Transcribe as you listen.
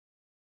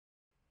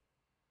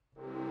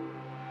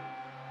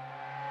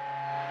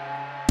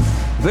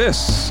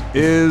This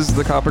is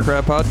the Copper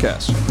Crab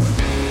Podcast.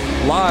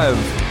 Live.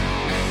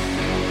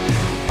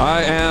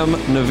 I am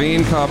Naveen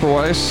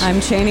Copperweiss. I'm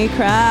Cheney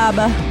Crab.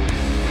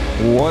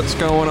 What's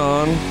going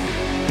on?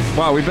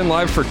 Wow, we've been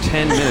live for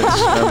 10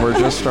 minutes and we're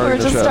just starting the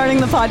show. We're just starting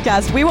the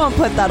podcast. We won't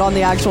put that on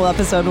the actual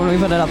episode when we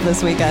put it up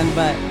this weekend,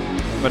 but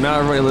now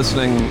everybody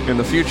listening in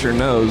the future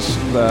knows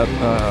that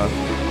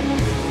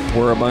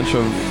we're a bunch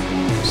of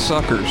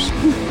suckers.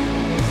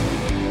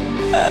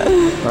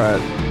 All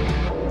right.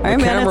 The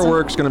camera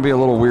work's going to be a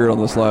little weird on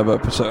this live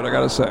episode, I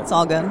gotta say. It's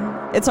all good.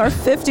 It's our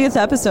 50th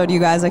episode, you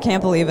guys. I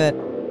can't believe it.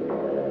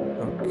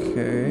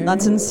 Okay.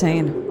 That's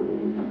insane.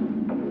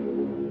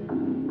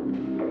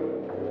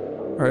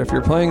 All right, if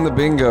you're playing the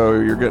bingo,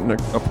 you're getting a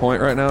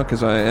point right now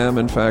because I am,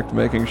 in fact,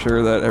 making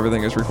sure that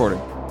everything is recording.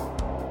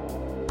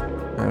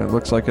 And it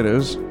looks like it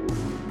is.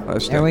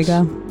 There we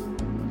go.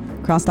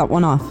 Cross that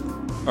one off.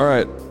 All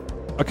right.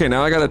 Okay,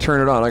 now I got to turn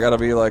it on. I got to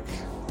be like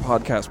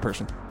podcast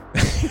person.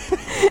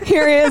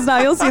 Here he is. Now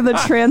you'll see the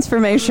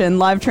transformation,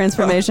 live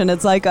transformation.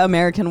 It's like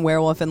American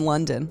Werewolf in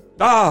London.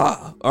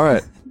 Ah! All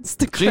right.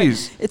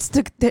 Jeez.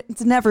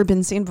 It's never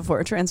been seen before,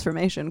 a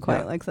transformation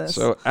quite like this.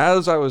 So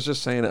as I was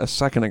just saying a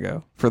second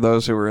ago, for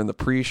those who were in the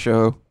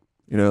pre-show,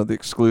 the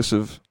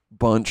exclusive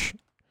bunch,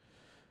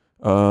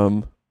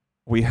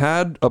 we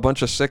had a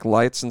bunch of sick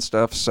lights and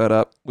stuff set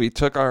up. We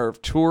took our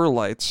tour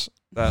lights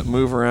that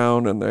move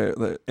around and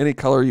they're any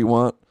color you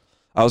want.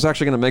 I was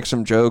actually going to make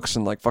some jokes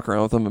and fuck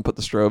around with them and put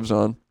the strobes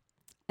on.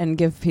 And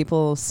give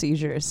people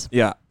seizures.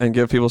 Yeah, and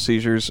give people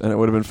seizures, and it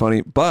would have been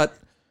funny. But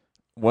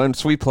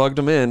once we plugged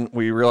them in,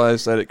 we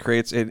realized that it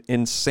creates an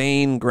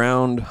insane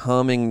ground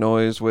humming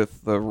noise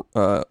with the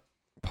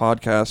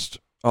podcast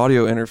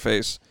audio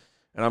interface.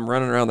 And I'm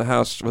running around the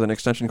house with an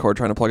extension cord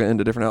trying to plug it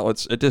into different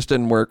outlets. It just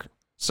didn't work.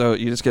 So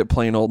you just get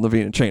plain old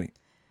Naveen and Cheney.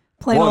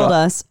 Plain old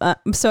us.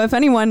 So if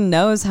anyone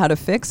knows how to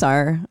fix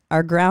our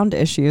ground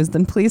issues,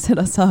 then please hit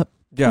us up.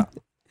 Yeah.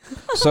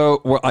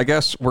 So I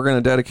guess we're going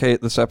to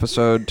dedicate this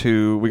episode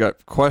to, we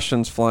got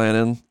questions flying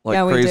in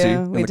crazy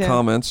in the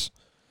comments.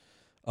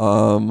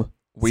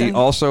 We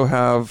also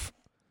have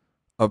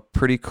a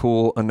pretty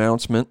cool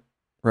announcement,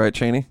 right,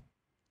 Cheney?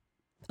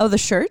 Oh, the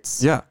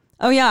shirts? Yeah.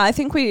 Oh, yeah. I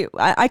think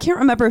I can't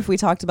remember if we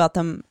talked about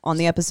them on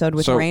the episode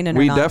with Rain or not.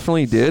 We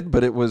definitely did,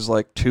 but it was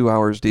 2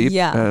 hours deep.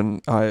 Yeah.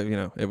 And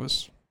it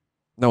was,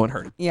 no one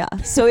heard it. Yeah.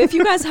 So if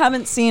you guys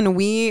haven't seen,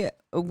 we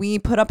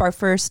put up our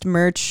first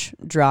merch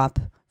drop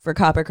for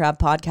Copper Crab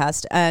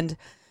Podcast. And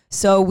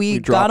so we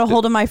got a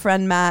hold of my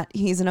friend Matt.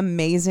 He's an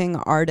amazing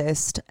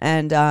artist.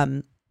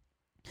 And,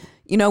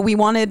 we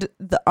wanted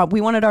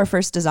our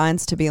first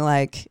designs to be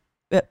kind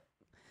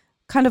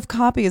of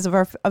copies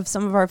of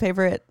some of our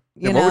favorite,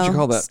 what would you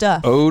call that?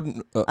 Stuff. Ode?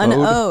 An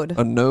ode.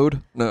 A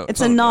node? No.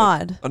 It's a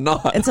nod. A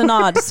nod. It's a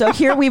nod. So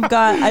here we've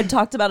got, I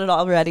talked about it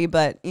already,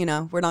 but,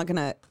 we're not going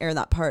to air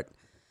that part.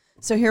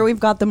 So here we've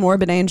got the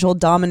Morbid Angel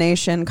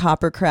Domination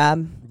Copper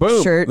Crab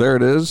shirt. There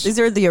it is. These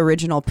are the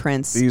original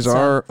prints. These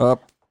are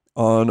up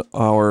on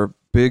our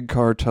Big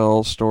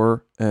Cartel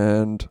store,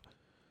 and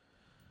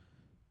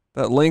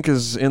that link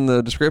is in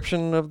the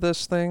description of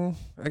this thing,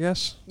 I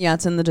guess. Yeah,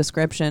 it's in the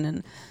description.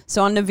 And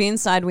so on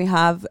Naveen's side, we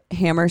have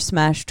Hammer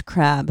Smashed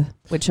Crab,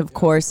 which of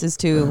course is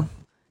to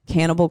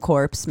Cannibal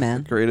Corpse,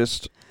 man.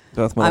 Greatest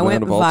death metal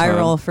band of all time. I went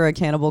viral for a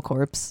Cannibal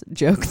Corpse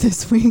joke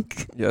this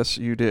week. Yes,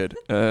 you did.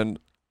 And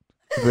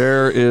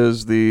there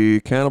is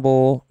the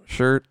Cannibal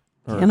shirt.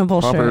 Cannibal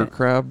Copper shirt.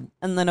 Crab.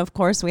 And then, of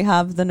course, we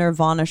have the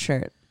Nirvana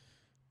shirt.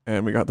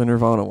 And we got the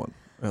Nirvana one.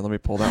 And let me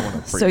pull that one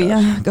up for you. So,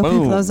 yeah, go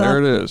pick those up. There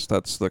it is.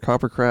 That's the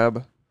Copper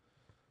Crab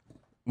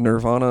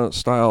Nirvana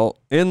style.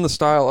 In the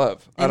style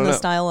of. In the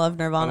style of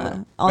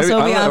Nirvana. Also,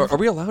 are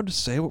we allowed to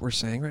say what we're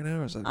saying right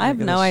now? I have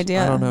no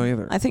idea. I don't know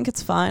either. I think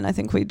it's fine. I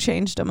think we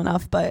changed them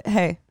enough. But,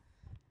 hey,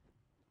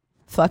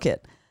 fuck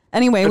it.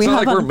 Anyway, it's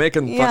not like we're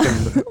making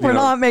fucking. We're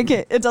not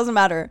making. It doesn't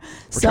matter.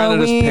 We're trying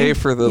to just pay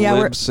for the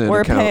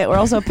Libsyn account. We're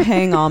also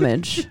paying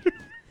homage.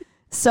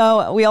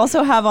 So we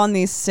also have on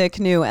these sick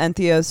new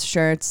Entheos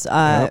shirts.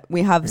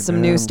 We have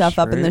some new stuff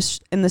up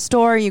in the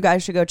store. You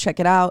guys should go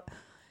check it out.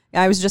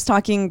 I was just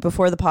talking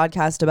before the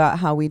podcast about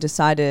how we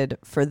decided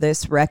for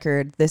this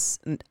record, this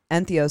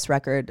Entheos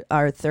record,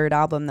 our third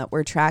album that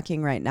we're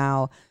tracking right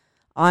now.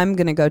 I'm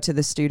gonna go to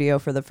the studio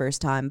for the first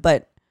time,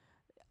 but.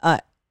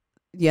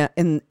 Yeah,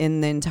 in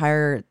the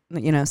entire,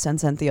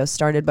 since Entheos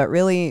started, but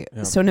really,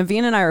 So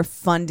Naveen and I are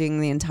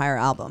funding the entire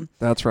album.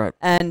 That's right.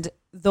 And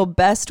the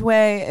best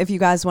way, if you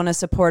guys want to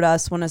support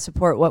us, want to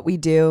support what we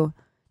do,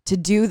 to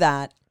do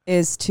that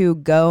is to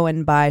go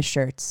and buy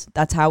shirts.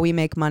 That's how we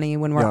make money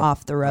when we're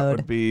off the road.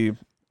 That would be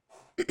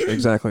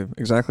exactly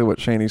what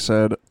Cheney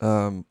said.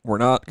 We're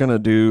not going to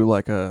do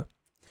a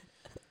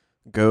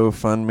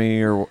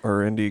GoFundMe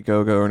or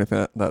Indiegogo or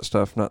anything that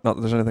stuff. Not that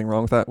there's anything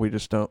wrong with that. We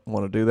just don't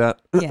want to do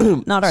that.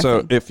 Yeah, not our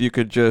thing. So if you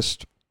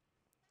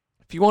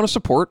want to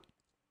support,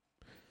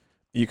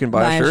 you can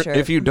buy a shirt.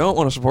 If you don't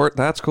want to support,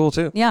 that's cool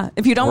too. Yeah.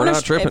 If you don't want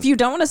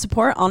to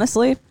support,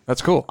 honestly,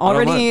 that's cool.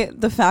 Already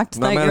the fact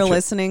that you're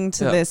listening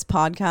to this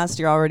podcast,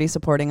 you're already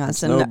supporting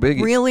us. And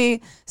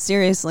really,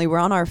 seriously, we're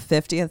on our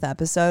 50th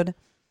episode.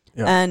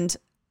 Yeah. And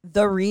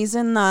the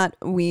reason that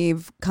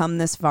we've come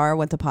this far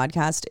with the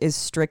podcast is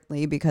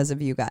strictly because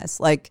of you guys.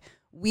 Like,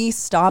 we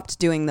stopped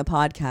doing the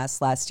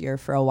podcast last year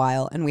for a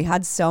while, and we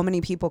had so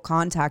many people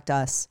contact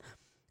us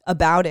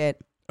about it.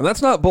 And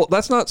that's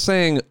not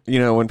saying,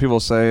 when people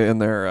say in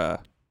their,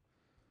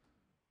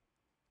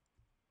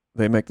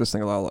 they make this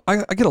thing a lot.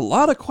 I get a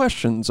lot of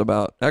questions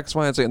about X,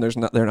 Y, and Z, and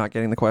they're not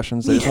getting the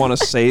questions. They just want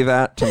to say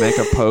that to make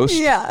a post.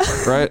 Yeah.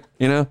 Right?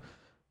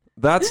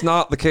 That's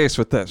not the case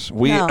with this.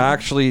 We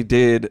actually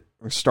did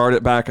start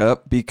it back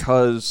up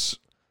because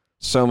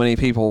so many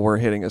people were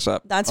hitting us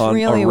up on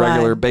a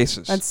regular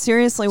basis. That's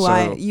seriously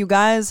why. You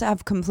guys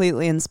have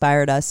completely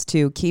inspired us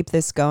to keep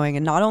this going.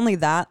 And not only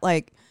that,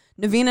 like,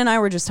 Naveen and I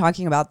were just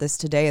talking about this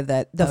today,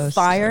 that the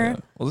fire...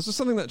 Well, this is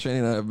something that Shani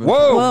and I have been...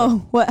 Whoa,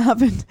 what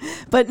happened?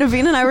 But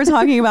Naveen and I were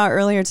talking about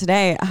earlier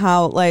today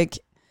how, like,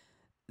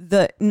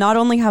 not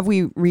only have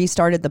we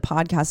restarted the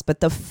podcast, but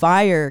the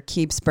fire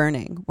keeps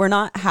burning. We're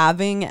not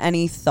having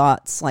any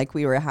thoughts like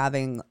we were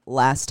having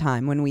last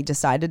time when we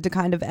decided to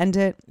kind of end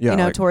it,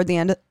 toward the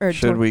end.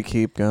 Should we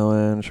keep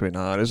going? Should we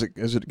not? Is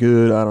it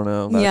good? I don't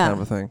know. That kind of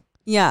a thing.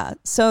 Yeah.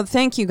 So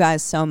thank you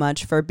guys so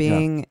much for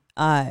being...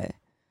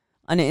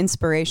 an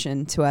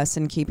inspiration to us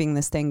in keeping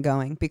this thing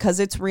going, because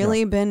it's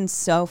really been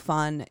so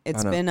fun.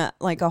 It's been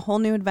a whole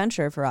new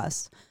adventure for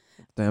us.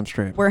 Damn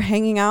straight. We're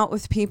hanging out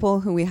with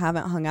people who we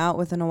haven't hung out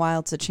with in a while.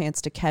 It's a chance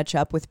to catch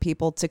up with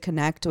people, to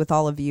connect with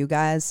all of you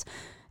guys.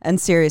 And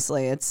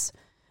seriously, it's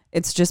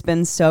just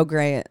been so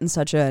great and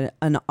such an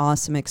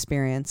awesome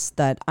experience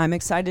that I'm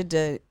excited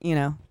to,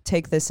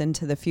 take this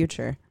into the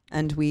future.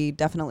 And we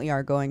definitely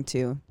are going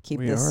to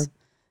keep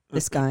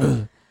this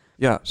going.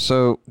 Yeah.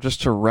 So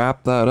just to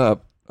wrap that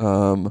up,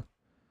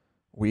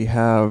 we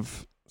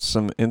have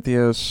some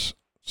Entheos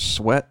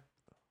sweat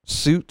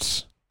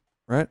suits,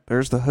 right?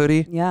 There's the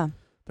hoodie. Yeah.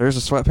 There's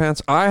the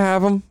sweatpants. I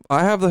have them.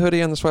 I have the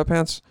hoodie and the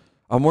sweatpants.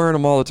 I'm wearing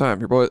them all the time.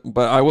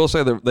 But I will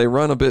say that they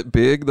run a bit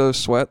big,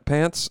 those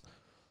sweatpants.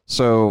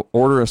 So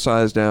order a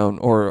size down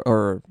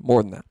or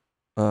more than that.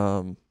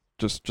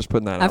 Just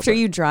putting that out. After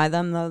you dry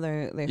them, though,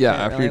 they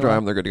after really you dry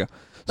them, they're good to go.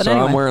 But so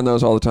anyway. I'm wearing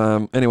those all the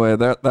time. Anyway,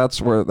 that's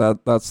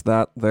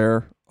that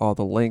there. All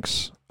the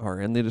links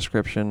are in the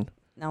description.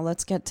 Now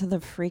let's get to the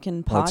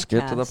freaking podcast. Let's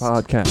get to the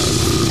podcast.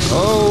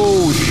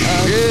 Oh,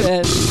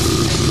 shit.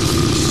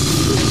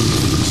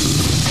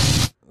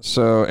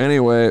 So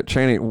anyway,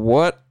 Chaney,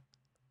 what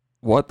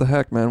the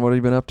heck, man? What have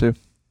you been up to?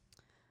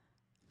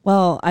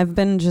 Well, I've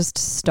been just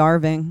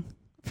starving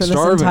for this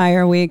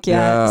entire week.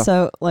 Yeah.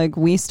 So like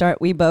we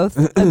both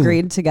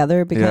agreed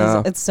together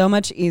because it's so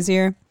much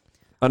easier.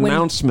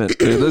 Announcement.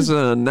 This is an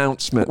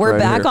announcement. We're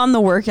back here. on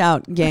the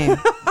workout game.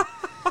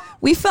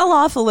 We fell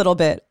off a little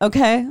bit,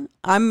 okay?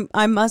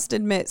 I must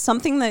admit,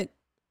 something that,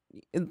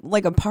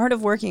 like, a part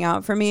of working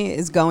out for me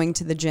is going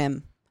to the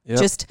gym. Yep.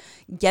 Just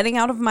getting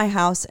out of my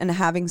house and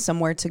having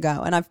somewhere to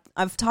go. And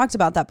I've talked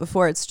about that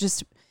before. It's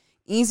just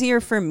easier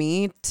for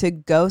me to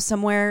go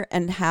somewhere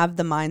and have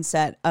the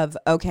mindset of,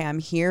 okay, I'm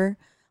here,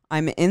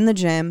 I'm in the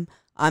gym,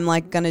 I'm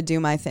like going to do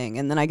my thing.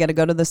 And then I got to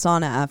go to the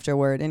sauna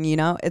afterward. And,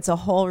 it's a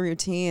whole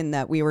routine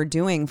that we were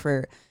doing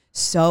for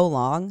so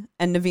long.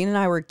 And Naveen and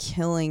I were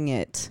killing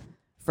it.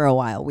 For a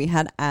while, we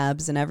had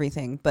abs and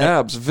everything,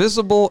 but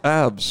visible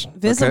abs,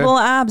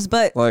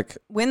 But like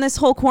when this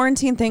whole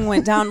quarantine thing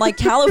went down, like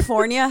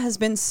California has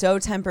been so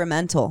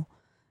temperamental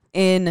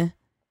in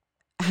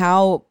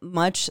how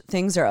much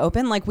things are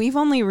open. Like we've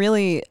only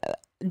really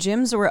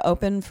gyms were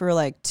open for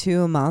like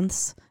 2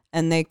 months,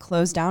 and they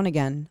closed down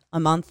again a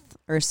month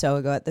or so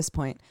ago at this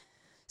point.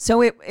 So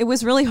it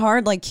was really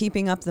hard, like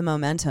keeping up the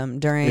momentum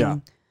during. Yeah.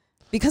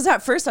 Because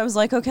at first I was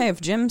like, okay, if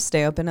gyms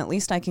stay open, at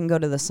least I can go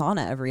to the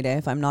sauna every day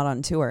if I'm not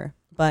on tour.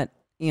 But,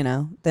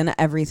 then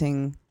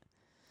everything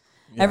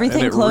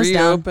closed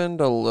down. It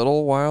reopened a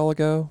little while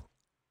ago,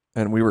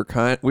 and we were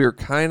kind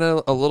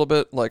of a little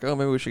bit like, oh,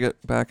 maybe we should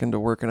get back into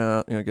working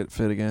out, get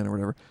fit again or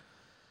whatever.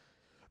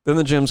 Then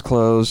the gyms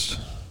closed.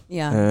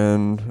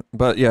 Yeah.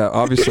 But yeah,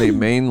 obviously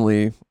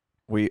mainly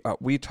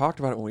we talked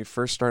about it when we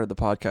first started the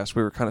podcast.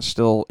 We were kind of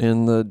still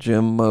in the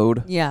gym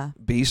mode. Yeah.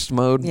 Beast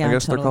mode, I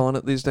guess they're calling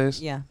it these days.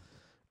 Yeah.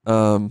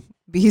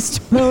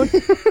 Beast mode.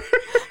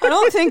 I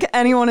don't think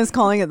anyone is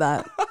calling it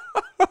that.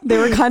 They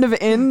were kind of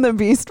in the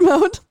beast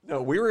mode.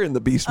 No, we were in the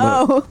beast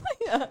mode. Oh,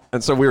 yeah.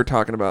 And so we were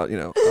talking about,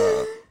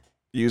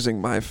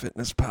 using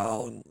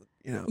MyFitnessPal and,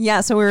 Yeah,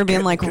 so we were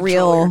being like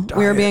real,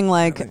 we were being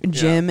like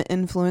gym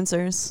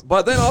influencers.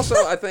 But then also,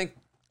 I think,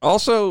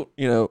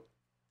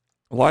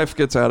 life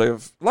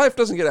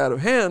doesn't get out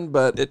of hand,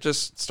 but it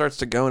just starts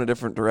to go in a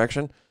different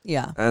direction.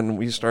 Yeah. And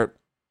we start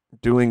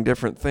doing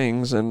different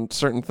things, and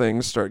certain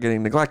things start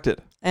getting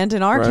neglected. And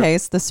in our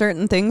case, the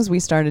certain things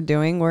we started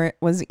doing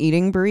was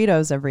eating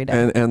burritos every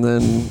day. And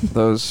then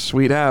those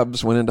sweet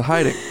abs went into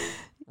hiding.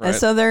 Right. And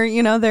so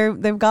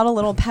they've got a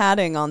little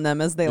padding on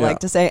them, as they like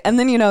to say. And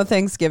then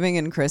Thanksgiving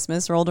and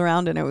Christmas rolled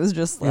around, and it was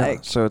just like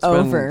so it's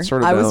over. been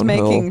sort of I was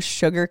downhill. making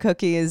sugar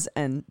cookies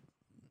and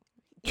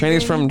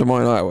Cheney's from Des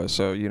Moines, Iowa,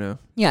 so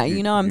Yeah,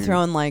 I'm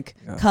throwing like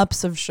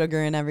cups of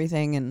sugar and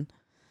everything, and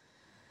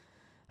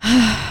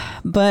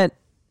but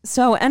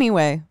so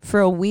anyway, for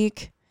a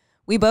week,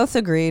 we both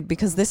agreed,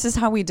 because this is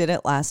how we did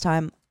it last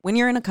time. When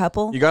you're in a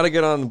couple, you got to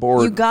get on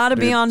board. You got to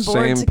be on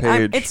board. Same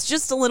page. It's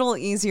just a little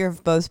easier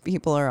if both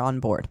people are on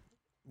board.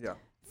 Yeah.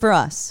 For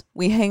us,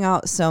 we hang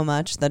out so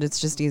much that it's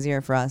just easier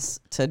for us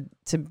to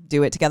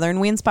do it together, and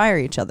we inspire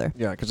each other.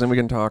 Yeah, because then we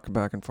can talk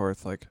back and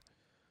forth like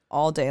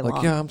all day long.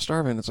 Like, yeah, I'm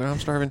starving. It's like, I'm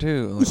starving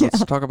too. Like,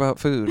 let's talk about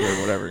food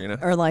or whatever,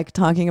 Or like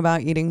talking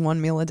about eating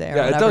one meal a day. Or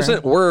whatever. It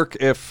doesn't work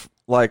if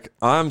like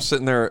I'm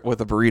sitting there with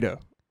a burrito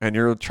and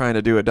you're trying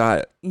to do a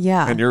diet.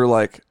 Yeah. And you're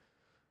like,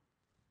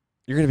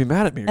 you're going to be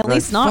mad at me. At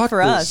least not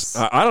for us.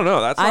 I don't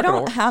know. I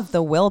don't have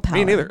the willpower.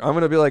 Me neither. I'm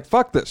going to be like,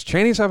 fuck this.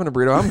 Cheney's having a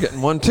burrito. I'm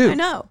getting one too. I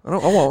know. I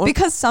want one.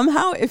 Because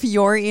somehow if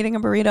you're eating a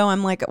burrito,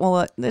 I'm like, well,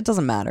 it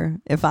doesn't matter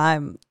if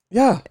I'm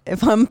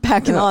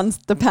packing on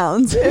the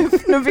pounds, if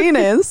Naveen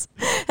is.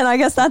 And I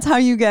guess that's how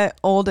you get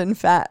old and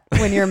fat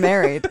when you're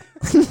married.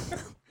 Right.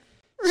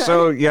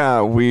 So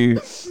yeah,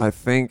 I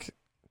think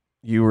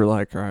you were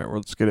like, all right, well,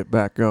 let's get it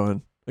back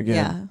going again.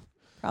 Yeah,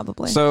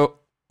 probably. So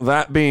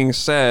that being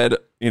said,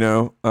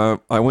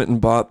 I went and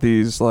bought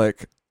these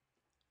like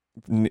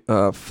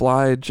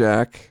Fly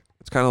Jack.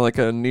 It's kind of like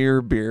a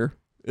near beer.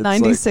 It's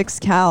 96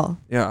 cal.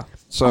 Yeah.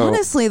 So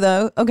honestly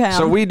though, okay.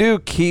 So we do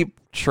keep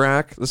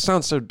track. This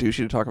sounds so douchey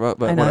to talk about,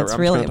 but I know, whatever. it's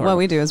really what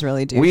we do is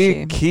really douchey.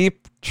 We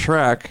keep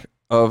track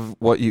of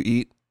what you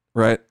eat,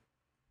 right?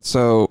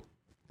 So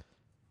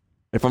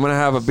if I'm gonna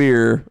have a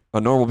beer,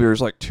 a normal beer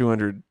is like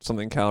 200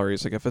 something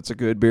calories. Like if it's a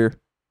good beer.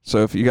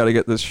 So if you got to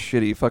get this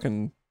shitty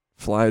fucking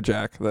Fly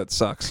Jack that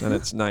sucks and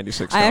it's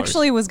 96 I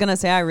actually was gonna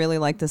say I really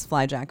like this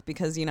Fly Jack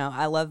because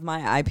I love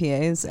my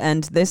IPAs,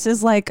 and this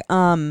is like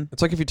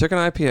it's like if you took an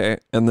IPA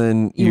and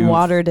then you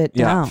watered it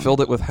down.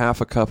 Filled it with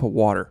half a cup of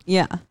water.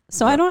 Yeah.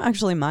 So I don't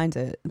actually mind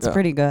it. It's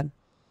pretty good.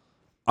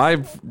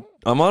 I'm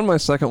on my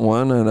second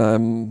one and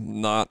I'm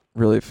not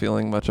really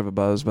feeling much of a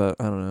buzz, but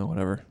I don't know,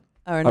 whatever.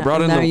 I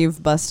brought in now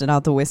you've busted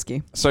out the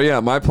whiskey. So yeah,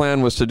 my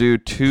plan was to do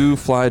 2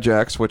 Fly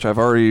Jacks, which I've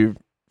already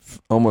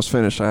almost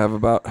finished. I have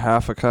about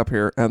half a cup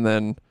here, and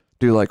then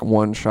do like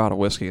 1 shot of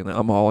whiskey, and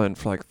I'm all in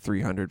for like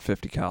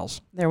 350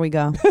 cals. There we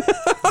go.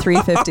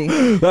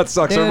 350. That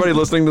sucks. Dude. Everybody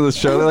listening to this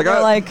show,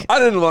 they're like, I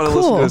didn't want to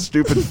listen to a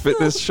stupid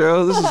fitness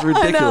show. This is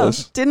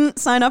ridiculous. Didn't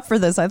sign up for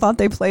this. I thought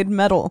they played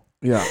metal.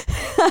 Yeah.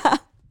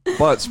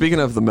 But speaking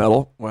of the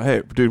metal, well,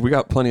 hey, dude, we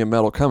got plenty of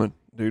metal coming,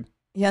 dude.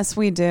 Yes,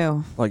 we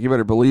do. Like, you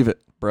better believe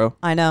it, bro.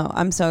 I know.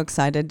 I'm so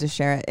excited to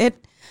share it.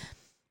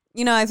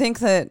 I think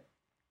that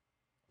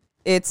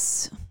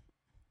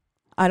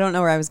I don't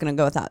know where I was going to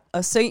go with that.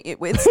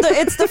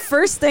 It's the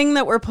first thing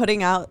that we're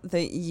putting out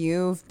that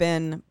you've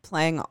been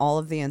playing all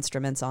of the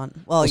instruments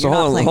on. Well, you're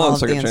not playing all of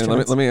the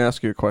instruments. Let me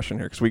ask you a question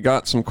here, because we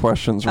got some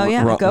questions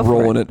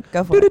rolling it.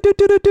 Go for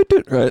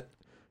it.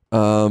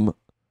 Right.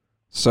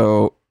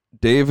 So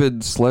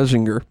David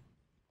Schlesinger,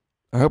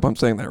 I hope I'm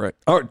saying that right.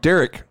 Oh,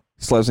 Derek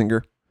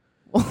Schlesinger.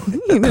 He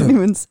didn't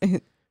even say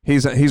it.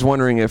 He's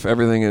wondering if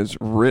everything is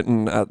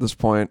written at this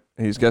point.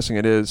 He's guessing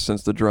it is,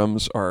 since the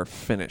drums are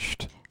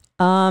finished.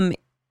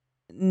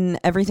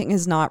 Everything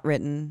is not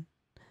written.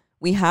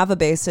 We have a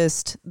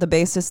bassist. The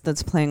bassist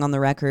that's playing on the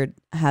record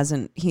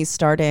he's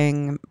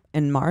starting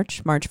in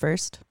March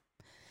 1st.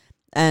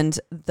 And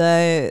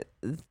the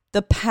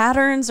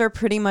patterns are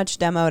pretty much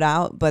demoed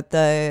out, but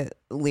the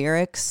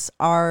lyrics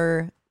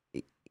are,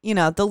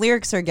 the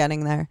lyrics are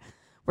getting there.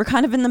 We're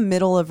kind of in the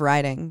middle of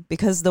writing,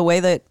 because the way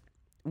that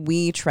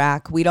we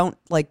track, we don't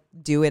like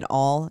do it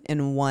all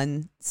in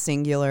one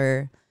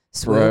singular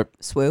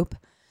swoop.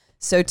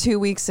 So 2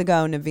 weeks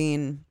ago,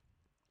 Naveen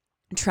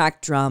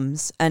tracked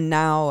drums, and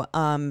now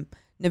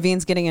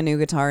Naveen's getting a new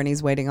guitar, and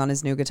he's waiting on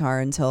his new guitar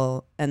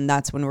and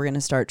that's when we're going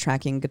to start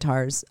tracking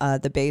guitars.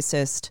 The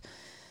bassist,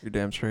 you're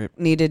damn straight,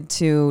 needed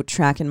to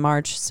track in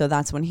March, so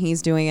that's when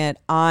he's doing it.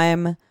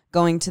 I'm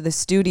going to the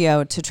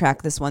studio to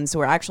track this one, so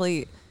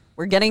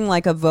we're getting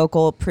like a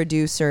vocal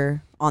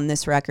producer on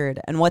this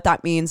record, and what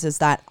that means is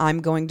that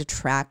I'm going to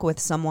track with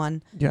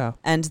someone,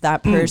 and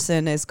that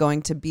person is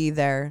going to be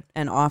there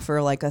and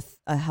offer like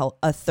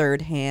a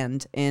third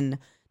hand in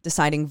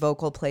deciding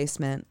vocal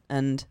placement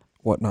and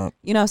whatnot,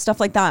 stuff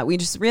like that.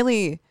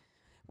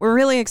 We're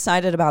really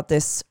excited about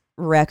this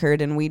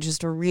record, and we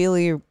just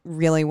really,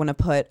 really want to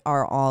put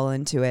our all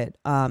into it.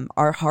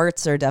 Our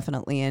hearts are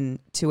definitely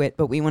into it,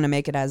 but we want to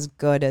make it as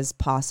good as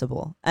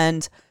possible.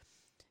 And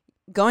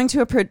going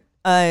to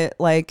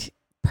a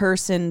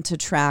person to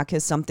track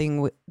is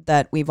something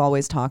that we've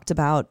always talked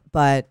about,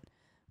 but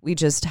we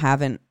just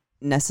haven't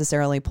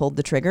necessarily pulled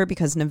the trigger,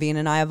 because Naveen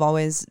and I have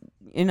always,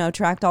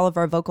 tracked all of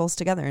our vocals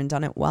together and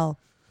done it well.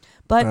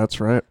 But that's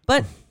right.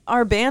 But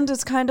our band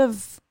is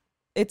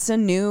it's a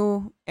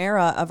new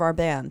era of our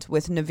band,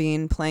 with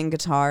Naveen playing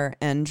guitar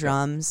and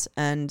drums,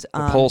 and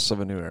the pulse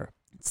of a new era.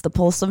 It's the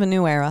pulse of a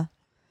new era.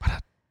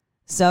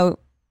 So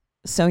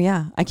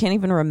yeah, I can't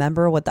even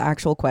remember what the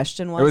actual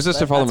question was. It was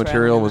just if all the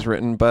material was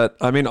written, but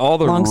I mean, all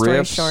the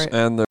riffs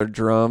and the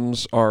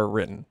drums are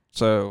written,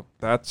 so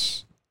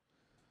that's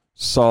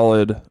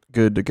solid,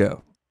 good to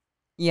go.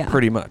 Yeah,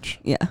 pretty much.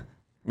 Yeah. I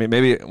mean,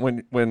 maybe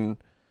when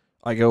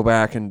I go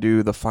back and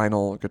do the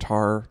final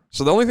guitar,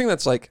 so the only thing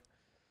that's like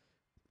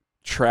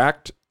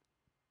tracked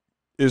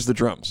is the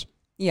drums.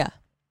 Yeah.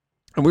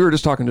 And we were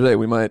just talking today,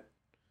 we might,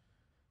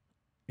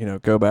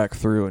 go back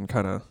through and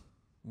kind of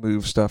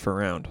move stuff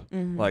around.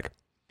 Mm-hmm. Like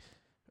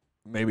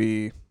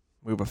maybe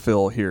move a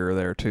fill here or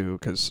there too,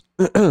 because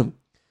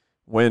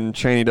when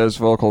Chaney does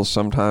vocals,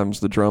 sometimes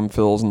the drum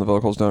fills and the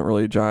vocals don't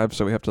really jive,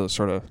 so we have to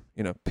sort of,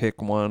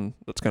 pick one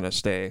that's going to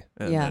stay.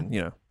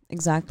 And,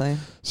 exactly.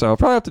 So I'll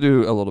probably have to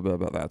do a little bit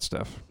about that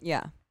stuff.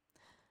 Yeah.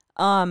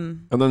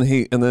 And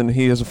then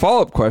he has a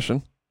follow-up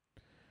question,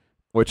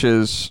 which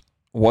is,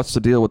 what's the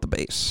deal with the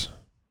bass?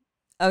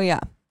 Oh, yeah.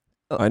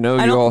 I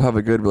know you all have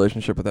a good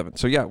relationship with Evan.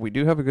 So, yeah, we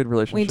do have a good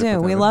relationship with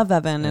Evan. We love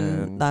Evan,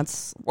 and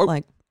that's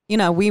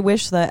we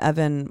wish that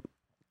Evan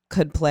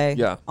could play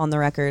on the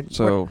record.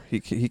 So he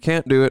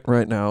can't do it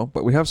right now,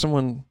 but we have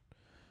someone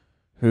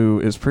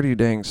who is pretty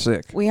dang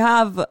sick. We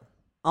have,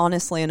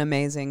 honestly, an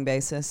amazing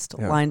bassist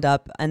lined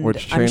up, and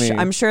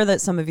I'm sure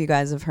that some of you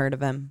guys have heard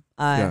of him.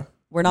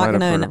 We're not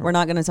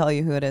gonna tell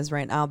you who it is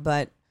right now,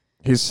 but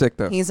he's sick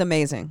though. He's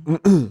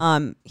amazing.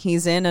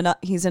 He's in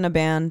a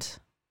band.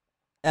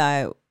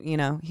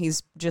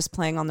 He's just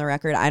playing on the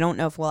record. I don't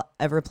know if we'll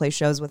ever play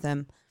shows with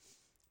him,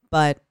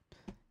 but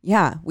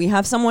yeah, we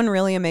have someone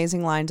really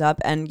amazing lined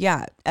up. And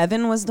yeah,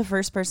 Evan was the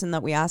first person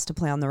that we asked to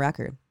play on the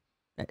record.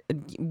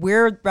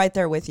 We're right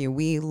there with you.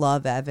 We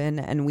love Evan,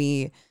 and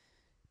we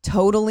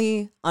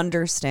totally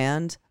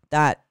understand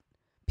that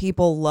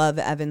people love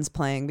Evan's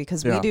playing,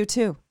 because we do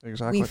too.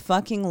 Exactly. We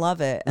fucking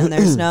love it. And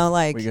there's no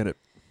we get it.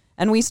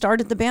 And we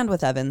started the band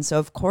with Evan, so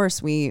of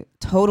course we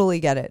totally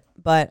get it.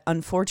 But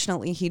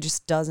unfortunately, he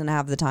just doesn't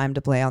have the time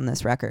to play on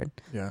this record.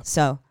 Yeah.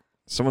 So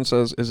someone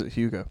says, "Is it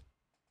Hugo?"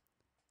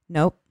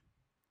 Nope.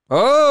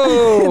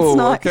 Oh, it's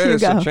not okay. Hugo.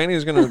 So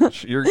Chaney's gonna,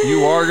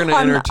 you are gonna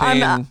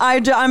entertain.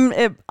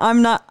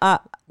 I'm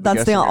not.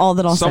 That's all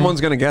that I'll say.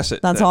 Someone's gonna guess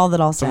it. That's all that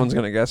I'll say. Someone's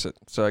gonna guess it.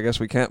 So I guess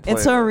we can't play.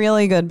 It's a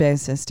really good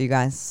bassist, you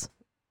guys.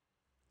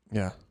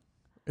 Yeah,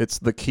 it's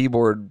the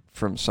keyboard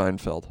from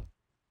Seinfeld.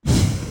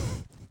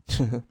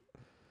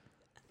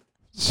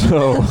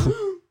 So,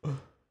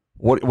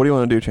 what do you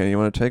want to do, Chaney? You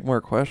want to take more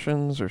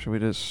questions, or should we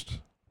just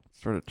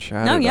sort of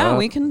chat? No, yeah,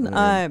 we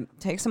can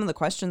take some of the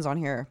questions on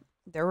here.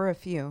 There were a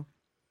few.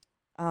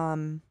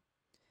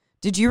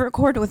 Did you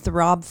record with the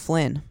Rob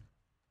Flynn?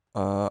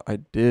 I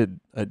did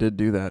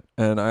do that,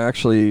 and I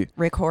actually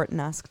Rick Horton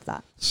asked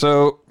that.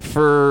 So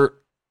for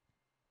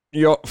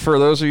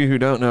those of you who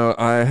don't know,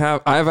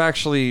 I've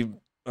actually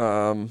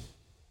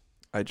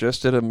I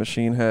just did a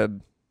Machine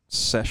Head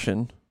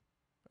session.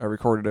 I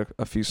recorded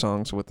a few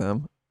songs with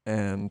them,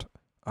 and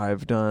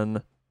I've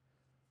done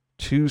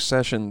 2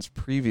 sessions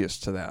previous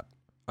to that.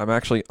 I'm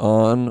actually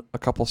on a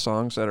couple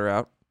songs that are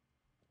out,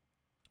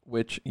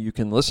 which you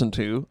can listen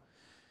to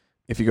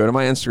if you go to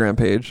my Instagram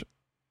page.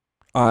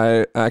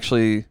 I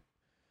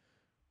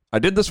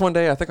did this one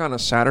day, I think on a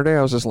Saturday.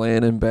 I was just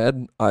laying in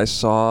bed. I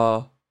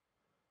saw,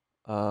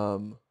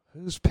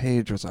 whose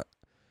page was that?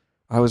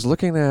 I was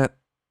looking at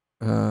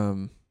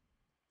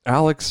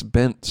Alex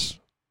Bent's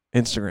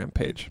Instagram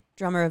page.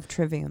 Drummer of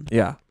Trivium.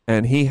 Yeah.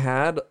 And he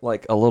had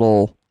like a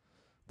little,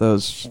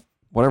 those,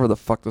 whatever the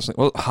fuck this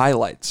thing,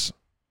 highlights.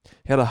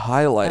 He had a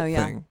highlight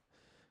thing.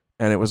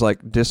 And it was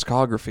like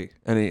discography.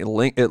 And it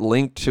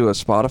linked to a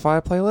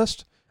Spotify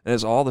playlist. And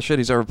it's all the shit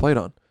he's ever played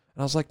on. And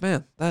I was like,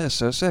 man, that is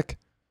so sick.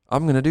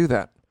 I'm going to do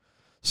that.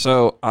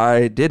 So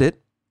I did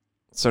it.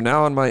 So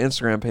now on my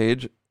Instagram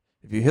page,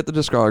 if you hit the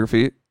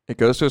discography, it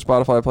goes to a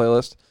Spotify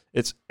playlist.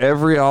 It's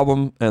every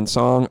album and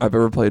song I've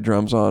ever played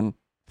drums on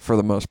for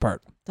the most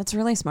part. That's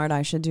really smart.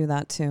 I should do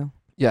that too.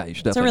 Yeah, you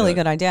should definitely. It's a really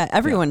good idea.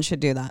 Everyone should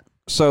do that.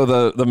 So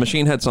the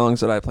Machine Head songs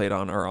that I played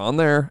on are on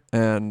there,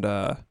 and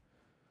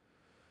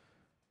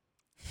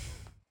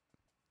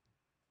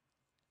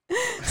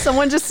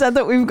someone just said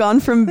that we've gone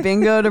from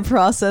bingo to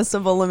process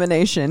of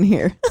elimination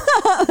here.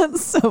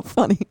 That's so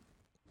funny.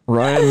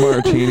 Ryan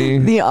Martini.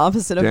 The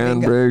opposite of Dan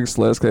bingo. Briggs,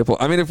 Les Claypool.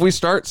 I mean, if we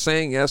start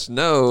saying yes,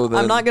 no, then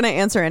I'm not going to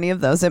answer any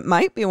of those. It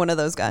might be one of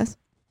those guys.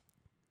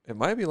 It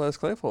might be Les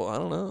Claypool. I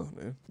don't know,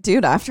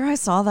 dude. After I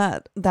saw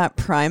that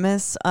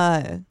Primus,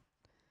 I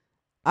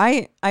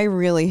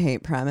really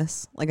hate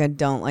Primus. Like, I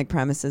don't like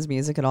Primus's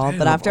music at all. Damn,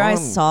 but after I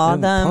saw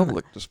them,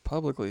 just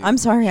publicly. I'm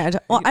sorry. I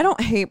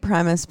don't hate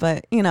Primus,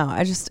 but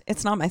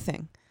it's not my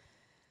thing.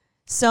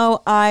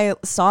 So I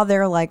saw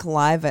their like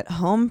live at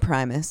home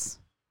Primus,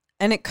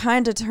 and it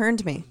kind of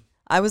turned me.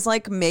 I was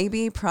like,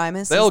 maybe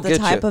Primus is the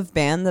type of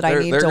band that I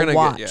need to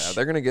watch.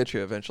 They're gonna get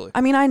you eventually. I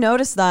mean, I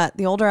noticed that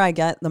the older I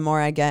get, the more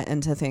I get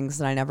into things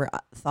that I never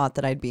thought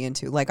that I'd be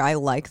into. Like, I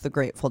like the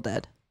Grateful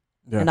Dead,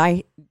 and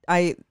I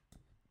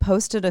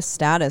posted a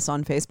status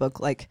on Facebook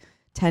like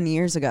 10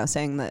 years ago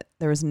saying that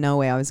there was no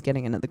way I was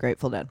getting into the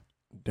Grateful Dead.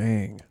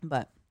 Dang.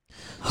 But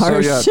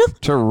Harsh. So yeah,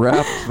 to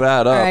wrap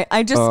that up. All right,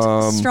 I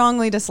just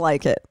strongly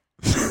dislike it.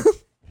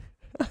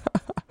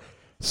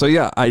 So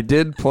yeah, I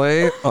did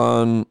play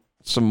on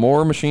some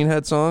more Machine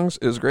Head songs.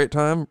 It was a great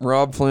time.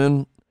 Rob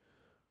Flynn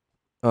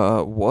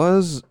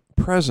was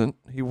present.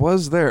 He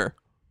was there.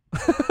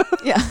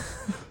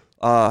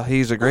 Yeah.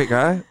 He's a great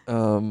guy.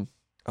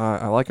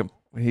 I like him.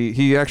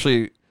 He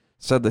actually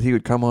said that he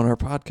would come on our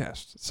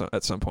podcast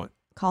at some point.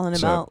 Calling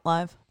him out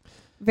live.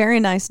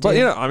 Very nice dude. But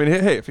you know, I mean,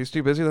 hey, if he's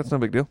too busy, that's no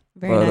big deal.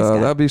 Very nice guy.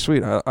 That'd be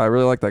sweet. I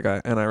really like that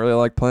guy, and I really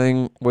like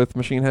playing with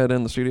Machine Head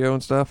in the studio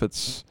and stuff.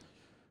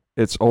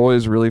 It's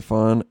always really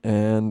fun,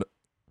 and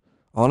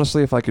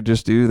honestly, if I could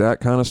just do that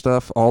kind of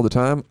stuff all the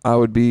time, I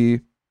would be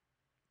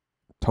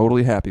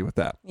totally happy with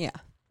that. Yeah.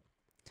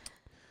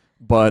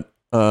 But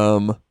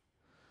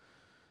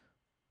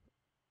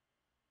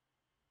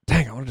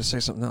dang, I wanted to say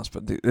something else,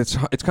 but it's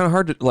kind of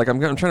hard to like. I'm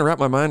trying to wrap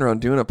my mind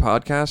around doing a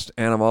podcast,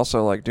 and I'm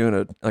also like doing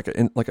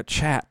a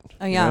chat.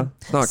 Oh yeah. You know?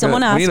 It's not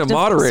someone good. asked. We need a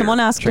moderator. Someone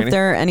asked Cheney. if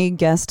there are any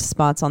guest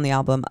spots on the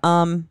album.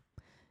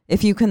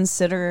 If you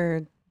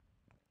consider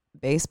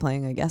bass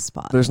playing a guest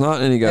spot, There's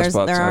not any guest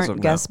spots. There as aren't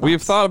of guest now. spots.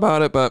 We've thought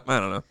about it, but I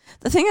don't know.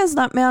 The thing is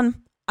that,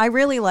 man, I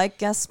really like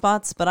guest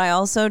spots, but I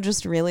also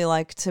just really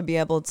like to be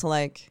able to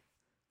like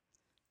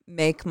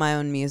make my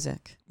own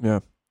music. Yeah,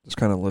 just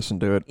kind of listen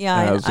to it.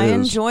 Yeah, as I is.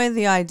 enjoy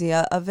the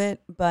idea of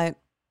it, but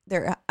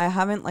I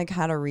haven't like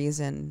had a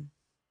reason.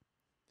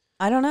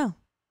 I don't know.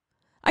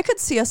 I could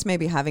see us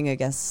maybe having a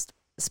guest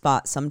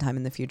spot sometime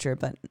in the future,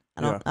 but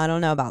I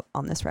don't know about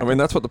on this record. I mean,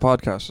 that's what the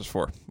podcast is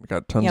for. We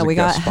got tons. Yeah, of we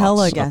got guest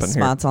hella spots up guest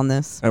in here. spots on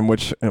this. And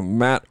which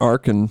Matt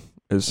Arkin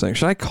is saying.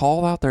 Should I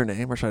call out their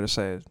name or should I just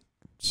say?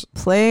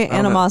 Play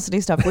Animosity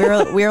stuff.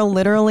 We're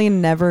literally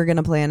never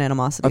gonna play an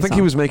Animosity. I think song.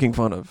 he was making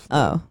fun of.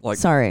 Oh,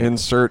 sorry.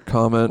 Insert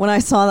comment. When I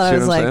saw that, See I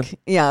was what I'm like, saying?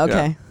 yeah,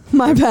 okay,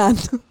 my bad.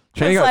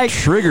 Cheney It's got like-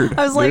 triggered.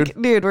 I was like,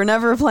 dude, we're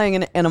never playing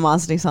an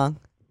Animosity song.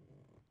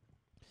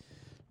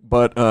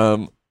 But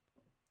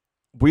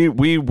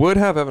we would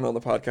have Evan on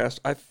the podcast.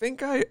 I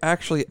think I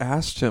actually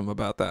asked him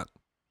about that.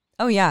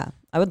 Oh yeah,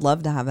 I would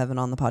love to have Evan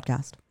on the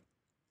podcast.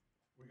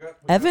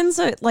 Evan's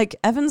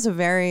a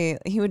very,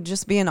 he would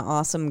just be an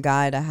awesome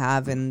guy to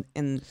have in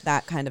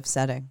that kind of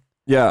setting.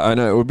 Yeah, I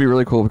know. It would be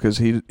really cool because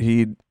he's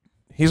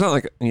not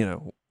like,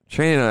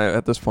 Shane and I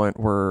at this point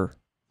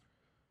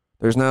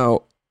there's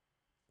now,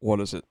 what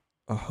is it,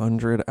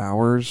 100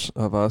 hours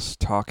of us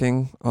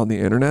talking on the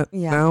internet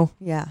now.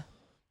 Yeah.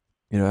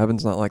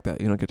 Evan's not like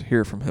that. You don't get to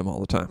hear from him all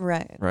the time.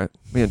 Right. Right.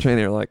 Me and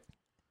Cheney are like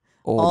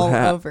old All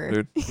hat, over.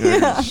 dude.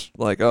 Yeah. Just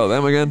like, oh,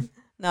 them again.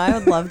 No, I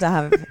would love to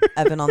have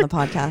Evan on the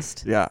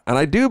podcast. Yeah, and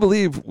I do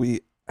believe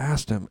we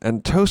asked him.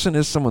 And Tosin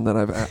is someone that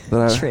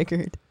I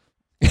Triggered.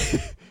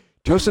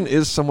 Tosin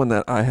is someone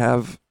that I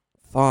have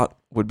thought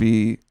would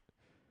be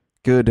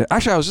good.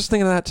 Actually, I was just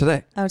thinking of that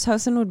today. Oh,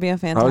 Tosin would be a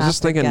fantastic I was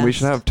just thinking we guest.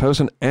 should have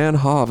Tosin and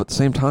Hav at the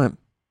same time,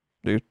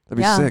 dude.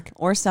 That'd be sick.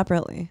 Or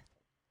separately.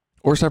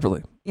 Or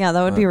separately. Yeah,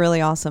 that would be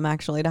really awesome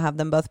actually to have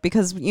them both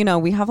because,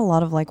 we have a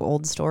lot of like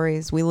old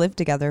stories. We lived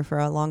together for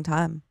a long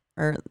time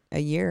or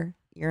a year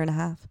and a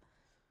half.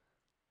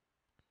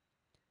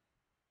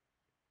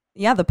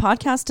 Yeah, the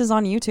podcast is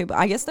on YouTube.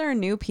 I guess there are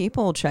new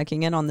people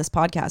checking in on this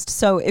podcast.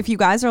 So if you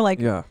guys are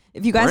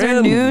if you guys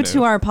are new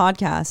to our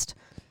podcast,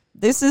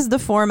 this is the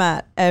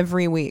format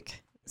every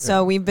week.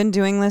 So we've been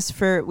doing this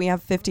we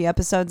have 50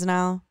 episodes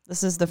now.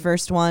 This is the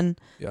first one.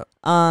 Yeah.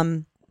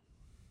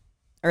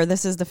 Or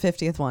this is the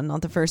 50th one,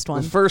 not the first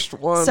one. The first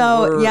one.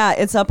 So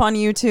it's up on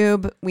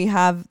YouTube.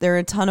 There are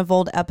a ton of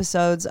old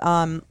episodes.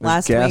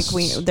 Last guests.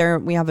 week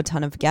we have a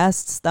ton of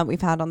guests that we've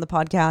had on the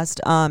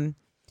podcast.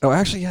 Oh,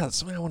 actually, yeah, that's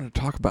something I wanted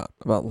to talk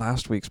about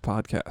last week's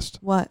podcast.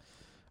 What?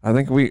 I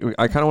think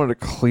I kind of wanted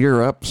to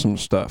clear up some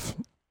stuff.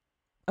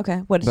 Okay,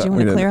 what did you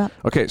want to clear up?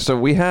 Okay, so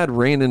we had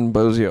Raynon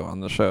Bozio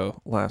on the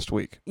show last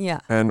week. Yeah.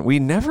 And we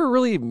never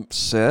really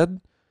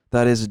said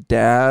that his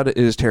dad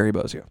is Terry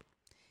Bozio.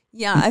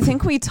 Yeah, I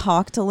think we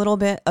talked a little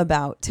bit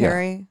about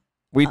Terry. Yeah.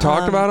 We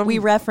talked about him? We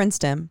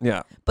referenced him.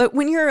 Yeah. But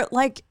when you're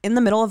like in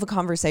the middle of a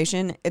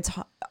conversation, it's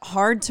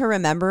hard to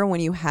remember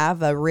when you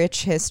have a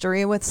rich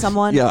history with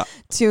someone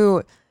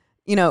to,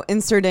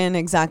 insert in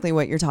exactly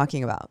what you're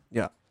talking about.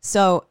 Yeah.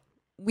 So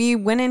we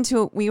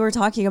were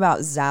talking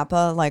about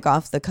Zappa like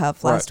off the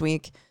cuff last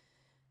week.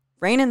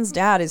 Raynon's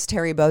dad is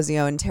Terry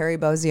Bozio, and Terry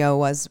Bozio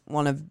was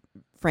one of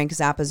Frank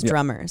Zappa's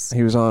drummers.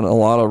 He was on a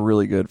lot of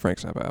really good Frank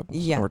Zappa albums.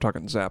 Yeah. And we're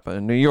talking Zappa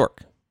in New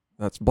York.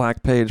 That's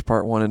Black Page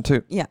Part 1 and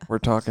 2. Yeah. We're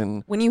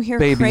talking when you hear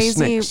Baby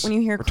Snakes.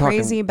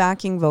 crazy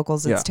backing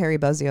vocals, it's Terry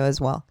Bozio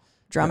as well.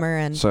 Drummer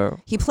and so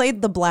he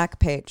played the Black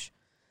Page.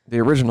 The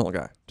original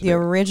guy. The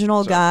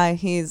original guy.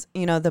 He's,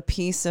 the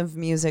piece of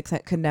music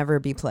that could never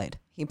be played.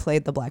 He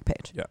played the Black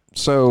Page. Yeah.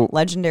 So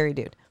legendary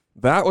dude.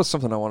 That was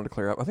something I wanted to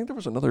clear up. I think there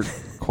was another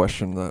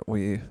question that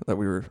we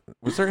were.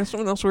 Was there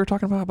something else we were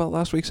talking about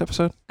last week's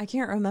episode? I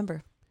can't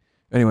remember.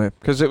 Anyway,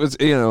 because it was,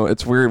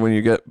 it's weird when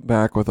you get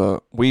back with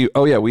we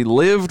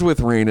lived with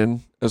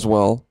Raynon as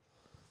well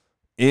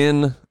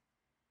in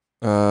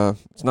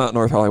It's not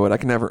North Hollywood. I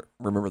can never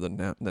remember the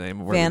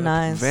name of where Van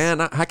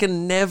Nuys. I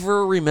can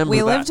never remember.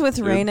 We lived with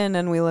Raynon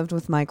and we lived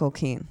with Michael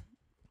Keane.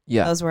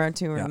 Yeah, those were our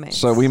two roommates.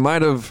 So we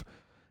might have,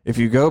 if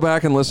you go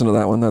back and listen to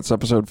that one, that's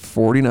episode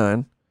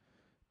 49.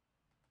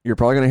 You're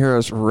probably going to hear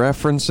us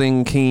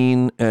referencing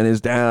Keane and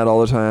his dad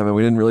all the time, and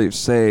we didn't really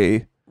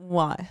say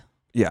why.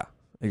 Yeah,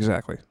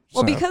 exactly.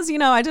 Well, because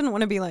I didn't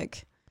want to be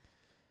like,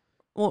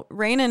 well,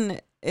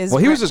 Raynon is.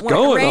 Well, he was just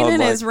going Raynon on.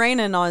 Like, is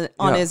Raynon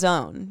on his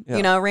own.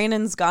 Yeah.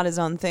 Raynon's got his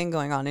own thing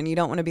going on, and you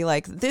don't want to be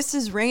like, this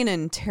is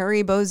Raynon,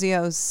 Terry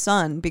Bozzio's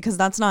son, because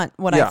that's not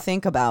what I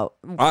think about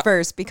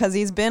first. Because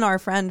he's been our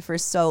friend for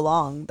so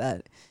long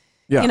that.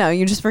 Yeah.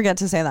 You just forget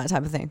to say that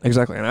type of thing.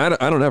 Exactly. And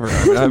I don't ever.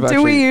 I've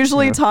Do we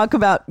usually talk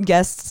about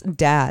guests'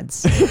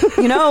 dads?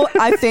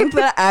 I think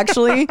that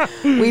actually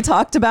we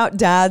talked about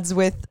dads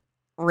with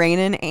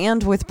Raynon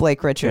and with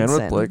Blake Richardson.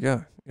 And with Blake,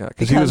 yeah.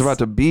 Because he was about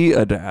to be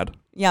a dad.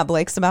 Yeah,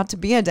 Blake's about to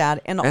be a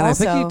dad. And also, I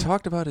think he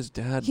talked about his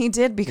dad. He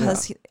did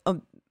because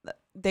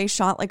they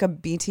shot like a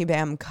BT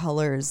Bam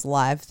Colors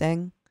live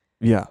thing.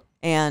 Yeah.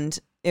 And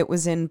it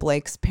was in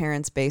Blake's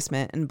parents'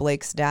 basement, and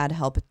Blake's dad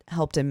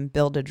helped him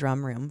build a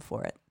drum room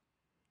for it.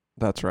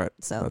 That's right.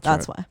 So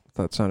that's why.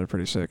 That sounded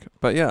pretty sick.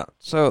 But yeah,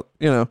 so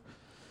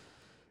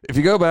if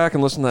you go back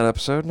and listen to that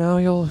episode, now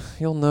you'll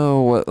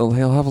know what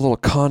he'll have a little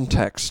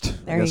context.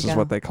 I guess is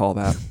what they call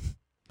that.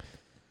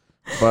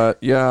 But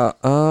yeah,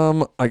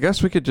 I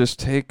guess we could just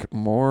take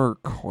more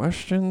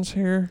questions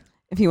here.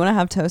 If you want to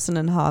have Tosin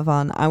and Hav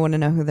on, I want to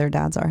know who their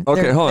dads are.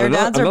 Okay, hold on.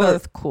 Their dads are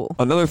both cool.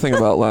 Another thing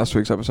about last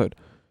week's episode.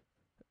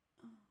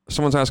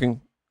 Someone's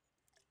asking,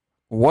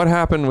 what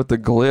happened with the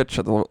glitch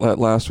at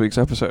last week's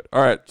episode?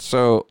 All right,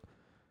 so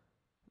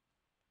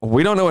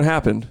we don't know what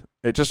happened.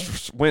 It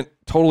just went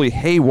totally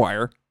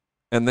haywire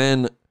and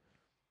then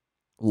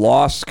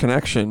lost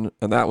connection,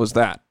 and that was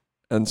that.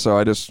 And so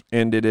I just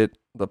ended it,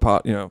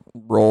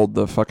 rolled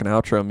the fucking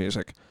outro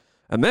music.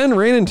 And then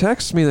Raynon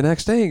texts me the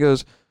next day. He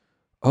goes,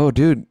 oh,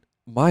 dude,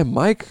 my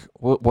mic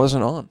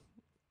wasn't on.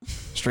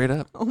 Straight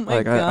up. Oh,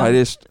 my God.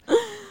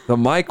 The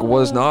mic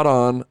was not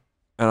on,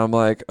 and I'm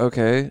like,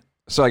 okay.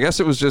 So I guess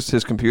it was just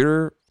his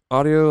computer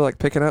audio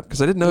picking up,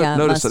 because I didn't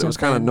notice that it was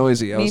kind of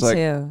noisy. Me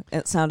too.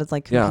 It sounded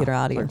like computer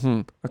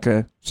audio.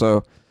 Okay.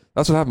 So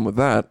that's what happened with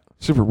that.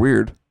 Super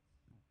weird.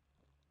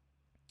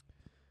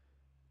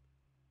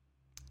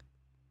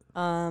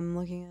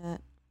 Looking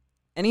at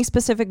any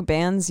specific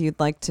bands you'd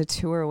like to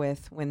tour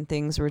with when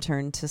things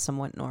return to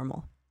somewhat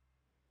normal.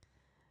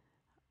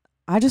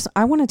 I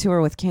want to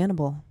tour with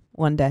Cannibal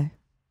one day.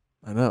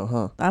 I know,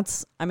 huh?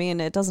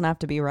 It doesn't have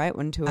to be right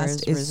when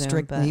tours is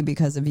strictly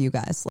because of you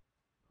guys.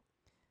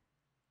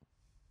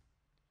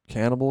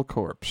 Cannibal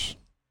Corpse.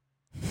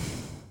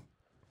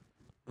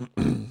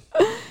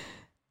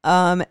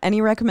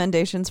 Any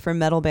recommendations for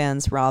metal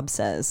bands, Rob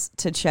says,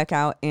 to check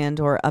out and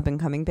or up and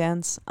coming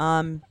bands?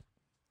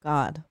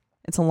 God,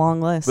 it's a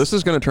long list. This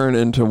is going to turn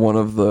into one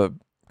of the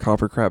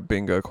Copper Crab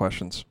Bingo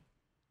questions.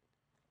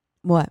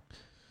 What?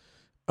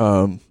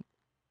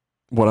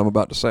 What I'm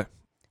about to say.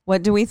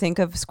 What do we think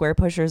of Square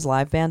Pushers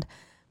live band?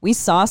 We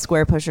saw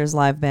Square Pushers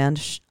live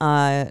band.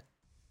 God,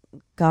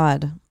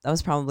 that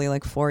was probably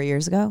 4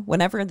 years ago.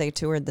 Whenever they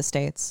toured the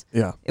States.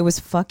 Yeah. It was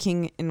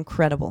fucking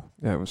incredible.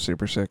 Yeah, it was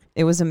super sick.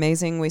 It was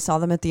amazing. We saw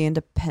them at the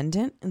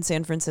Independent in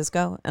San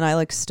Francisco, and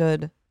I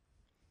stood.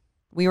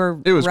 We were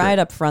right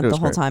up front the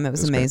whole time. It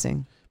was amazing.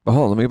 Great. But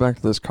hold on, let me get back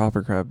to this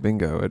Copper Crab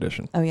Bingo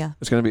edition. Oh, yeah.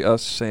 It's going to be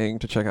us saying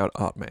to check out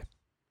Otme.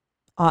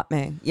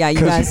 Otme. Yeah, you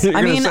guys.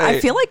 I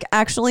feel like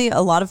actually a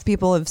lot of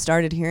people have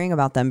started hearing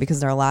about them because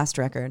their last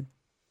record.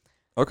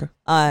 Okay.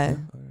 Right.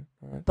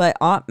 But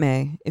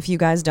Otme, if you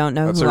guys don't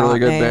know, that's a really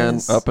good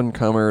band, up and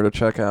comer to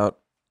check out.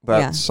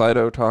 That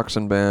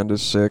Cytotoxin band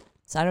is sick.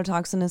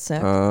 Cytotoxin is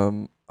sick.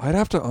 I'd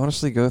have to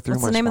honestly go through.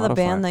 What's the name of the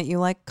band that you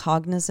like?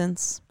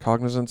 Cognizance.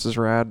 Cognizance is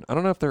rad. I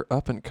don't know if they're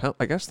up and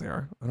I guess they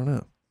are. I don't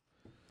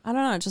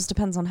know. It just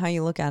depends on how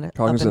you look at it.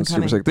 Cognizance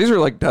super sick. These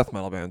are death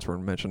metal bands we're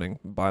mentioning,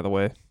 by the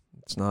way.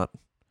 It's not.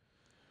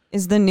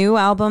 Is the new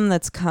album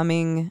that's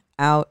coming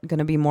out going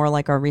to be more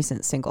like our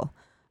recent single?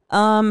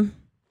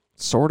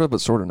 Sort of, but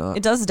sort of not.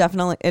 It is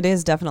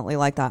definitely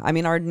like that.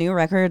 Our new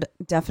record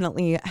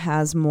definitely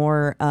has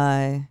more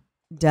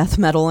death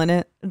metal in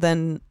it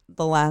than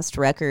the last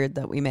record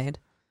that we made.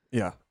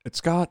 Yeah.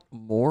 It's got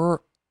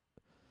more.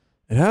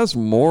 It has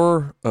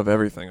more of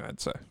everything, I'd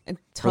say.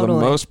 Totally. For the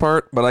most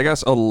part, but I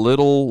guess a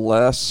little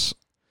less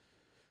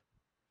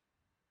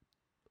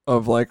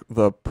of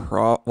the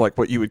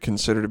what you would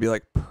consider to be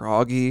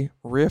proggy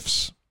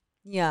riffs.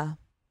 Yeah.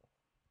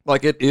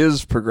 It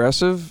is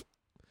progressive,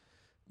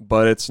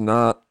 but it's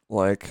not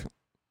well,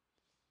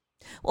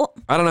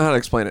 I don't know how to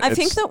explain it. I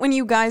think that when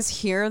you guys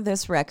hear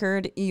this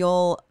record,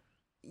 you'll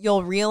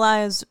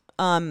realize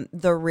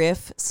the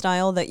riff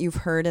style that you've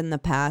heard in the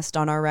past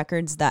on our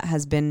records that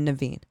has been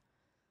Naveen.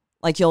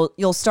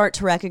 You'll start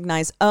to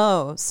recognize,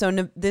 so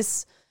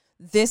this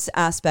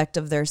aspect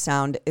of their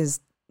sound is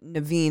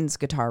Naveen's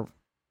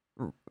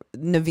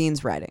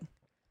writing.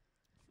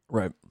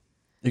 Right.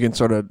 You can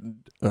sort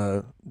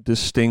of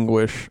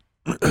distinguish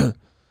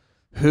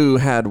who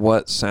had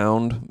what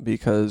sound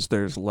because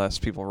there's less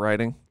people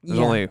writing. There's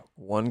only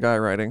one guy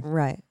writing.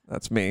 Right.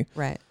 That's me.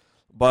 Right.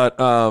 But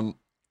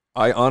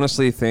I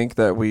honestly think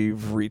that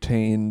we've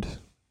retained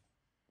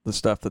the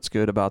stuff that's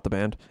good about the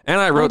band. And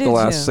I wrote the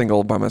last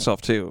single by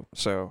myself too.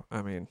 So,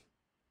 I mean,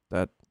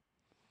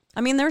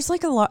 there's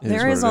like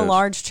there is a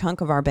large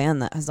chunk of our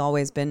band that has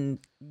always been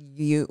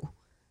you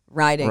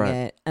writing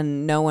it,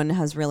 and no one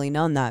has really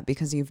known that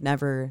because we've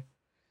never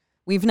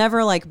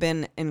like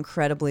been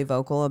incredibly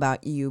vocal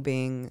about you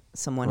being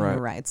someone who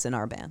writes in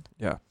our band.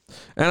 Yeah.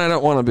 And I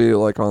don't want to be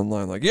like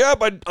online, like,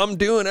 but I'm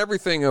doing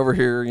everything over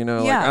here, like,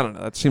 I don't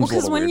know. That seems a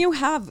little weird. Because when you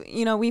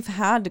have, we've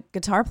had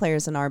guitar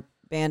players in our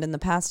band in the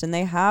past and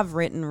they have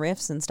written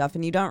riffs and stuff,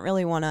 and you don't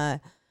really want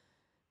to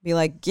be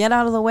like, get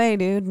out of the way,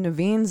 dude.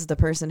 Naveen's the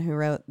person who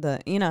wrote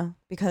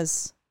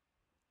because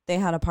they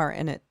had a part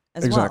in it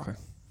as well. Exactly.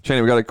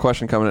 Shani, we got a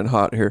question coming in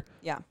hot here.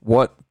 Yeah.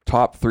 What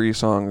top 3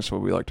 songs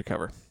would we like to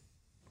cover?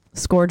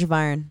 Scourge of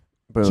Iron.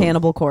 Boom.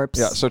 Cannibal Corpse.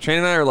 Yeah, so Shani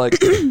and I are like,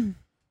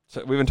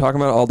 so we've been talking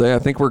about it all day. I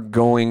think we're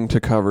going to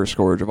cover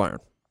Scourge of Iron.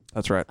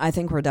 That's right. I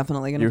think we're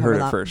definitely going to cover that.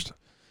 You heard it first.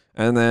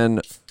 And then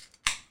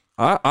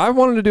I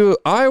want to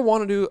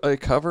do a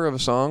cover of a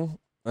song,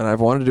 and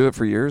I've wanted to do it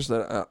for years.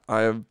 That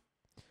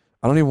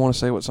I don't even want to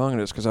say what song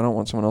it is because I don't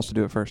want someone else to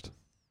do it first.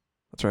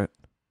 That's right.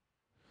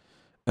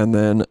 And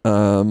then,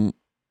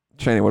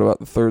 Shani, what about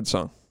the third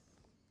song?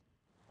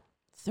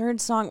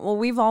 Third song. Well,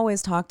 we've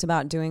always talked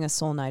about doing a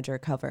Soul Niger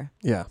cover.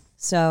 Yeah.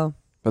 So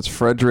that's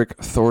Fredrik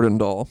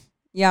Thordendal.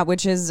 Yeah,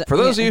 which is for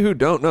those of you who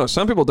don't know.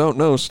 Some people don't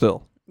know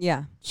still.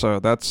 Yeah.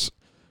 So that's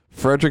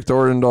Fredrik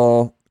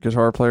Thordendal,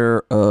 guitar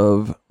player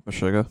of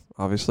Meshuggah,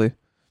 obviously.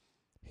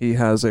 He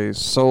has a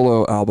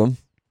solo album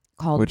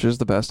called, which is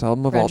the best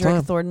album of all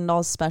time. Fredrik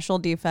Thordendal's Special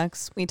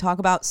Defects. We talk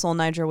about Soul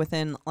Niger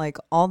within like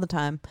all the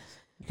time.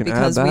 You can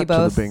because add that we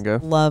both to the bingo.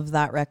 Love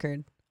that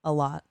record a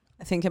lot.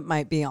 I think it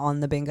might be on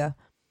the bingo.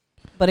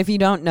 But if you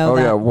don't know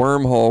that...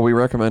 Wormhole, we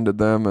recommended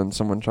them and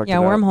someone checked it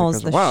out. Yeah,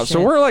 Wormhole's the shit.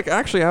 So we're like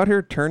actually out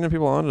here turning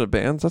people on to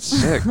bands. That's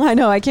sick. I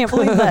know. I can't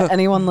believe that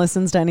anyone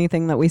listens to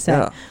anything that we say.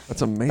 Yeah,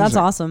 that's amazing. That's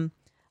awesome.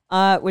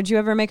 Would you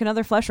ever make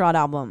another Fleshrot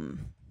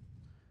album?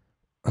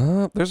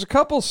 There's a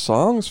couple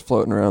songs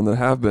floating around that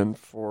have been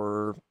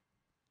for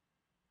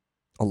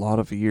a lot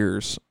of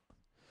years.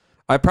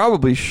 I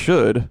probably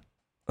should.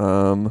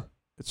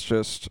 It's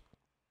just,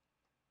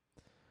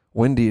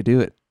 when do you do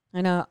it? I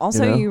know.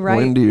 Also, you write.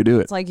 When do you do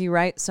it? It's like you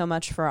write so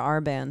much for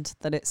our band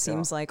that it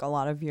seems like a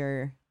lot of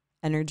your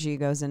energy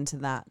goes into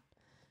that.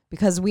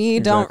 Because we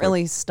don't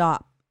really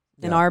stop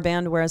in our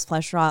band, whereas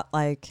Fleshrot,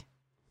 like...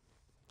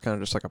 kind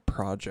of just like a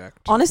project.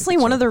 Honestly,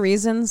 one of the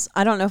reasons,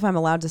 I don't know if I'm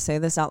allowed to say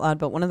this out loud,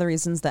 but one of the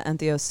reasons that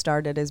Entheos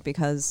started is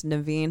because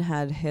Naveen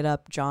had hit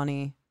up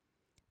Johnny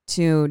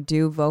to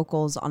do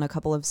vocals on a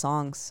couple of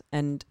songs,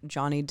 and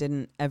Johnny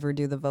didn't ever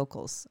do the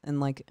vocals in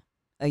like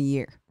a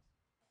year.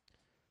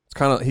 It's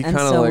kind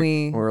of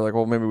we were like,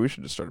 well, maybe we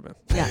should just start a band.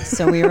 Yeah,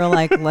 so we were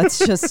like, let's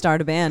just start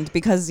a band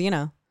because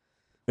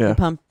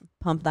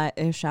pump that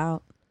ish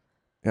out.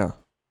 Yeah,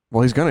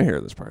 well, he's gonna hear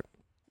this part.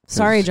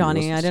 Sorry,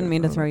 Johnny, I didn't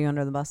mean to throw you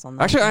under the bus on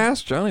that. Actually, I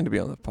asked Johnny to be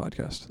on the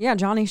podcast. Yeah,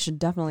 Johnny should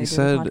definitely do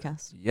the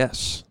podcast.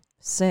 Yes.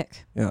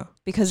 Sick. Yeah.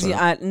 Because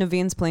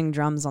Naveen's playing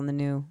drums on the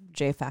new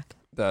JFAC.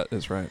 That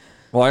is right.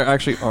 Well, I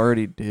actually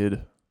already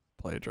did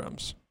play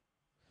drums.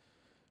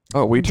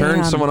 Oh, we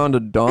turned someone on to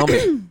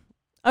Dommy.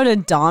 Oh, to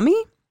Dommy?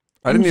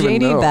 I didn't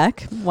even know. JD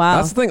Beck? Wow.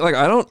 That's the thing. Like,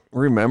 I don't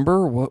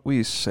remember what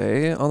we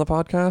say on the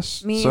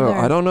podcast. Me so either.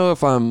 I don't know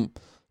if I'm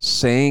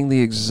saying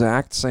the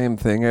exact same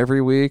thing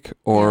every week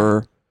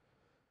or...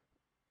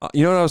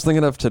 You know what I was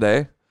thinking of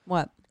today?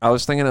 What? I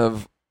was thinking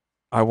of,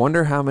 I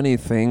wonder how many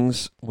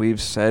things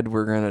we've said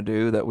we're going to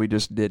do that we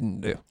just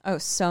didn't do. Oh,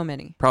 so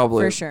many.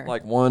 Probably. For sure.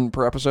 Like one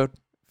per episode.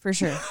 For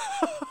sure.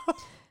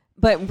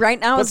 But right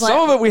now is like...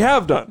 some of it we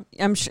have done.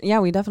 I'm sure. Yeah,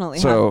 we definitely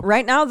have.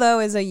 Right now, though,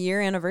 is a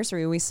year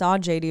anniversary. We saw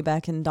JD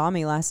Beck and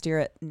Dommy last year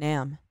at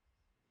NAMM.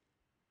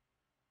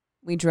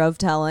 We drove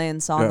to LA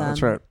and saw them. Yeah,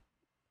 that's right.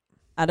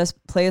 At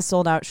a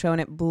sold-out show, and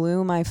it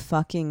blew my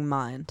fucking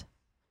mind.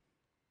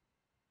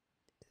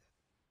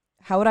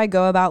 How would I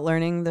go about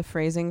learning the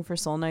phrasing for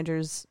Soul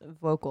Niger's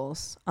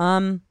vocals?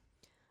 I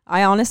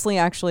honestly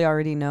actually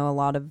already know a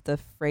lot of the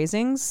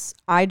phrasings.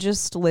 I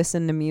just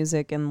listen to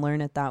music and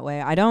learn it that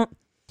way. I know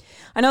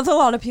that a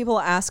lot of people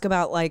ask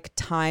about like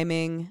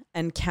timing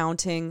and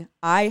counting.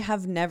 I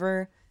have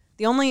never,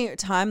 the only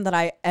time that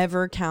I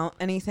ever count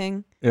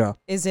anything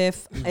is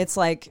if it's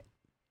like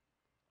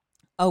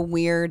a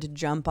weird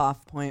jump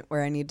off point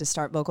where I need to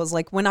start vocals.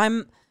 Like when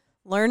I'm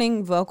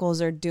learning vocals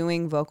or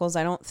doing vocals,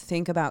 I don't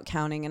think about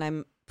counting, and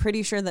I'm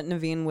pretty sure that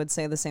Naveen would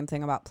say the same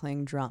thing about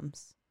playing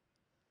drums.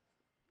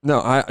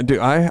 No, I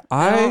do. I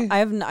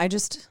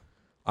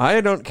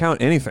don't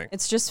count anything.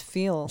 It's just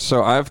feel.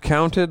 So I've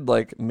counted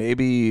like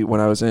maybe when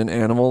I was in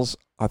Animals,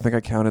 I think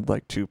I counted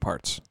like 2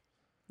 parts.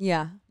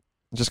 Yeah.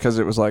 Just because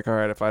it was like, all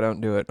right, if I don't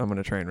do it, I'm going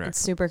to train wreck. It's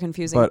super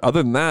confusing. But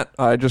other than that,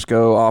 I just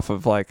go off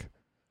of like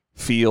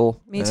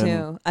feel. Me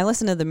too. I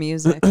listen to the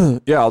music.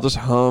 Yeah, I'll just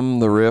hum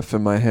the riff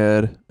in my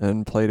head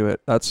and play to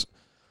it.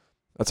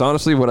 That's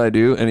honestly what I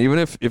do. And even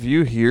if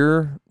you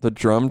hear the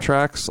drum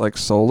tracks like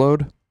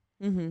soloed,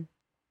 Mm-hmm.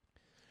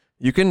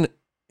 you can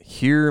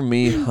hear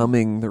me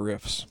humming the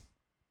riffs.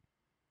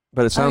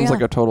 But it sounds yeah.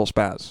 like a total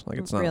spaz. Like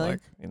it's not Really?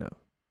 like,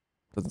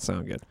 doesn't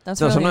sound good.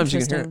 That's no, really sometimes you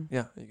interesting. can hear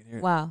it. Yeah, you can hear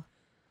it. Wow.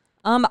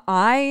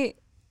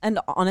 And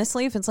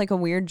honestly, if it's like a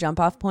weird jump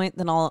off point,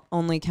 then I'll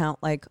only count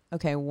like,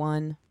 okay,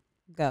 1,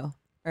 go.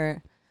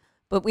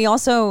 But we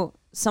also,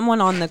 someone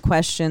on the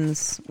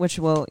questions, which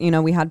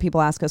we had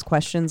people ask us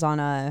questions on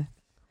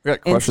We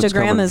got questions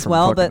Instagram coming as from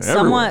well. fucking But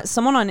everywhere.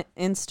 someone on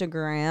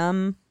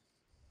Instagram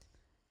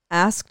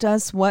asked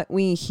us what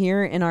we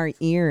hear in our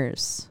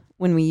ears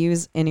when we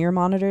use in-ear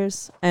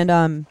monitors.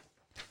 And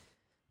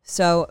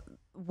so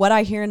what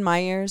I hear in my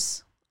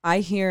ears, I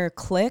hear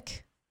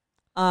click,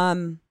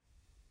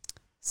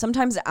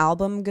 sometimes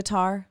album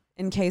guitar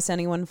in case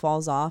anyone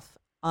falls off,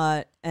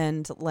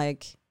 and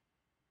like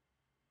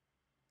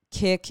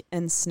kick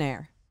and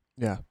snare.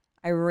 Yeah.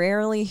 I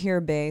rarely hear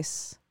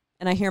bass,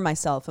 and I hear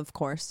myself, of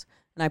course.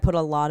 And I put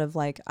a lot of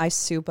I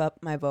soup up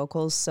my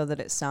vocals so that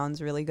it sounds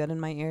really good in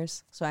my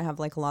ears. So I have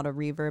like a lot of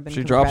reverb and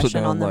She drops it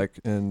compression on down them. like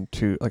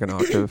into like an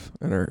octave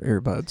in her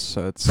earbuds,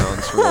 so it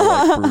sounds real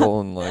like brutal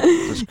and like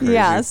just crazy.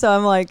 Yeah, so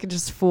I'm like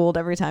just fooled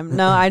every time.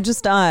 No, I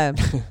just I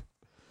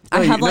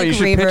have like you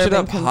should pitch reverb it up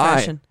and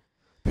compression. high.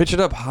 Pitch it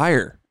up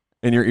higher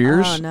in your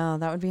ears. Oh no,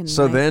 that would be a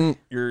So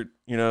nightmare.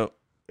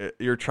 then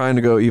you're trying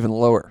to go even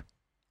lower.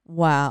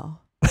 Wow.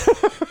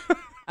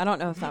 I don't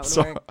know if that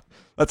would work.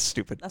 That's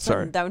stupid.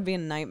 Sorry. That would be a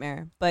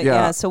nightmare. But Yeah.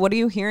 yeah, so what do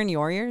you hear in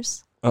your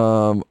ears?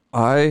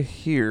 I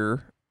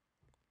hear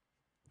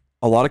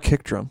a lot of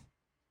kick drum.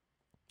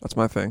 That's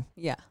my thing.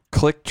 Yeah.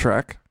 Click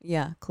track.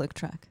 Yeah, click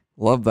track.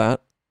 Love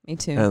that. Me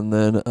too. And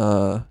then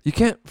you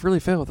can't really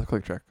fail with a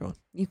click track going.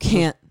 You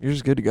can't. You're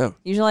just good to go.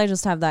 Usually I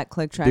just have that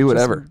click track Do just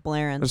whatever.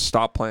 blaring. Just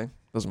stop playing.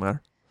 Doesn't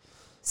matter.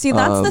 See,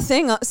 that's the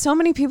thing. So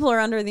many people are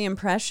under the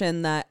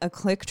impression that a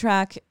click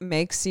track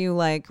makes you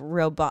like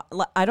robot.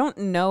 I don't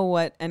know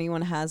what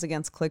anyone has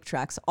against click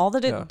tracks. All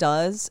that it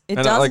does, it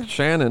and does. like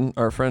Shannon,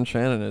 our friend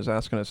Shannon, is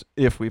asking us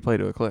if we play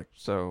to a click.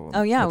 So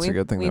Oh yeah, that's a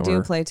good thing we that do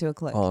we're play to a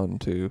click. on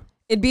to.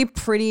 It'd be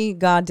pretty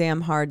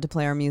goddamn hard to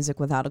play our music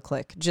without a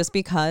click, just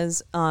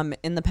because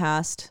in the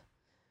past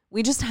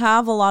we just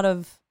have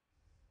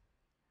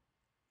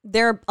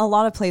there are a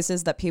lot of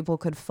places that people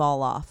could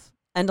fall off.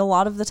 And a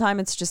lot of the time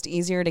it's just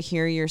easier to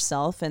hear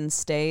yourself and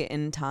stay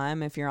in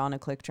time if you're on a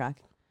click track.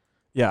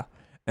 Yeah.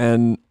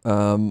 And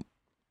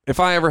if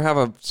I ever have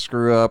a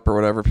screw up or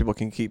whatever, people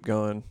can keep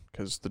going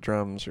because the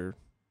drums are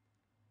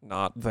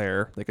not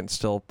there. They can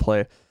still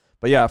play.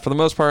 But yeah, for the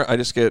most part, I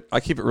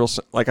keep it real.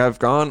 Like I've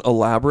gone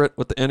elaborate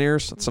with the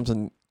in-ears. That's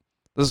something,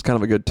 this is kind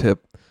of a good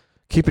tip.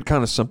 Keep it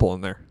kind of simple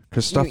in there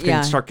because stuff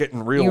can start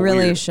getting real You really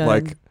weird. should.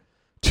 Like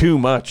too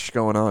much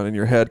going on in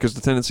your head because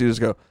the tendency is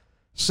to go,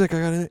 sick, I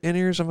got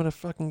in-ears, I'm going to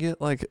fucking get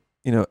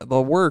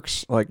the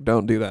works. Like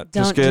don't do that.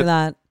 Don't Just get do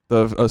that.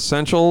 the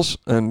essentials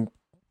and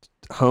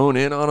hone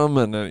in on them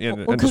and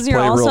just Because play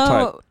you're real tight.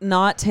 also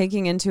not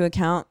taking into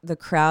account the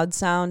crowd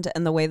sound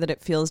and the way that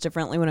it feels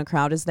differently when a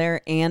crowd is there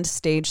and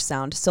stage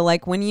sound. So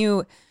like when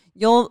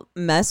you'll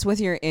mess with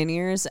your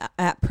in-ears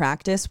at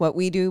practice. What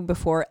we do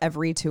before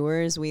every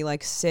tour is we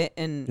like sit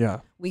and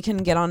we can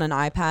get on an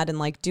iPad and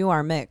like do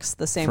our mix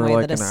the same For way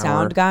like that a an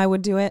sound hour. guy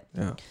would do it.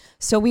 Yeah.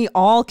 So we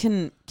all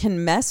can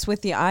mess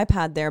with the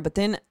iPad there, but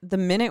then the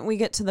minute we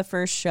get to the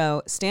first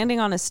show, standing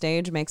on a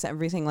stage makes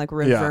everything like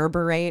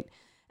reverberate,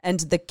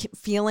 and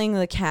feeling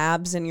the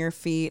cabs in your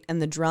feet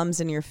and the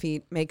drums in your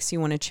feet makes you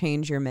want to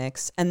change your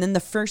mix. And then the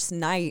first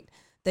night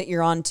that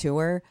you're on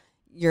tour,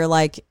 you're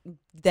like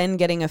then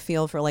getting a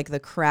feel for like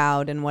the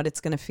crowd and what it's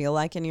going to feel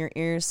like in your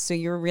ears. So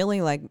you're really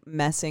like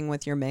messing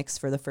with your mix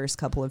for the first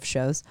couple of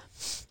shows.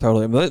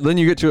 Totally. But then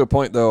you get to a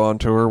point though on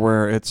tour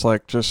where it's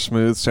like just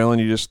smooth sailing.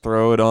 You just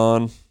throw it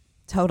on.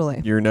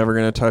 Totally. You're never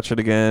going to touch it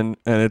again.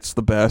 And it's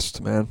the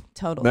best, man.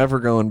 Totally. Never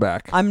going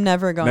back. I'm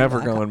never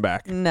going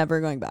back. Never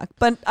going back.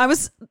 But I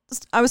was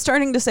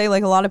starting to say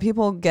like a lot of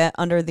people get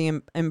under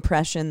the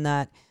impression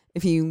that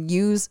if you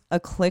use a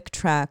click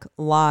track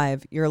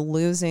live, you're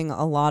losing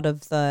a lot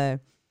of the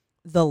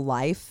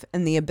life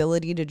and the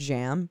ability to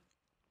jam.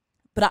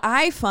 But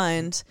I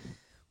find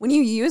when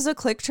you use a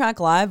click track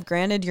live,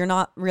 granted you're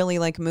not really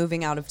like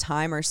moving out of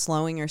time or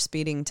slowing or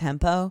speeding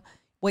tempo.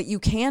 What you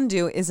can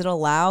do is it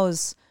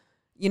allows,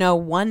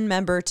 one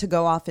member to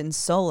go off in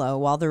solo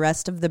while the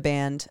rest of the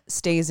band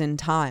stays in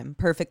time,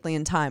 perfectly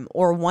in time.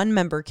 Or one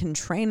member can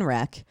train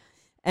wreck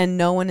and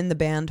no one in the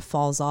band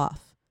falls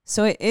off.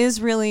 So it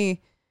is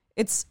really,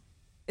 it's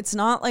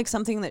not like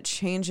something that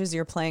changes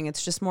your playing.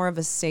 It's just more of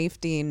a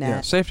safety net.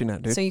 Yeah, safety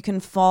net, dude. So you can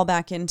fall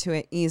back into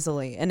it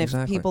easily. And if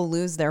Exactly. people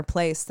lose their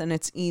place, then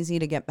it's easy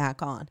to get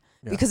back on.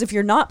 Yeah. Because if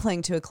you're not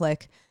playing to a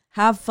click,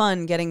 have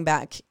fun getting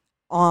back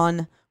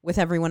on with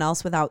everyone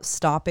else without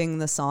stopping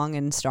the song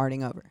and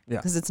starting over. Yeah.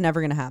 Because it's never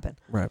going to happen.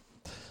 Right.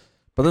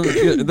 But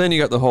then you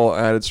got the whole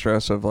added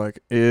stress of like,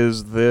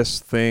 is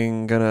this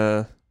thing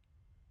gonna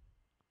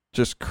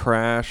just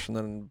crash and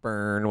then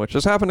burn? Which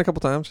has happened a couple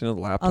times. The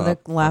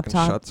laptop,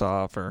 laptop. shuts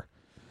off, or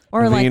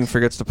Or Naveen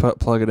forgets to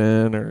plug it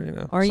in,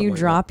 or or you like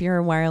drop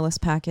your wireless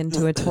pack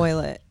into a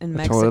toilet in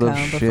Mexico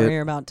before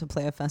you're about to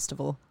play a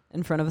festival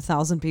in front of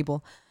 1,000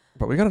 people.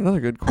 But we got another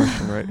good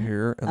question right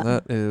here, and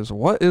that is,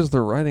 what is the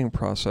writing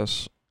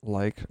process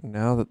like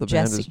now that the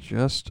band is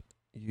just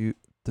you,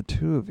 the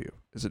two of you?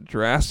 Is it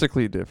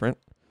drastically different?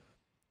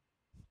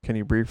 Can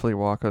you briefly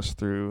walk us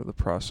through the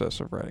process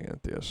of writing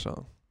Entheo's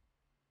song?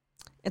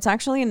 It's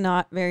actually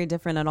not very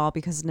different at all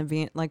because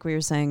Naveen, like we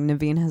were saying,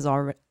 Naveen has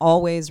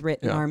always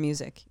written our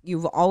music.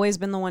 You've always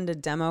been the one to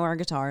demo our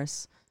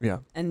guitars. Yeah.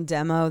 And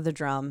demo the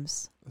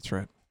drums. That's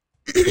right.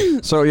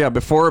 So yeah,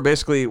 before,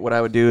 basically what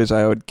I would do is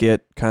I would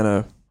get kind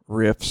of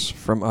riffs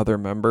from other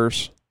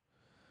members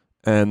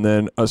and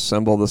then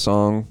assemble the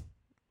song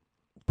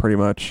pretty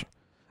much.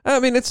 I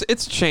mean,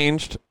 it's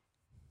changed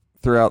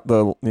throughout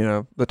the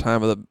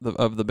time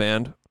of the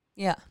band.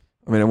 Yeah.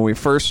 I mean, when we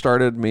first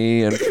started,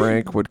 me and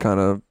Frank would kind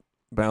of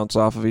bounce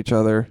off of each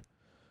other,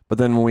 but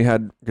then when we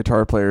had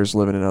guitar players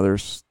living in other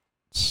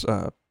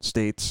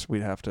states,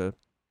 we'd have to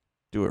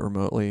do it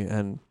remotely.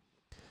 And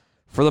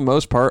for the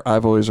most part,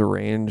 I've always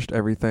arranged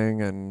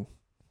everything, and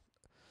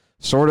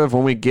sort of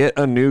when we get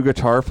a new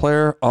guitar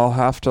player, I'll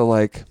have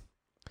to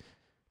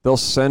they'll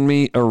send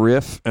me a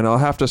riff, and I'll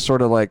have to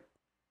sort of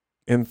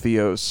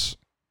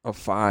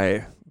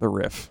Entheos-ify the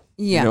riff.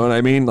 Yeah. You know what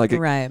I mean?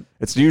 Right.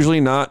 It's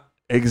usually not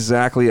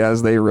exactly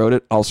as they wrote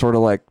it. I'll sort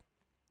of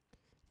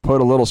put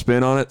a little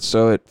spin on it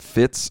so it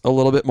fits a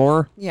little bit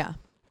more. Yeah.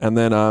 And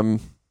then I'm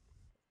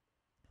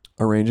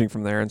arranging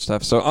from there and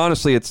stuff. So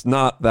honestly, it's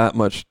not that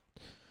much.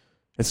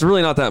 It's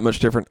really not that much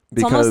different.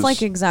 It's almost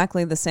like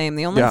exactly the same.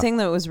 The only thing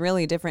that was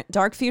really different,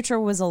 Dark Future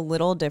was a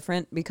little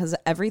different because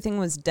everything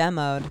was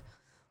demoed.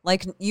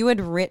 Like, you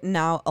had written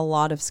out a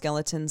lot of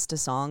skeletons to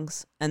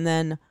songs, and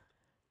then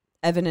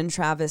Evan and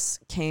Travis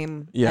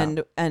came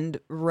and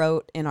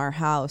wrote in our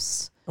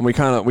house. And we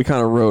kind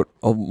of wrote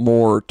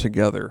more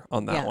together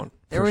on that one.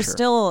 There was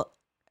still,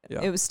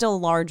 it was still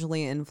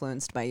largely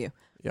influenced by you.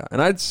 Yeah,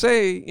 and I'd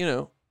say,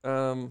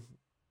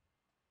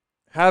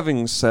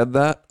 having said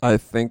that, I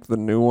think the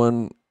new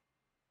one,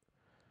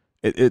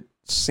 it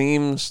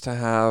seems to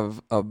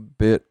have a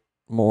bit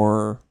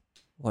more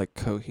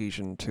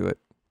cohesion to it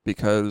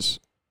because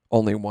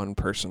only one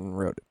person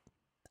wrote it.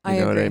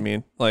 You know what I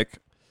mean?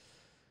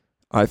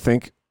 I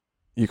think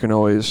you can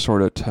always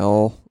sort of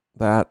tell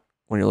that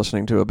when you're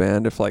listening to a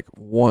band. If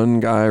one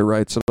guy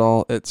writes it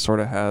all, it sort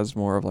of has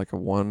more of a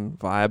one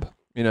vibe,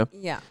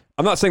 Yeah.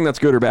 I'm not saying that's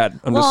good or bad.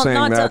 I'm just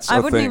saying that's I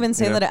wouldn't even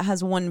say that it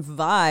has one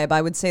vibe.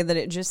 I would say that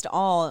it just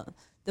the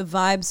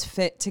vibes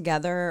fit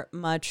together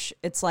much.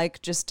 It's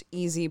just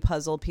easy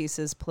puzzle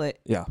pieces put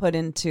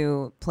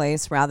into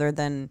place rather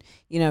than,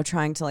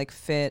 trying to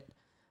fit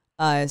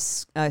a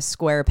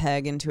square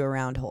peg into a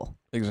round hole.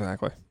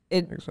 Exactly.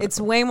 It's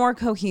way more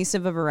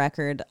cohesive of a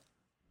record,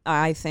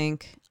 I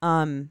think.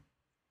 I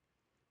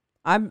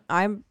like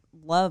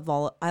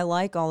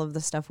all of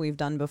the stuff we've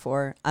done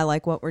before. I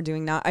like what we're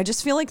doing now. I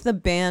just feel like the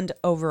band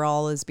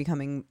overall is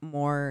becoming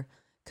more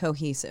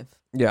cohesive.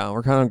 Yeah,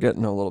 we're kind of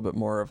getting a little bit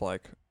more of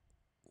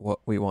what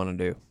we want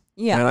to do.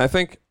 Yeah. And I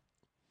think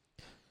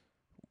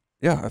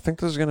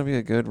this is going to be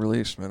a good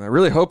release, man. I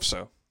really hope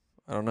so.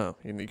 I don't know.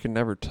 You can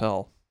never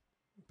tell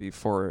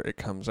before it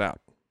comes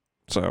out.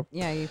 So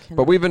yeah, you can.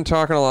 But we've been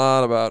talking a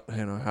lot about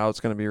how it's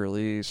going to be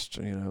released.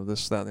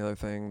 This, that, and the other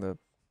thing.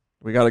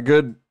 We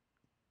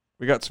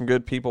got some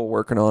good people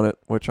working on it,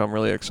 which I'm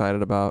really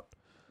excited about.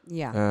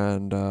 Yeah.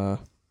 And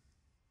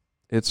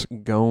it's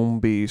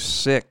gonna be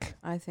sick.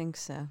 I think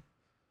so.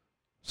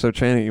 So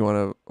Chaney, you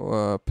want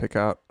to pick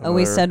out?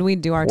 We said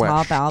we'd do our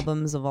top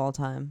albums of all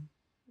time.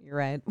 You're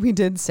right. We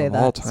did say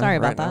that. Sorry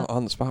about that.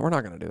 On the spot, we're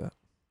not going to do that.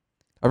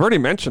 I've already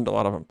mentioned a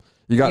lot of them.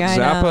 You got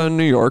Zappa in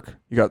New York.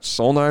 You got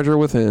Soul Niger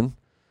Within.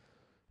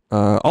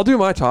 I'll do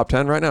my top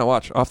 10 right now.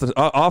 Watch off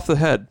the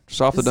head,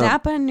 just off the dome.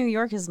 Zappa in New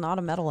York is not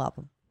a metal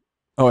album.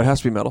 Oh, it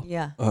has to be metal.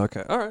 Yeah.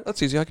 Okay. All right.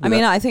 That's easy. I can do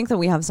that. I think that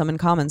we have some in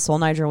common. Soul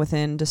Niger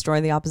Within,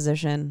 Destroy the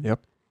Opposition. Yep.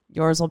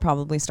 Yours will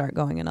probably start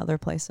going in other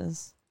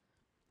places.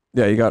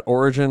 Yeah, you got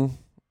Origin.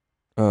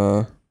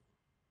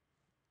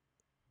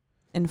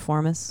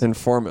 Informus.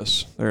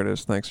 There it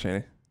is. Thanks,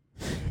 Chaney.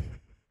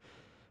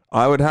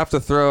 I would have to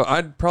throw.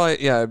 I'd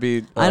probably. Yeah, it'd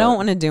be. I don't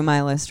want to do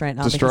my list right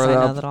now because I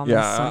know that I'll miss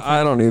something.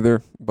 I don't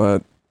either.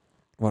 But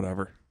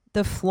whatever.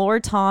 The floor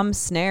tom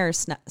snare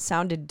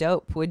sounded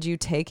dope. Would you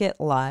take it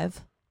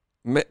live?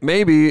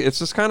 Maybe. It's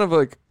just kind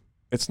of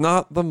it's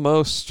not the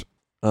most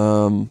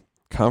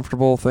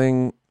comfortable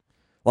thing.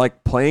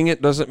 Playing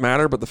it doesn't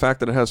matter, but the fact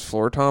that it has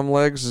floor tom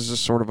legs is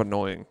just sort of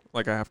annoying.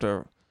 I have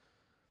to.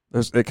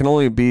 It can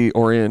only be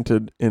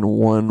oriented in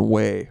one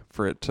way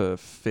for it to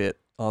fit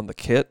on the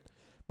kit.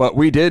 But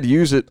we did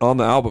use it on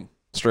the album,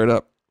 straight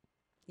up.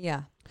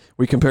 Yeah.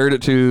 We compared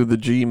it to the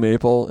G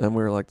Maple, and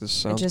we were like, this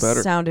sounds better. It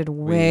just sounded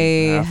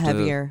way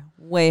heavier.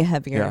 Way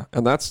heavier. Yeah,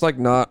 and that's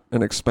not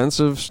an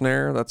expensive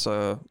snare. That's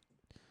a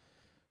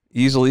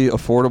easily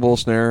affordable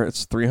snare.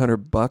 It's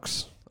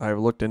 $300. I've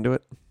looked into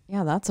it.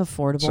 Yeah, that's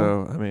affordable.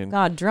 So, I mean...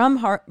 God,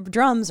 drums are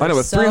I know,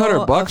 but so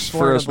 $300 affordable.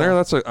 for a snare,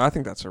 I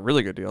think that's a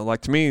really good deal.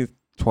 To me,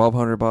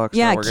 $1,200.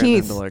 Yeah, now we're getting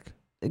Keith. into like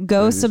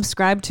Go 30s.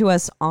 Subscribe to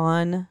us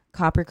on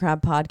Copper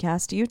Crab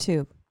Podcast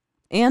YouTube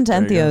and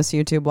There you go.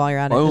 Entheos YouTube while you're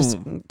at it. Just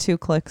 2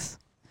 clicks.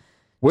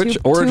 Which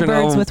two Origin birds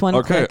album? with one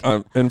okay,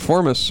 click.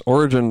 Informus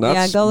Origin.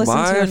 That's go listen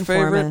my to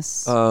favorite.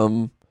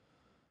 Informus.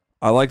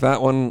 I like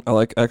that one. I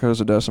like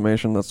Echoes of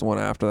Decimation. That's the one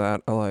after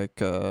that. I like.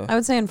 I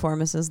would say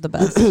Informus is the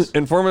best.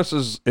 Informus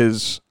is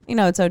It's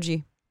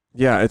OG.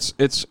 yeah,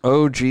 it's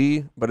OG,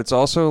 but it's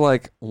also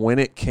like when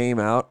it came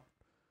out,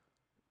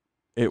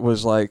 it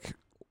was like,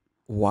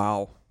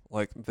 wow,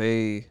 like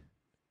they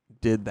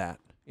did that.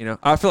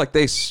 I feel like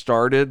they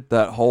started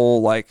that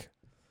whole like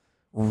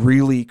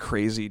really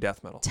crazy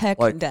death metal. Tech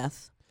like,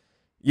 death.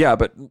 Yeah,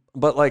 but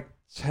like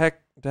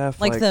tech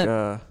death,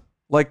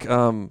 Like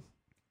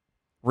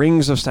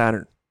Rings of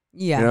Saturn.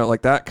 Yeah.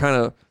 Like that kind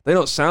of. They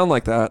don't sound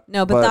like that.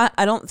 No, but that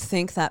I don't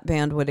think that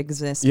band would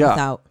exist Yeah,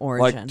 without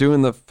Origin. like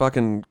doing the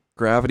fucking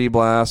gravity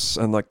blasts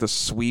and like the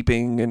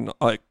sweeping and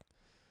like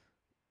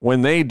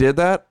when they did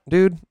that,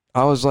 dude,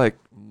 I was like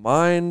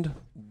mind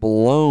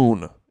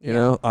blown. You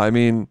know, I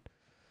mean,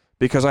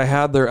 because I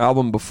had their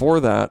album before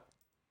that,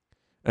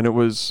 and it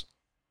was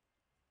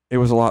a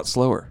lot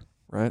slower,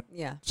 right?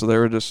 Yeah. So they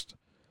were just,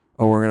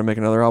 we're gonna make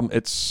another album.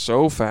 It's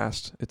so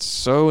fast. It's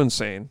so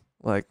insane.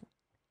 Like,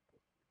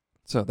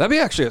 so that'd be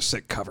actually a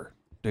sick cover,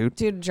 dude.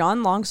 Dude,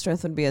 John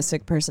Longstreth would be a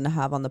sick person to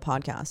have on the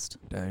podcast.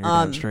 Damn, you're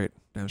damn straight.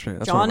 Damn straight.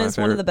 That's John one is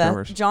one of the best.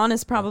 drummers. John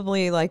is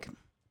probably like,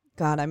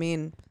 God, I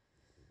mean,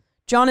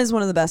 John is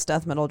one of the best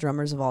death metal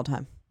drummers of all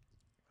time.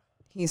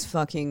 He's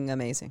fucking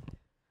amazing.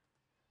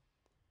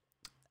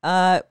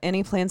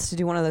 Any plans to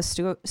do one of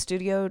those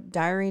studio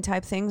diary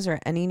type things, or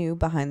any new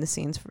behind the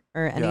scenes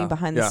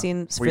behind the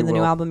scenes for the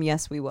new album?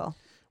 Yes, we will.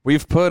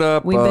 We've put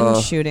up. We've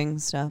been shooting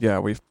stuff. Yeah,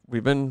 we've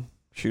been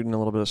shooting a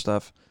little bit of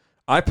stuff.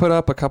 I put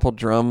up a couple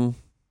drum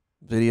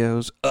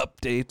videos,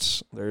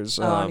 updates. There's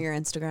on your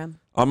Instagram,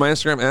 on my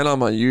Instagram, and on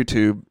my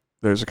YouTube.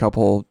 There's a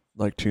couple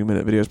like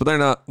 2-minute videos, but they're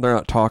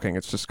not talking.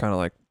 It's just kind of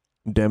like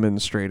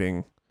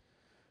demonstrating,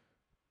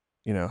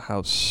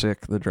 how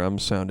sick the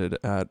drums sounded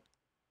at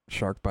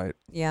Shark Bite.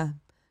 Yeah,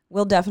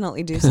 we'll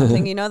definitely do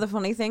something. The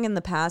funny thing in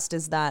the past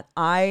is that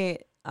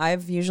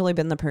I've usually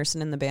been the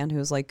person in the band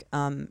who's like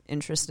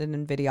interested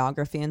in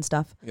videography and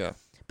stuff. Yeah.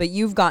 But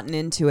you've gotten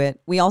into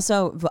it.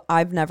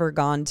 I've never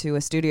gone to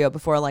a studio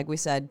before, like we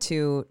said,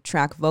 to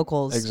track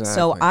vocals. Exactly.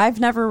 So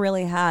I've never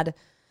really had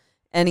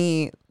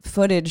any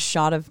footage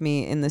shot of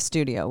me in the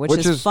studio, which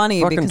is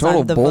funny because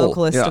I'm the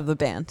vocalist of the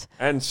band.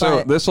 And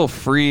so this will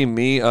free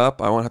me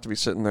up. I won't have to be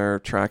sitting there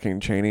tracking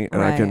Cheney,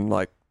 and I can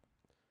like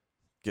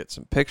get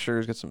some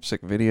pictures, get some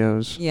sick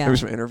videos. Yeah. Maybe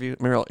some interview.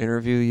 Maybe I'll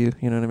interview you.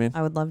 You know what I mean?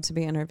 I would love to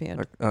be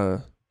interviewed.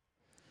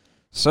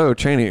 So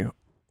Cheney,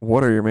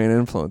 what are your main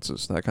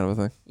influences? That kind of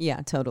a thing.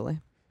 Yeah,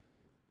 totally.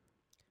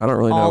 I don't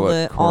really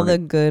know all the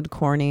good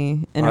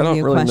corny interview questions. I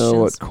don't really know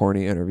what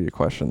corny interview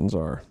questions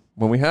are.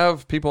 When we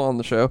have people on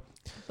the show,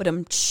 we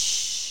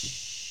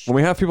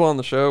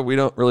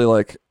don't really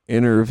like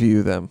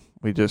interview them.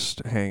 We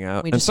just hang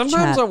out. And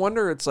sometimes I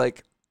wonder, it's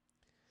like,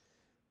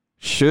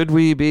 should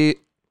we be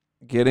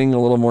getting a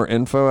little more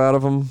info out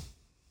of them?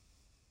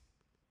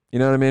 You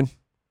know what I mean?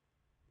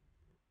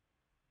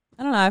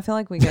 I don't know. I feel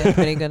like we get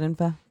pretty good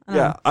info.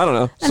 I don't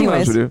know.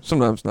 Sometimes we do.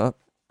 Sometimes not.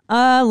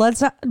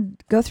 Let's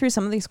go through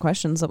some of these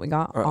questions that we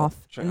got off.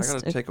 I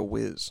gotta take a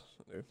whiz,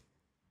 dude.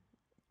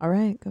 All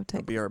right, go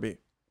take a BRB.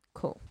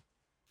 Cool.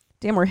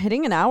 Damn, we're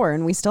hitting an hour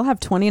and we still have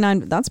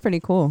 29. That's pretty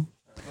cool.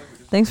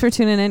 Thanks for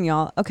tuning in,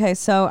 y'all. Okay,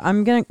 so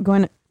I'm going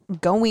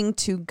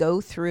to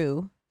go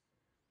through.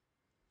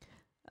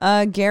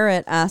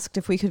 Garrett asked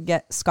if we could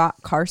get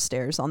Scott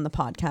Carstairs on the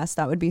podcast.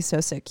 That would be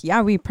so sick.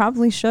 Yeah, we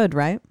probably should,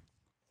 right?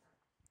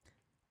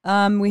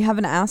 We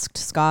haven't asked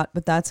Scott,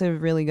 but that's a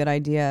really good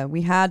idea.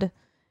 We had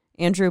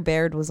Andrew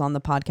Baird was on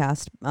the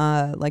podcast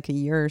like a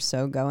year or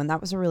so ago, and that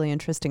was a really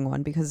interesting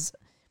one because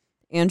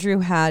Andrew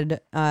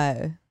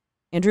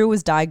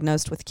was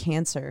diagnosed with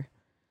cancer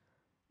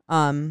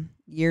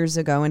years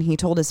ago, and he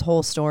told his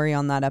whole story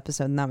on that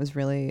episode, and that was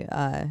really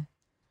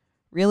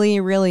really,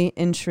 really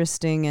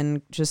interesting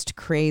and just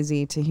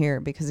crazy to hear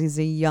because he's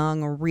a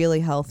young, really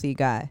healthy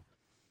guy.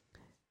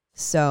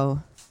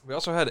 So we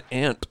also had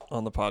Ant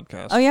on the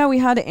podcast. Oh yeah, we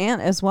had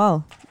Ant as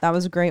well. That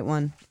was a great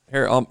one.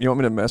 Here, you want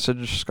me to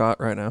message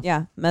Scott right now?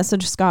 Yeah,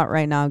 message Scott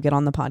right now. Get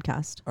on the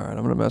podcast. All right,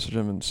 I'm gonna message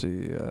him and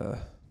see.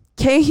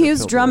 K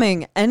Hughes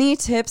drumming. Any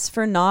tips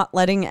for not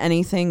letting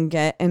anything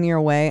get in your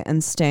way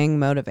and staying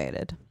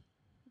motivated?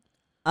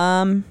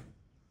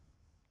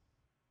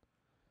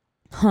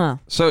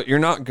 So you're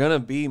not gonna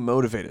be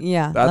motivated.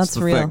 Yeah, that's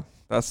the real. thing.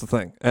 That's the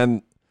thing.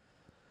 And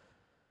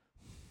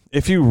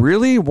if you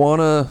really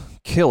wanna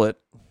kill it,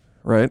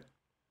 right?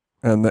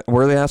 And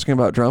were they asking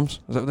about drums?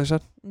 Is that what they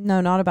said?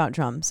 No, not about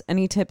drums.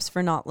 Any tips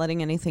for not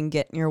letting anything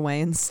get in your way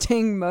and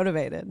staying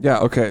motivated? Yeah.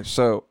 Okay.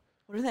 So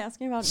what are they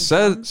asking about?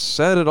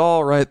 Said it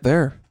all right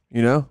there.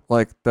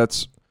 Like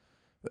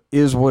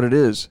is what it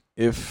is.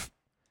 If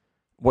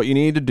what you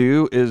need to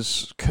do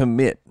is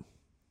commit,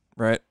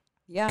 right?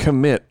 Yeah.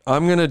 Commit.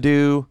 I'm going to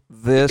do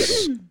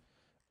this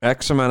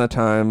X amount of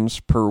times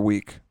per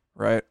week,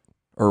 right?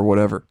 Or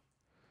whatever.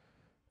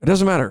 It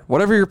doesn't matter.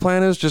 Whatever your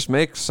plan is, just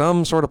make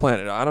some sort of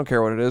plan. I don't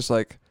care what it is.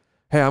 Like,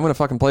 hey, I'm going to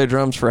fucking play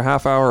drums for a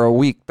half hour a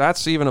week.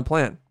 That's even a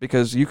plan,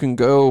 because you can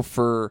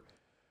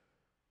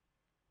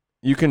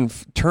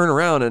turn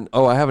around and,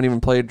 I haven't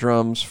even played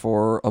drums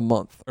for a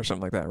month or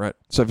something like that, right?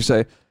 So if you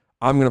say,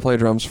 I'm going to play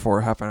drums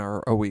for half an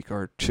hour a week,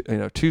 or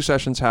 2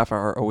 sessions, half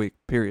hour a week,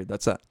 period.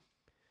 That's that.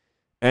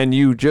 And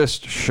you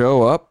just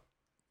show up.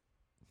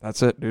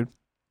 That's it, dude.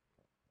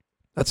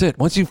 That's it.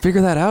 Once you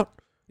figure that out,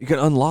 you can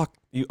unlock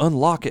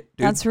it, dude.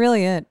 That's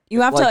really it.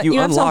 You have to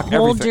hold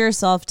everything.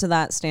 Yourself to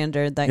that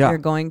standard that you're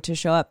going to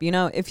show up.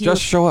 If you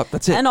just show up,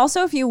 that's it. And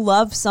also, if you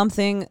love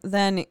something,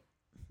 then,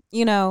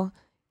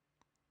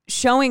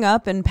 showing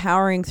up and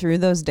powering through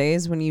those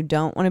days when you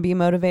don't want to be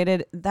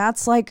motivated,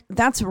 that's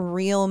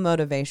real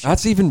motivation.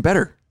 That's even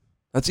better.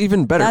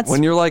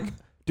 When you're like,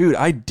 dude,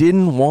 I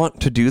didn't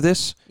want to do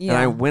this, and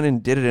I went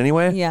and did it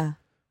anyway. Yeah.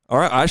 All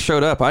right, I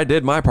showed up. I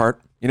did my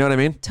part. You know what I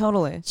mean?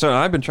 Totally. So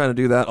I've been trying to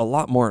do that a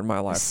lot more in my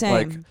life. Same.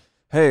 Like,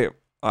 hey,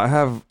 I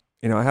have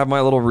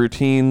my little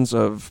routines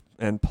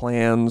and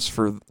plans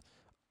for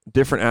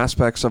different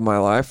aspects of my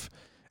life.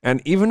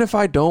 And even if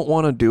I don't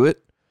want to do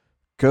it,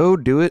 go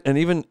do it. And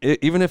even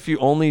if you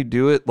only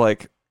do it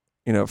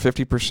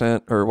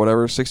 50% or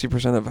whatever,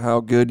 60% of how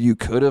good you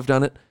could have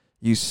done it,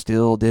 you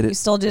still did it. You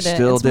still did it.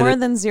 It's more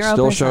than 0%.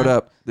 Still showed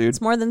up, dude.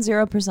 It's more than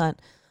 0%.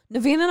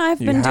 Naveen and I have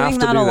been doing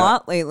that a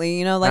lot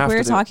lately. Like we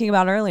were talking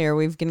about earlier,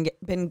 we've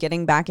been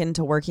getting back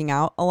into working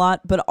out a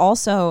lot, but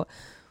also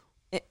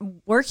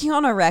working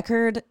on a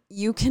record,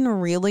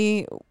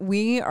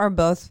 we are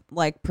both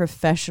like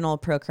professional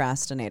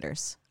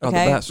procrastinators.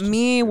 Okay. The best.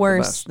 Me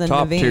worse than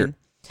Naveen.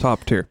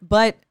 Top tier.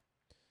 But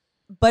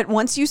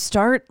once you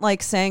start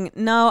like saying,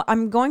 no,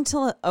 I'm going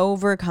to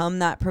overcome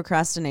that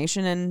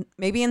procrastination, and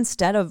maybe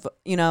instead of,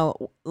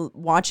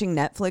 watching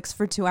Netflix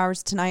for 2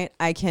 hours tonight,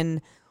 I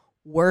can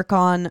work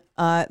on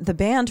the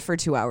band for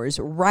 2 hours,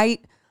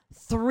 write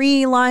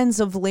 3 lines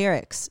of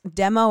lyrics,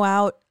 demo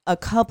out a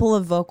couple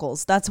of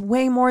vocals. That's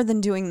way more than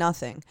doing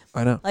nothing.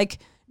 I know. Like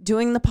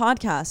doing the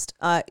podcast.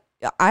 I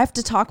have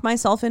to talk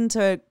myself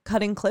into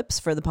cutting clips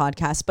for the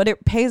podcast, but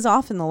it pays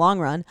off in the long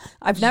run.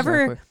 I've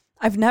never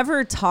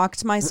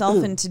talked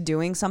myself into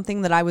doing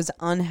something that I was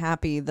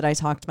unhappy that I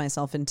talked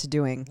myself into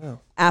doing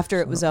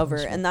after it was over.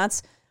 And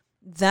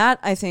that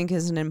I think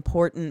is an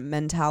important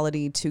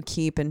mentality to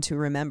keep and to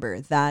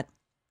remember, that,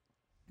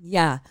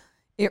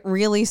 it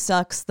really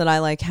sucks that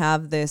I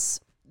have this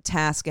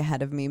task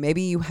ahead of me.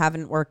 Maybe you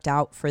haven't worked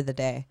out for the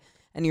day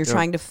and you're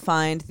trying to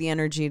find the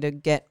energy to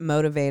get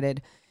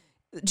motivated.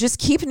 Just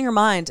keep in your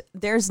mind,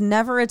 there's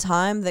never a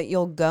time that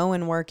you'll go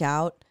and work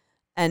out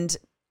and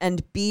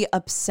be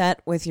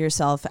upset with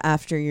yourself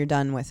after you're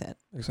done with it.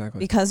 Exactly.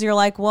 Because you're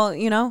like, well,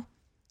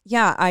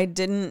 I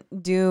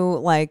didn't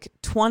do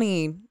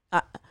 20...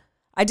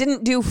 I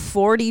didn't do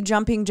 40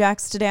 jumping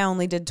jacks today. I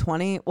only did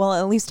 20. Well,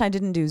 at least I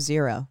didn't do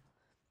 0.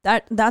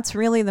 That's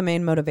really the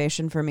main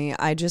motivation for me.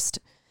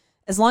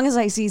 As long as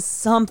I see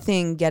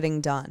something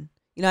getting done.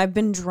 I've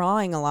been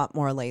drawing a lot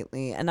more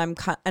lately, and I'm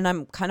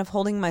kind of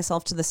holding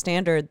myself to the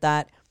standard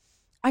that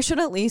I should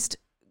at least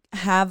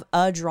have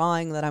a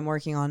drawing that I'm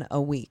working on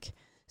a week.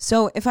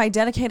 So if I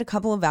dedicate a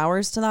couple of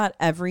hours to that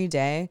every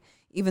day,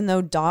 even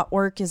though dot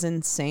work is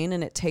insane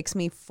and it takes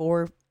me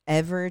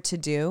forever to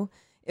do,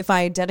 if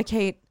I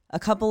dedicate a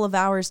couple of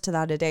hours to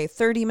that a day,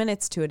 30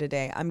 minutes to it a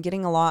day, I'm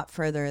getting a lot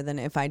further than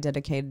if I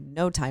dedicated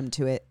no time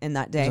to it in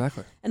that day.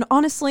 Exactly. And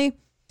honestly,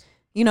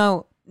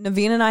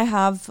 Naveen and I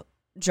have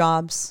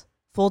jobs,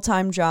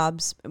 full-time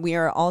jobs. We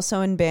are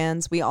also in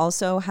bands. We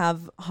also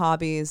have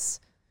hobbies.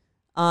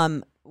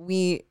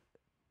 It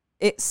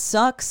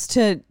sucks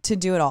to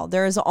do it all.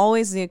 There is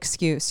always the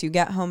excuse. You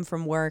get home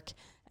from work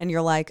and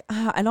you're like,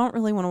 I don't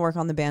really want to work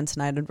on the band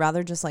tonight. I'd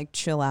rather just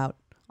chill out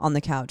on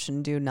the couch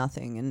and do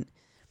nothing.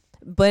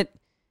 But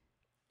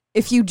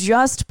if you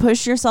just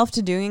push yourself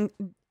to doing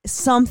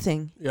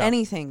something,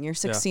 anything, you're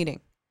succeeding.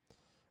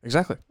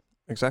 Exactly.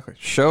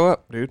 Show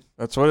up, dude.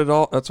 That's what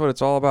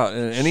it's all about.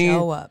 And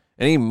show up.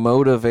 Any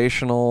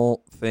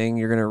motivational thing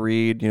you're gonna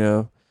read,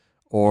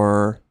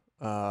 or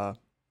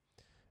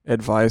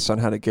advice on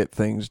how to get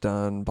things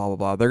done, blah blah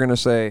blah. They're gonna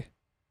say,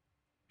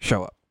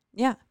 show up.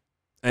 Yeah.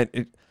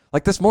 And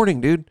like this morning,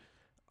 dude.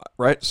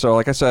 Right. So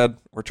like I said,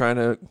 we're trying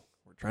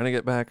to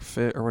get back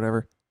fit or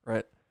whatever.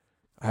 Right.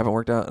 I haven't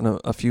worked out in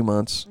a few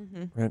months,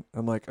 right?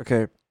 I'm like,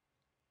 okay.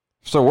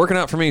 So working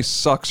out for me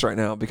sucks right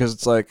now because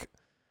it's like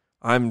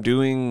I'm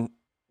doing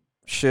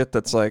shit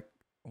that's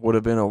would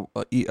have been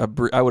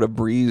I would have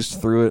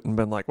breezed through it and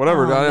been like,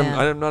 whatever.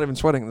 I'm not even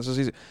sweating. This is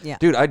easy. Yeah.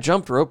 Dude, I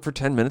jumped rope for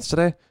 10 minutes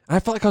today. And I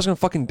felt like I was going to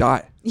fucking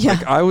die. Yeah.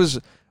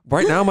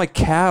 Right now my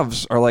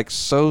calves are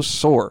so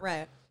sore.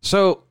 Right.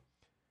 So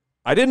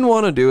I didn't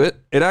want to do it.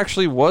 It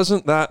actually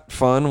wasn't that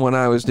fun when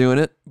I was doing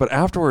it. But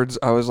afterwards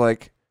I was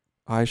like,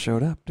 I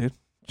showed up, dude.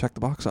 Check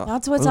the box off.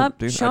 That's what's up.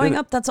 Dude, showing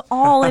up, that's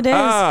all it is.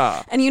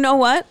 And you know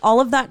what? All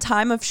of that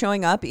time of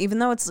showing up, even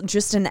though it's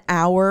just an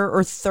hour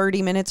or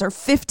 30 minutes or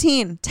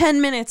 10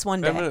 minutes one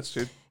day. 10 minutes,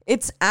 dude.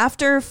 It's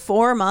after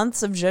 4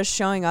 months of just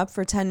showing up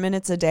for 10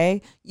 minutes a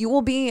day, you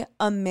will be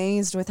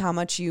amazed with how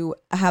much you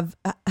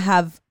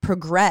have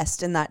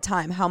progressed in that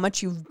time, how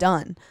much you've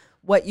done,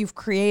 what you've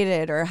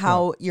created, or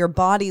how your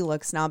body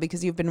looks now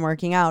because you've been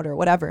working out or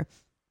whatever.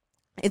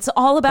 It's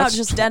all about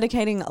just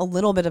dedicating a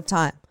little bit of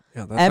time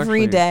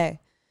every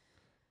day.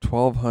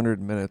 1,200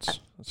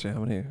 minutes. Let's see, how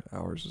many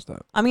hours is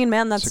that? I mean,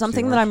 man, that's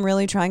something hours? that I'm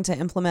really trying to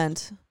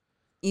implement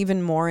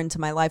even more into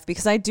my life,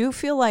 because I do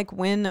feel like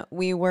when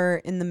we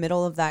were in the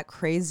middle of that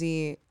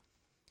crazy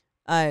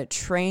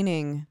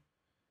training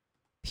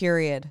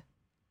period,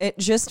 it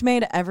just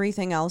made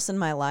everything else in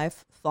my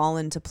life fall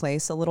into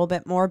place a little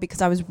bit more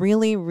because I was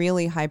really,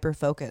 really hyper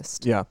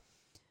focused. Yeah.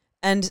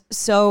 And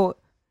so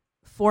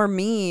for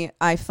me,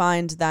 I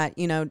find that,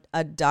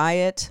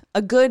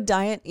 a good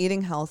diet,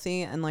 eating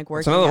healthy and like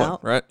working That's another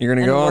out. one, right? You're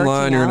going to go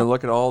online, you're going to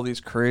look at all these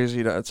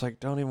crazy, it's like,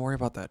 don't even worry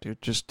about that,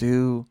 dude. Just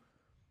do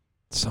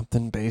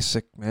something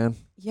basic, man.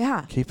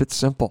 Yeah. Keep it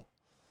simple.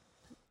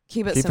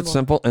 Keep it Keep it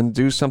simple and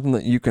do something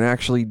that you can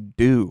actually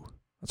do.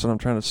 That's what I'm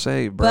trying to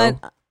say, bro.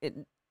 But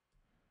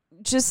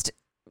just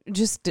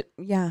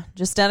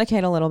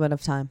dedicate a little bit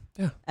of time.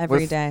 Yeah.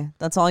 Every day.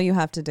 That's all you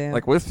have to do.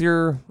 Like with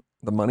the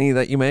money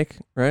that you make,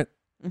 right?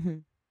 Mm-hmm.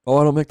 Oh,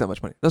 I don't make that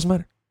much money. Doesn't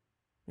matter.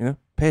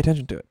 Pay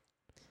attention to it.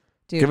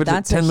 Dude, give it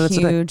that's 10 minutes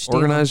a day. Deal.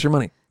 Organize your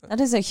money. That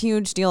is a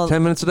huge deal.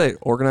 10 minutes a day.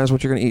 Organize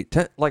what you're going to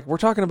eat. We're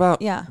talking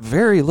about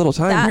very little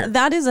time here.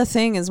 That is a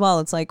thing as well.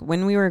 It's like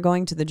when we were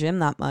going to the gym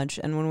that much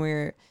and when we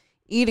were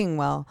eating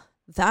well,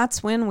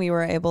 that's when we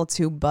were able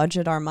to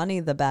budget our money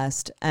the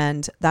best.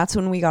 And that's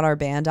when we got our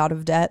band out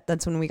of debt.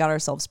 That's when we got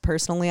ourselves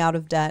personally out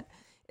of debt.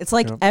 It's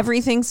like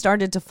everything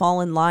started to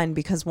fall in line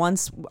because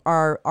once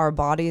our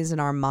bodies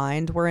and our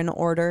mind were in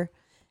order,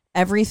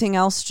 everything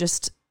else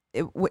just,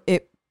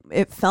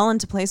 it fell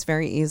into place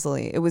very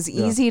easily. It was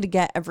easy to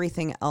get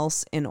everything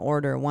else in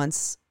order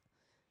once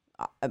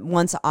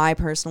I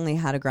personally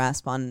had a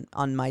grasp on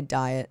my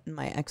diet and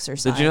my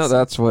exercise. Did you know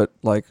that's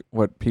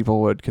what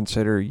people would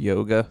consider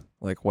yoga,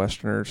 like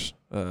Westerners,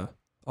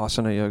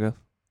 asana yoga?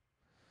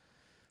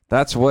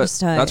 That's what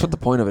the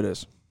point of it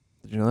is.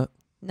 Did you know that?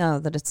 No,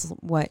 that it's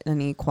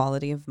an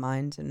equality of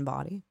mind and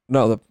body.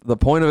 No, the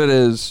point of it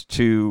is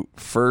to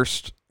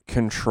first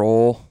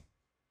control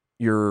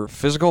your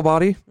physical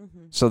body,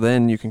 so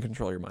then you can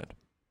control your mind.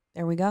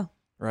 There we go.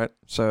 Right?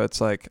 So it's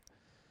like,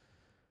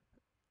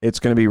 it's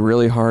going to be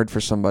really hard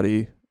for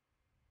somebody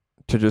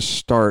to just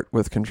start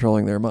with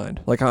controlling their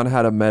mind, like on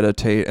how to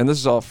meditate. And this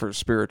is all for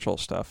spiritual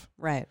stuff.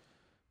 Right.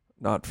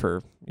 Not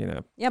for,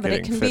 but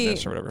it can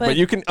fitness be, or whatever. But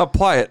you can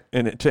apply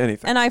it to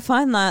anything. And I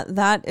find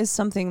that is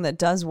something that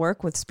does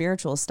work with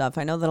spiritual stuff.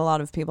 I know that a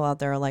lot of people out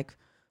there are like,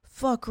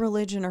 fuck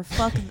religion or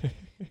fuck...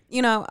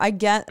 I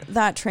get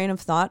that train of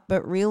thought,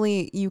 but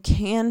really you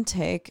can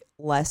take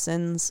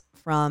lessons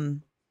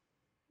from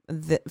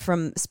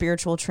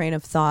spiritual train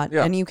of thought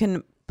and you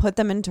can put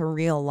them into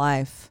real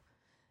life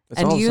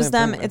and use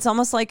them. It's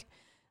almost like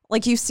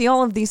you see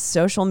all of these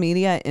social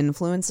media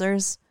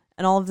influencers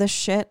and all of this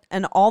shit,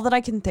 and all that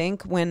I can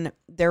think when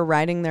they're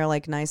writing their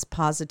like nice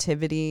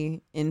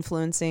positivity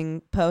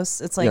influencing posts,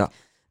 it's like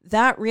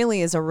that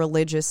really is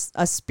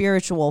a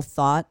spiritual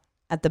thought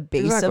at the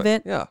base of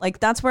it. Yeah. Like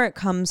that's where it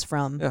comes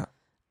from. Yeah.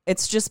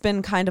 It's just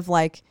been kind of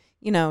like,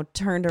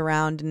 turned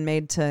around and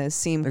made to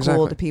seem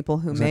cool to people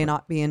who may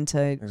not be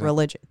into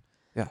religion.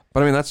 Yeah.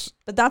 But I mean,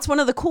 that's one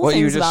of the cool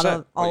things about all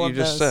of those. What you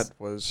just said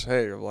was,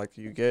 hey, like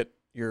you get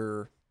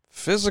your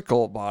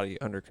physical body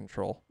under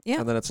control.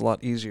 Yeah. And then it's a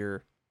lot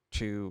easier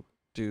to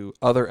do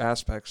other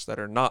aspects that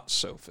are not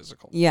so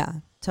physical. Yeah,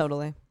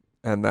 totally.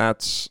 And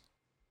that's,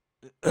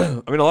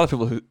 I mean, a lot of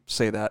people who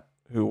say that,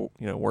 who,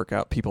 work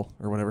out people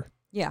or whatever.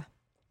 Yeah.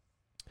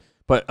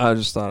 But I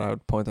just thought I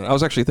would point that out. I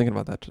was actually thinking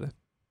about that today.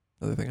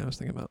 Another thing I was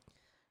thinking about.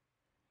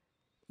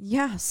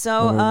 Yeah.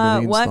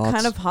 So what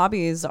kind of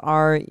hobbies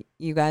are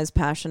you guys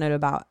passionate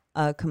about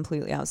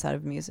completely outside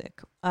of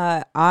music?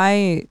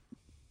 I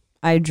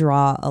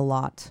draw a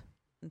lot.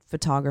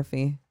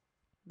 Photography.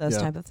 Those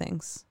type of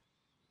things.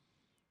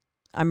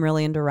 I'm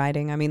really into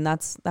writing. I mean,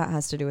 that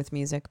has to do with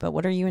music. But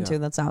what are you into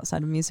that's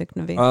outside of music,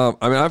 Naveen?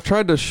 I mean, I've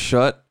tried to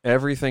shut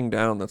everything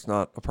down that's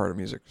not a part of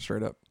music,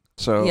 straight up.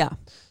 So yeah.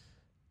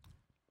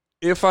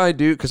 If I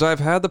do, because I've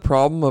had the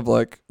problem of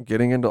like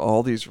getting into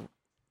all these,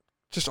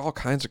 just all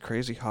kinds of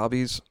crazy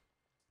hobbies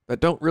that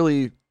I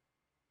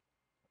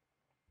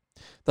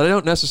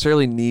don't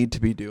necessarily need to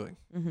be doing.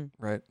 Mm-hmm.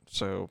 Right.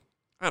 So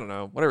I don't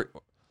know, whatever,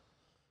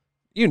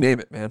 you name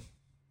it, man.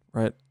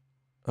 Right.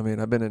 I mean,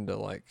 I've been into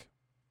like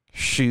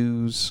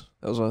shoes.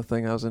 That was one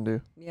thing I was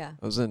into. Yeah.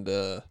 I was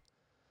into,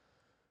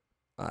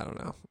 I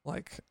don't know,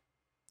 like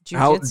Jiu-jitsu.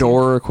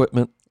 Outdoor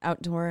equipment.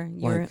 Outdoor.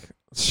 Like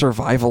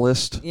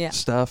survivalist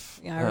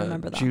stuff. Yeah, I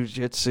remember that.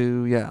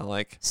 Jiu-jitsu. Yeah,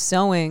 like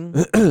sewing.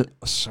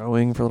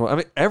 Sewing for a little. I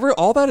mean,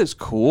 all that is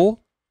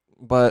cool,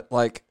 but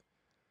like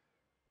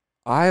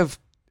I've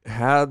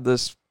had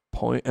this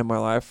point in my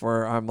life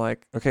where I'm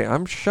like, okay,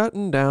 I'm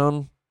shutting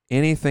down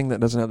anything that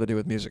doesn't have to do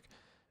with music.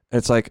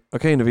 It's like,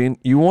 okay, Naveen,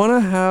 you want to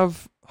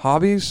have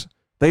hobbies?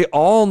 They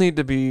all need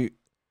to be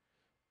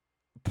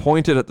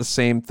pointed at the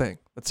same thing.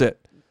 That's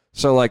it.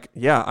 So like,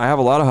 yeah, I have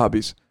a lot of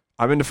hobbies.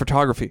 I'm into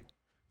photography.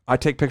 I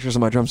take pictures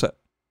of my drum set.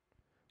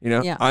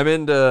 Yeah. I'm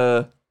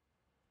into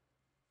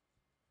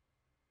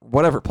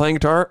whatever, playing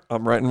guitar.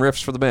 I'm writing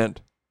riffs for the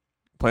band.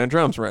 Playing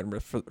drums, writing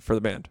riffs for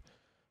the band.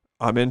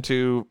 I'm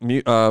into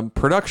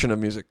production of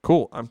music.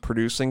 Cool. I'm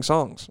producing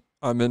songs.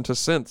 I'm into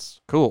synths.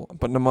 Cool. I'm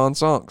putting them on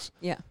songs.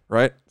 Yeah.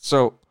 Right?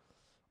 So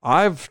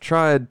I've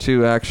tried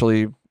to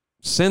actually,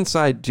 since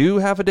I do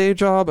have a day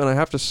job and I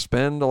have to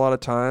spend a lot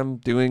of time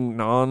doing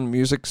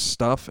non-music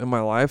stuff in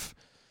my life,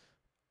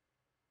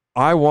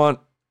 I want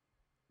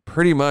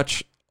pretty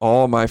much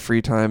all my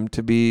free time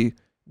to be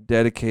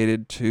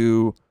dedicated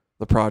to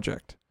the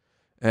project.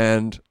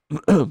 And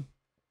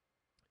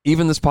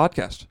even this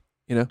podcast,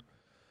 the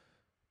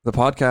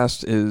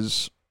podcast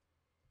is,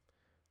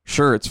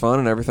 sure, it's fun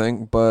and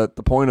everything, but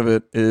the point of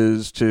it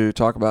is to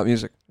talk about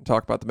music,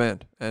 talk about the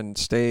band, and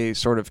stay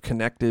sort of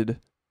connected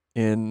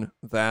in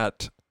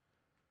that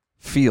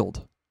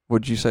field.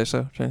 Would you say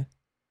so, Jay?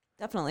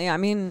 Definitely. I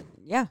mean,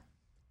 yeah.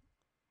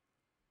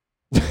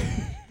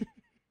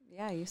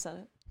 Yeah, you said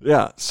it.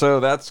 Yeah,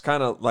 so that's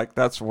kind of like,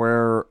 that's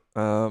where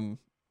I'm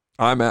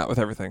at with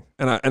everything.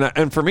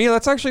 And for me,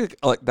 that's actually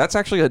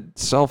a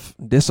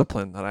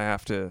self-discipline that I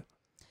have to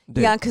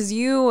do. Yeah, because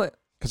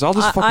I'll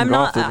just fucking go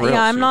off the rails.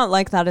 Yeah, I'm not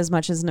like that as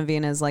much as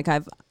Naveen is. Like,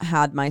 I've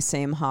had my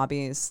same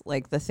hobbies.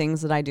 Like, the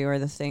things that I do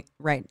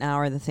right now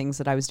are the things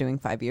that I was doing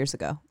 5 years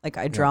ago. Like,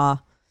 I draw,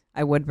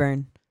 I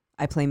woodburn,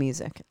 I play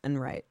music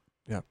and write.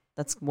 Yeah.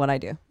 That's what I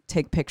do.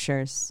 Take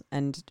pictures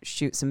and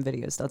shoot some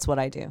videos. That's what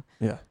I do.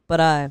 Yeah.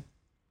 But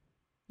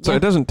so it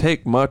doesn't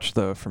take much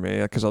though for me,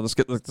 because I'll just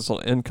get like this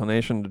little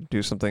inclination to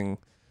do something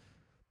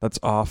that's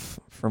off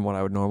from what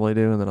I would normally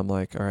do, and then I'm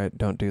like, all right,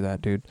 don't do that,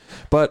 dude.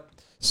 But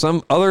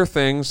some other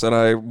things that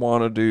I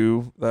want to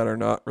do that are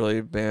not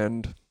really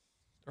band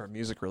or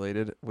music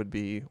related would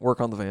be work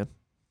on the van.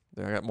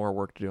 I got more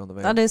work to do on the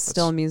van. That is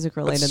still music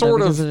related, though,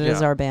 because it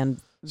is our band.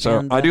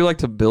 So I do like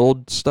to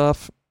build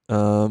stuff,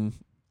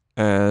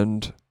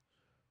 and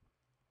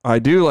I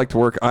do like to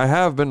work.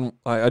 I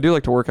do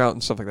like to work out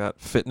and stuff like that,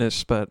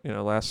 fitness. But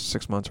last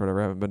 6 months or whatever,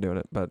 I haven't been doing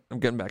it. But I'm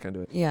getting back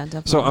into it. Yeah,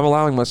 definitely. So I'm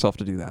allowing myself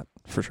to do that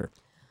for sure.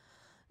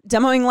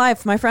 Demoing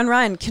life, my friend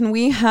Ryan. Can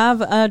we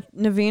have a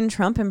Naveen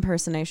Trump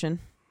impersonation?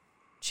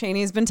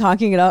 Cheney's been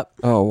talking it up.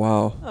 Oh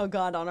wow. Oh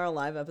God, on our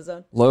live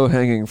episode. Low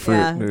hanging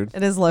fruit, dude.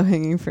 It is low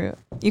hanging fruit.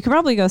 You could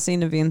probably go see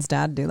Naveen's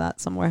dad do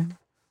that somewhere.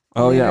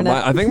 Oh yeah,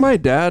 I think my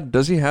dad,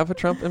 does he have a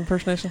Trump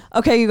impersonation?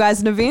 Okay, you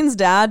guys, Naveen's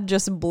dad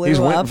just blew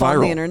up viral,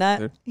 on the internet.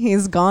 Dude.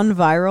 He's gone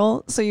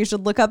viral, so you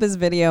should look up his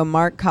video,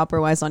 Mark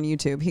Copperwise, on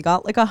YouTube. He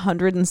got like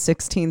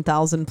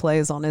 116,000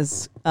 plays on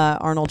his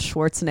Arnold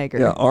Schwarzenegger.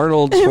 Yeah,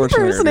 Arnold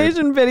Schwarzenegger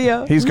impersonation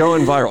video. He's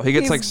going viral. He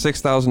gets like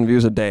 6,000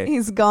 views a day.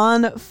 He's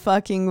gone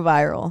fucking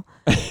viral.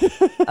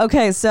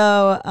 Okay,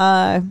 so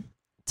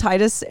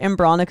Titus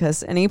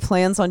Ambronicus, and he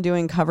plans on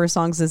doing cover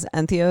songs as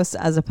Entheos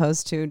as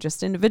opposed to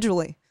just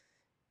individually.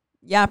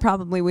 Yeah,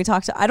 probably.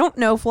 I don't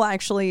know if we'll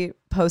actually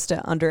post it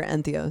under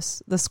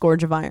Entheos, the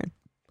Scourge of Iron.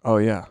 Oh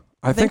yeah,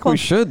 I think we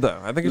should though.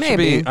 I think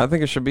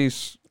it should be.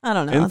 I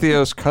don't know.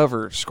 Entheos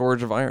cover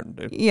Scourge of Iron,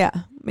 dude. Yeah,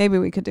 maybe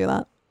we could do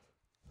that.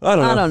 I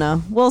don't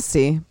know. We'll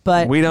see,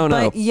 but we don't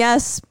know.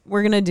 Yes,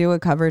 we're gonna do a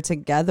cover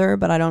together,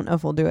 but I don't know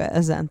if we'll do it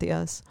as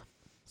Entheos.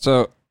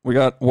 So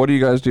what do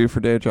you guys do for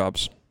day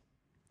jobs?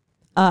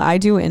 I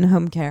do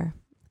in-home care,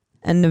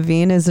 and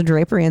Naveen is a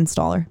drapery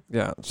installer.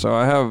 Yeah, so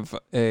I have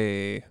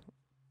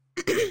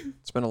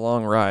it's been a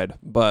long ride,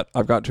 but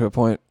I've got to a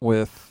point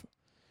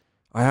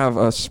I have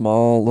a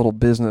small little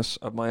business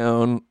of my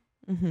own,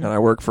 and I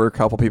work for a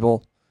couple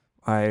people.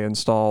 I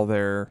install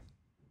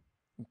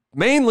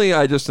mainly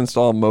I just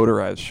install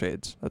motorized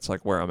shades. That's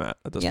like where I'm at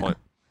this point.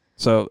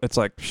 So it's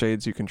like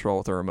shades you control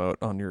with a remote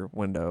on your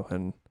window,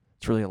 and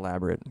it's really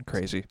elaborate and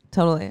crazy.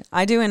 Totally.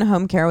 I do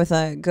in-home care with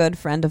a good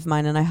friend of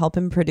mine, and I help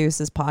him produce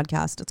his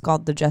podcast. It's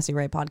called the Jesse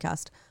Ray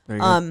Podcast. There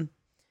you go.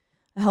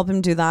 I help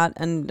him do that,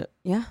 and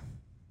yeah.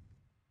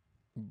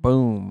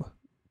 Boom.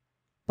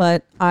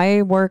 But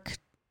I work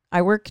 2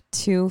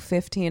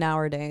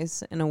 15-hour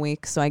days in a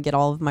week, so I get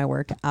all of my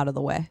work out of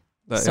the way.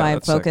 I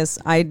focus.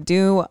 Sick. I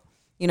do,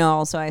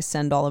 also I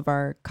send all of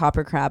our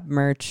Copper Crab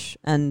merch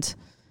and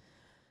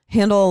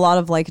handle a lot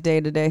of like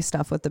day-to-day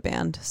stuff with the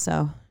band.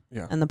 So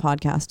yeah, and the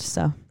podcast.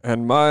 So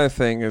and my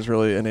thing has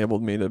really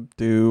enabled me to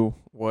do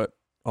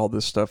all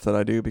this stuff that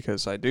I do,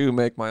 because I do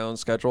make my own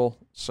schedule.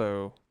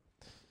 So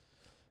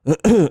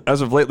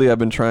as of lately, I've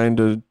been trying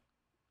to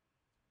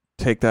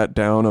take that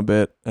down a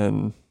bit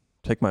and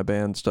take my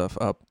band stuff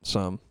up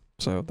some.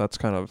 So that's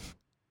kind of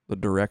the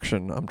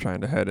direction I'm trying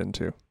to head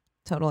into.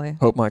 Totally.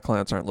 Hope my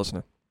clients aren't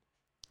listening.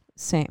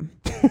 Same.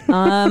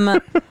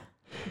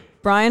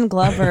 Brian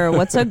Glover,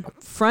 what's a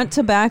front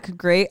to back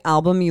great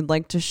album you'd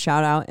like to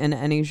shout out in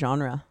any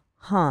genre?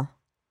 Huh.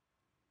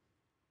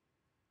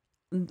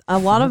 A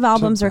lot of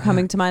albums are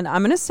coming to mind.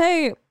 I'm going to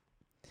say,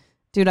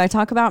 dude, I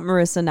talk about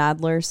Marissa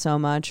Nadler so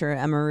much, or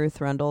Emma Ruth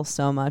Rundle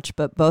so much,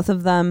 but both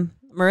of them,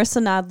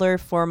 Marissa Nadler,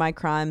 For My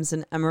Crimes,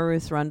 and Emma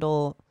Ruth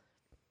Rundle,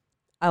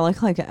 I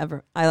like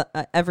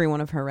every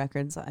one of her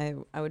records. I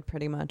would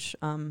pretty much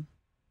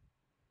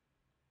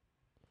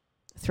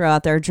throw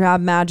out there.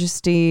 Drab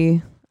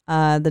Majesty,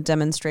 The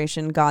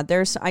Demonstration, God.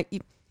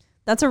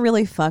 That's a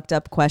really fucked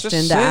up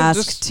question to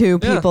ask to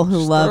people who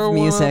love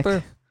music.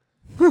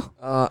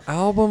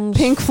 Albums.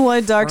 Pink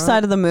Floyd, Dark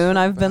Side of the Moon.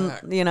 I've been,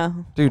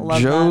 dude,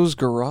 Joe's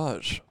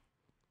Garage.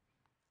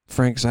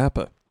 Frank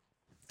Zappa.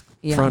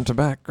 Yeah. Front to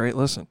back, great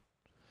listen.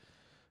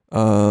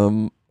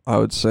 I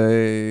would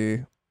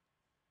say,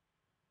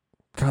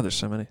 God, there's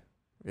so many.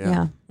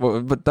 Yeah.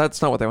 Well, but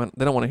that's not what they want.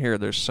 They don't want to hear.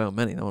 There's so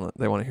many.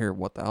 They want to hear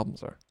what the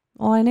albums are.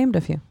 Well, I named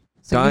a few.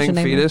 So Dying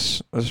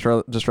Fetus,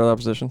 Destroy the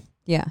Opposition.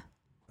 Yeah.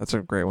 That's a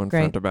great one,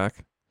 front to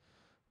back.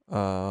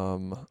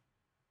 Soul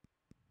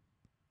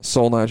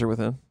Niger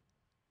Within,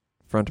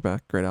 front to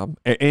back, great album.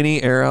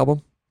 Any Air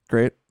album,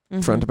 great,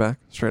 front to back,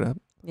 straight up.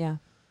 Yeah.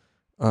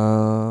 I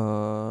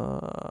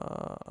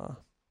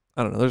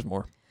don't know. There's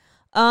more.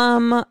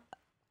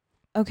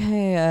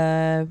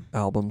 Okay.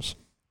 Albums.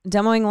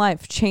 Demoing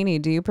Life. Cheney,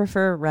 do you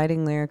prefer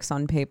writing lyrics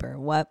on paper?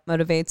 What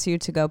motivates you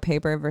to go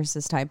paper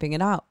versus typing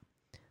it out?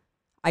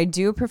 I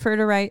do prefer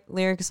to write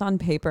lyrics on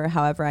paper.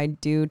 However, I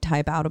do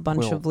type out a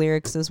bunch of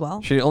lyrics as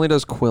well. She only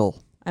does quill.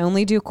 I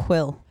only do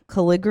quill.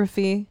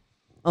 Calligraphy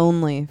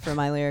only for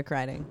my lyric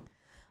writing.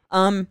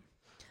 I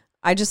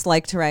just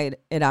like to write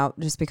it out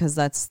just because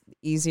that's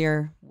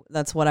easier.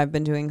 That's what I've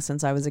been doing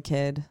since I was a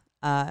kid.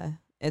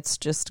 It's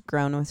just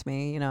grown with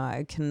me.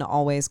 I can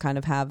always kind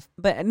of have,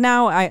 but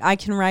now I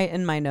can write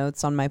in my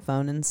notes on my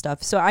phone and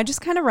stuff. So I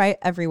just kind of write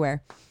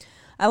everywhere.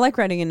 I like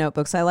writing in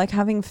notebooks. I like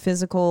having a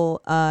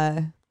physical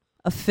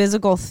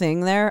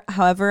thing there.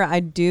 However, I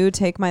do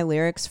take my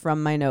lyrics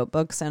from my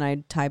notebooks and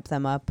I type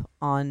them up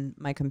on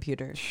my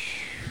computer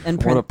and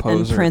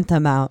print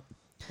them out.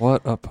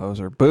 What a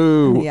poser.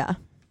 Boo. Yeah.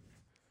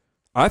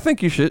 I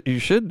think you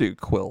should do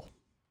quill.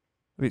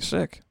 It'd be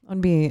sick.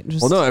 I'd be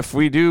just. Well, no, if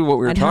we do what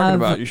we were talking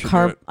about, you should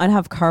do it. I'd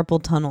have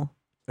carpal tunnel.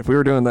 If we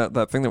were doing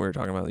that thing that we were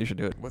talking about, you should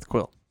do it with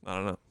quill. I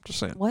don't know. Just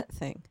saying. What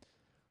thing?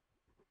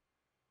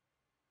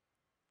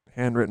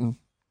 Handwritten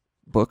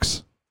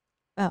books.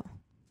 Oh.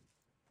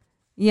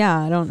 Yeah,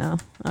 I don't know.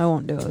 I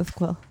won't do it with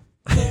quill.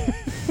 I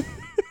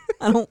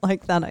don't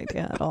like that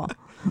idea at all.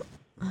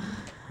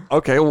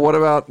 Okay, well, what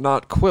about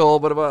not quill,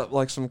 but about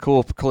like some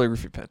cool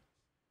calligraphy pen?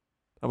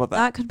 How about that?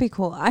 That could be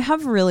cool. I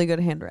have really good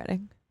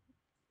handwriting.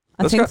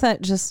 I think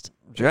that just...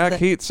 Jack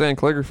Heat saying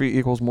calligraphy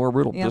equals more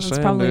brutal. Yeah, just that's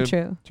saying, probably dude.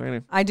 true.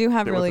 Training. I do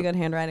have really good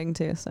handwriting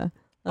too, so...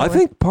 I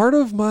think part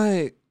of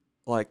my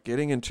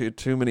getting into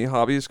too many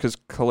hobbies, because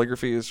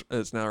calligraphy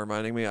is now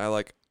reminding me,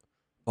 I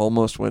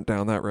almost went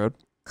down that road.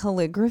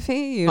 Calligraphy?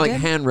 You like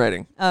did?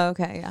 Handwriting. Oh,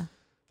 okay, yeah.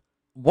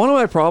 One of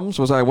my problems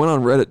was I went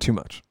on Reddit too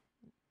much.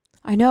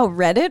 I know.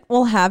 Reddit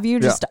will have you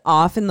just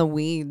off in the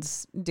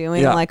weeds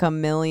doing like a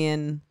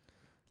million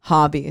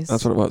hobbies.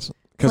 That's what it was.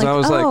 Because I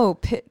was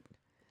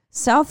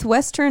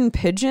Southwestern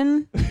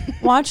pigeon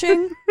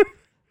watching?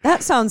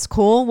 That sounds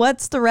cool.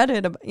 What's the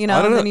Reddit? And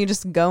then you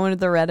just go into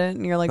the Reddit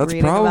and you're that's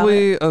reading about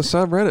probably it. a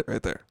subreddit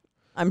right there.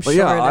 I'm but sure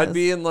yeah, it I'd is.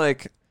 be in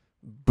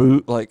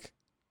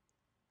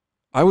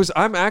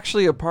I'm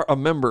actually a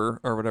member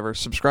or whatever,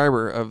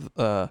 subscriber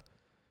of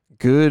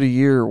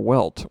Goodyear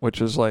Welt,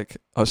 which is like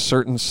a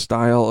certain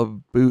style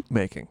of boot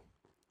making.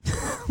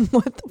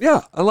 What?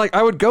 Yeah,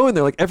 I would go in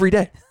there every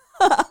day.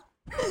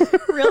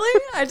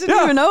 Really? I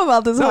didn't even know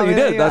about this. No, you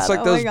did. That's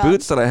those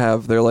boots that I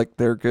have.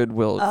 They're Goodyear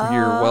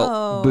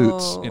Welt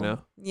boots.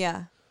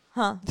 Yeah.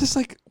 Huh. Just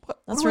what?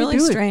 That's what really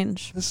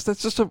strange. That's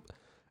just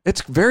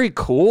it's very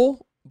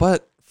cool,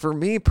 but for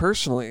me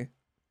personally,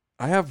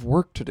 I have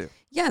work to do.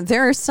 Yeah,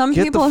 there are some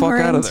people who are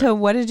into,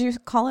 what did you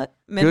call it?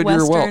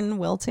 Midwestern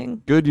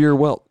welting? Goodyear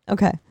Welt.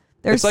 Okay.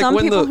 There's some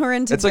people who are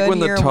into Goodyear welting. It's like when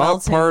the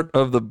top part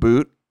of the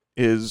boot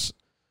is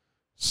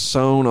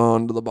sewn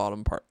onto the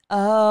bottom part.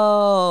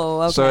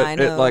 Oh, okay. So I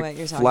know what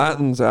you're talking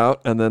flattens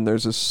out and then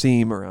there's a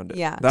seam around it.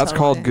 Yeah, that's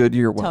called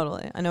Goodyear Welt.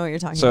 Totally. I know what you're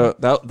talking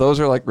about. So those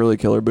are really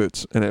killer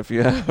boots. And if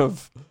you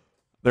have,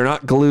 they're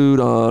not glued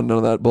on, none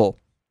of that bull.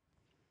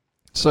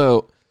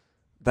 So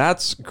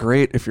that's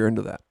great if you're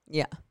into that.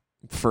 Yeah.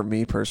 For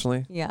me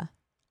personally, yeah,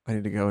 I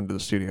need to go into the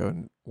studio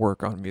and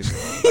work on music.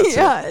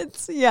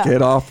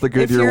 Get off the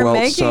Goodyear Welt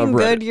subreddit. If you're making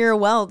Goodyear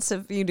Welts,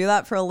 if you do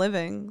that for a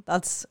living,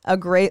 that's a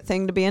great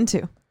thing to be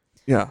into.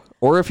 Yeah,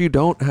 or if you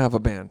don't have a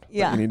band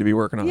that you need to be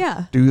working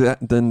on, do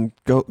that. Then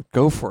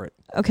go for it.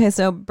 Okay,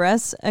 so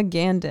Bress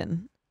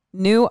Agandon,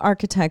 New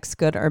Architects,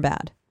 good or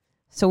bad?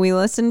 So we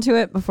listened to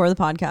it before the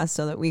podcast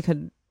so that we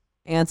could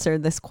answer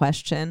this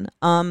question.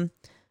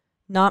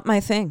 Not my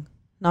thing,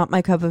 not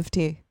my cup of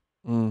tea.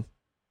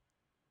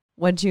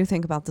 What do you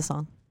think about the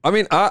song? I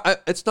mean,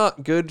 it's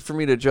not good for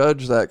me to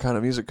judge that kind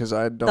of music because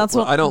I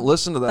don't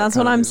listen to that. That's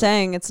what I'm music.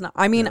 saying. It's not.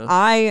 I mean,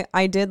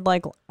 I did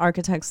like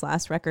Architect's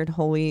last record,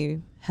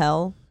 Holy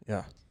Hell.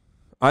 Yeah,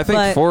 I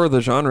think for the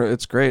genre,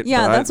 it's great.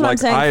 Yeah, that's what I'm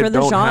saying.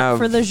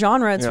 For the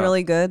genre, it's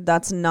really good.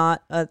 That's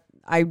not a.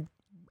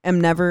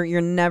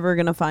 You're never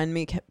gonna find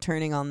me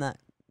turning on that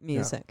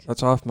music. Yeah,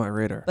 that's off my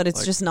radar. But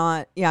it's just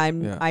not. Yeah,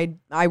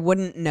 I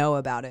wouldn't know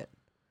about it.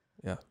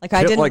 Yeah. Like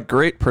I didn't like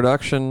great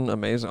production,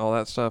 amazing, all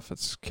that stuff.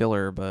 It's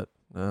killer, but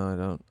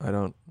no, I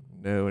don't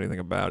know anything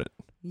about it.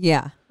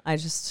 Yeah,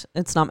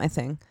 it's not my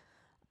thing.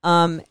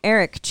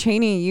 Eric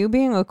Cheney, you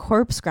being a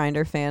Corpse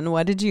Grinder fan,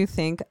 what did you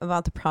think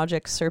about the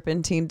Project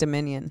Serpentine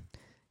Dominion?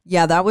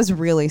 Yeah, that was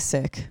really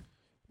sick.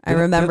 I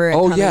remember it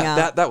coming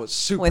out. That was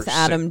super with sick.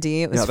 Adam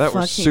D. It was that fucking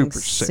was super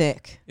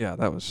sick. Yeah,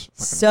 that was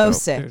fucking so dope,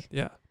 sick. dude.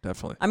 Yeah,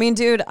 definitely. I mean,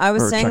 dude, I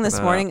was We're saying checking this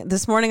that morning.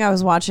 This morning, I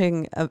was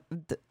watching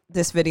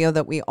this video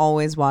that we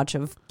always watch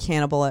of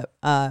Cannibal at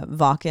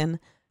Vakken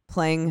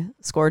playing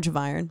Scourge of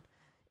Iron,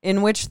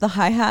 in which the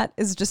hi hat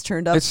is just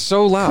turned up. It's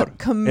so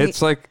loud.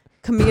 It's like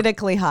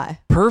comedically high.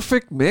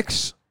 Perfect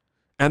mix,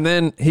 and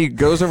then he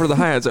goes over to the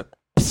hi hat.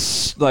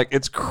 Like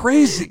it's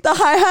crazy. The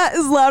hi hat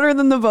is louder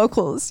than the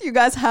vocals. You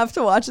guys have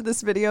to watch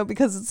this video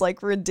because it's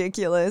like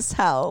ridiculous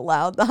how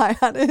loud the hi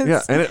hat is.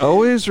 Yeah, and it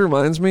always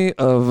reminds me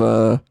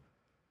of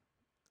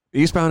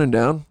Eastbound and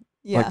Down.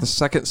 Yeah. Like the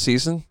second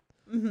season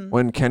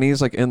when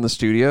Kenny's like in the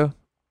studio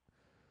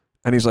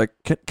and he's like,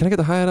 can I get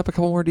the hi-hat up a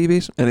couple more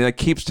dBs? And he like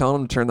keeps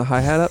telling him to turn the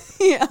hi-hat up.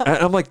 Yeah. And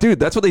I'm like, dude,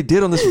 that's what they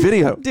did on this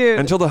video. Dude.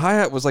 Until the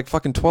hi-hat was like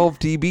fucking 12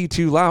 dB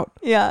too loud.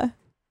 Yeah.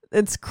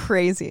 It's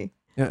crazy.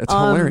 Yeah, it's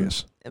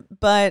hilarious.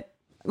 But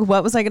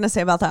what was I going to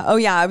say about that? Oh,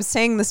 yeah. I was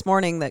saying this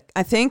morning that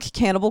I think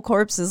Cannibal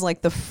Corpse is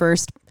like the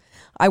first.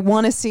 I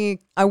want to see.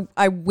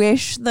 I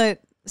wish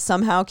that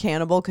somehow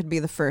Cannibal could be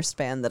the first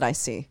band that I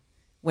see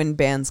when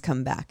bands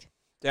come back.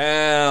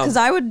 Damn. Because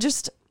I would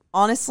just,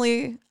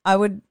 honestly, I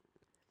would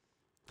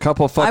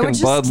Fucking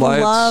just Bud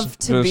Lights. love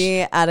to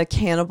be at a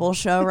Cannibal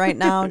show right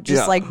now,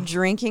 just like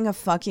drinking a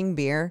fucking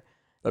beer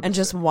and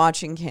just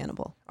watching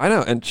Cannibal. I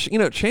know. And,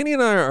 Cheney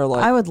and I are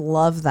like. I would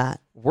love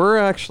that. We're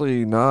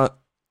actually not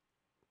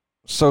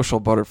social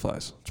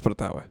butterflies. Let's put it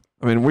that way.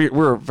 I mean,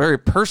 we're very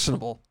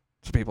personable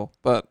to people,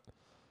 but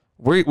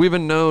we've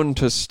been known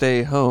to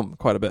stay home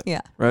quite a bit.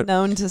 Yeah. Right?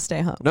 Known to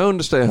stay home. Known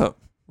to stay home.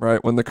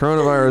 Right? When the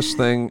coronavirus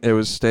thing, it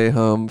was stay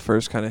home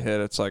first kind of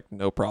hit. It's like,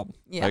 no problem.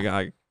 Yeah.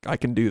 Like, I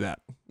can do that.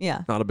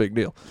 Yeah. Not a big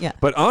deal. Yeah.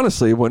 But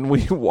honestly, when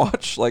we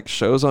watch like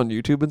shows on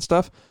YouTube and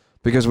stuff,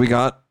 because when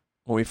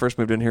we first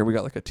moved in here, we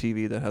got like a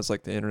TV that has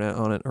like the internet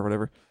on it or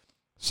whatever.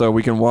 So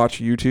we can watch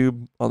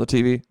YouTube on the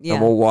TV. Yeah.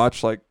 And we'll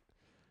watch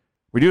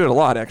we do it a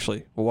lot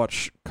actually. We'll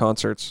watch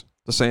concerts,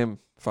 the same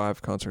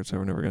 5 concerts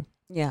over and over again.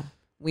 Yeah.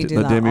 We do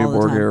the that Demi all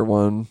the time. Borgir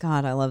one.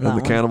 God, I love that And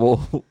the one.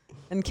 Cannibal.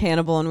 And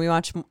Cannibal, and we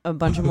watch a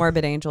bunch of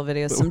Morbid Angel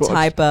videos, some Watch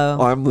Typo.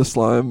 I'm the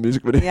Slime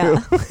music video.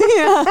 Yeah.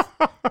 Yeah.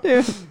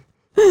 Dude.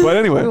 But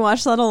anyway. We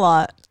watch that a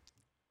lot.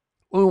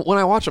 When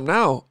I watch them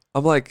now,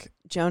 I'm like,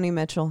 Joni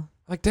Mitchell.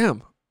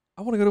 damn,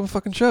 I want to go to a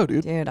fucking show,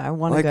 dude. Dude, I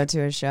want to go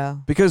to a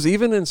show. Because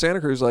even in Santa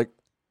Cruz,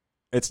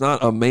 it's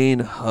not a main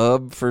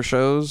hub for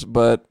shows,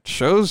 but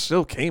shows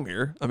still came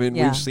here. I mean,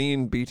 we've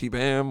seen BT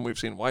Bam, we've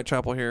seen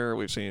Whitechapel here,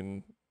 we've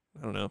seen,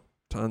 I don't know,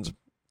 tons of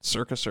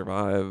Circus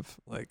Survive.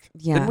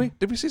 Didn't we?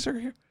 Did we see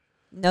Circus here?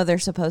 No, they're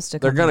supposed to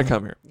come They're going to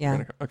come here.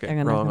 Yeah. Okay,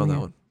 wrong on that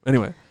one.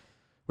 Anyway,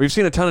 we've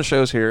seen a ton of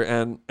shows here,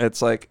 and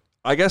it's like,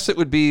 I guess it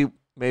would be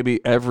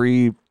maybe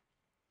every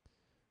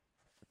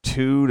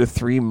 2 to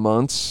 3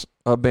 months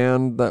a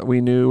band that we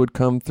knew would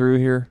come through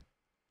here.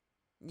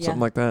 Yeah.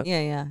 Something like that.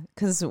 Yeah.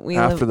 Because we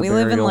After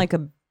live in burial. like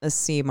a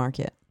C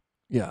market.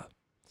 Yeah.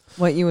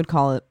 What you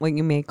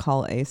may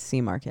call a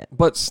C market.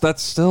 But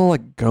that's still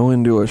like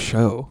going to a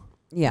show.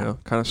 Yeah.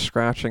 Kind of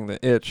scratching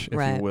the itch, if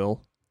Right. you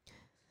will.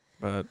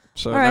 But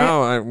so right.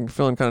 now I'm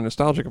feeling kind of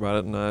nostalgic about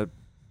it, and I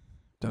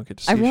don't get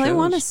to see I really shows.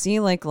 want to see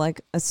like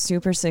a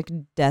super sick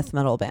death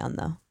metal band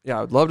though.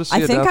 Yeah, I'd love to see I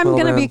a think death I'm metal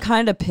going to be band.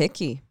 kind of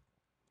picky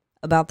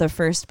about the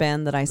first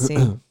band that I see.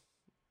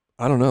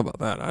 I don't know about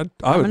that. I'm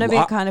going to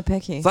be kind of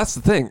picky. That's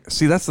the thing.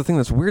 See, that's the thing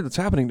that's weird that's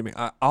happening to me.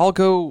 I'll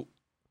go.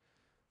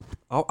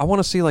 I want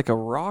to see like a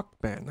rock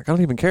band. Like I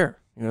don't even care.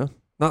 I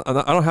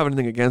don't have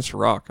anything against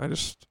rock.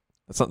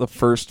 That's not the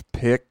first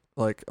pick.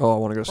 Like, I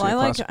want to go see a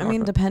classic rock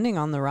band. Depending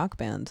on the rock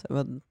band.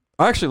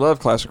 I actually love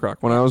classic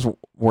rock. When I was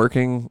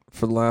working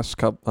for the last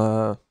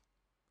couple,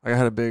 I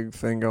had a big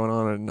thing going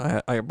on,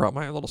 and I brought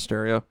my little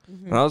stereo,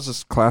 and I was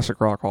just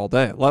classic rock all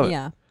day. I love it.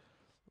 Yeah.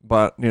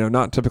 But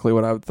not typically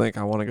what I would think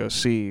I want to go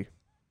see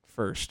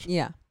first.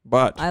 Yeah.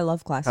 But I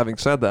love classic. having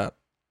said that,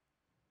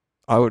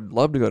 I would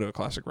love to go to a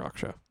classic rock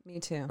show.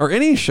 Me too. Or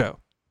any show.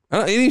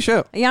 Any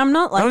show. Yeah, I'm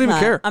not like that. I don't even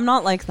care. I'm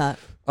not like that.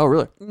 Oh,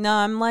 really? No,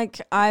 I'm like,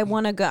 I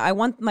want to go. I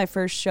want my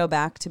first show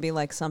back to be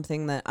like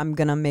something that I'm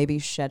going to maybe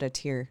shed a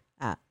tear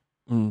at.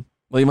 Mm.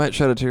 Well, you might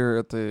shed a tear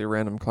at the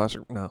random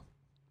classic. No,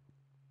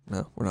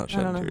 we're not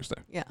shedding tears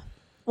there. Yeah.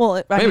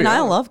 Well, I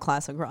love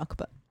classic rock,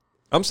 but.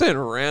 I'm saying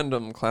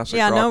random classic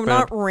rock no, band.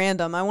 not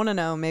random. I want to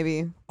know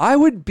maybe. I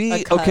would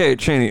be, okay,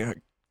 Cheney,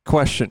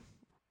 question.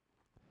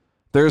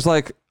 There's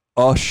like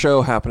a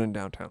show happening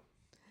downtown.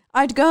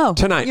 I'd go.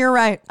 Tonight. You're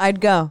right.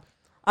 I'd go.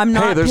 I'm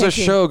not Hey, there's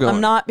picky. a show going.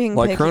 I'm not being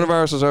like picky.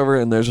 coronavirus is over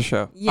and there's a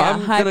show. Yeah,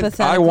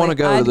 hypothetically. I want to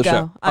go to I'd the go.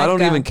 show. I I'd don't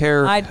go. even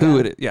care I'd who go.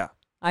 it is. Yeah.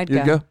 I'd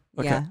You'd go?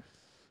 Okay. Yeah.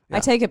 Yeah. I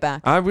take it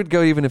back. I would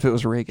go even if it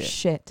was reggae.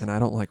 Shit. And I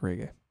don't like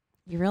reggae.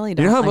 You really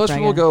don't. You know how like most reggae.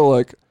 people go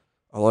like,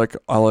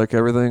 I like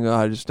everything.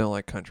 I just don't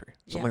like country.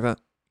 Something like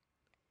that.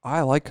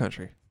 I like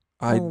country.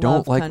 I love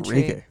don't like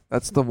country. reggae.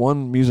 That's the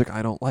one music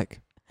I don't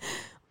like.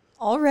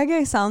 All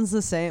reggae sounds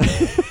the same.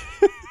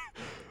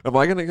 Am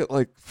I gonna get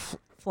like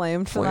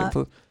Flamed for flamed that.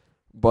 for?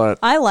 But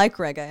I like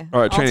reggae.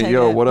 all right, I'll Cheney, take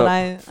yo, it, what but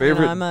up?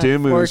 Favorite I'm a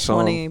Dimmu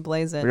 420 song?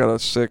 Blaze it. we got a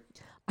sick.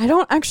 I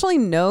don't actually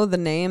know the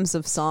names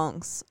of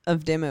songs of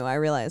Dimmu, I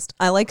realized.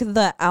 I like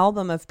the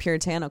album of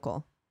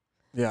Puritanical,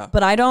 Yeah.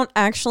 but I don't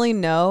actually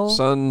know.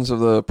 Sons of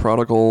the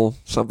Prodigal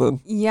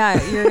something.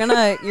 Yeah,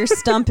 you're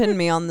stumping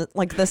me on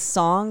the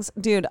songs.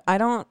 Dude, I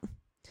don't.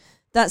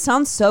 That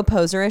sounds so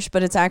poserish,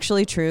 but it's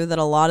actually true that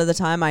a lot of the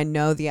time I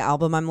know the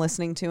album I'm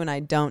listening to and I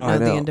don't know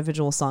the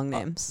individual song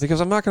names.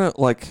 Because I'm not gonna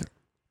like.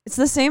 It's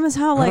the same as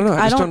how like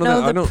I I just don't don't know know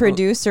that- I the don't-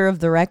 producer of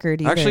the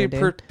record either. Actually,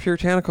 dude.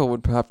 Puritanical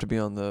would have to be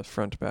on the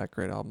front to back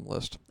great album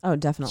list. Oh,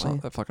 definitely. So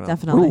that fucking album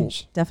Definitely.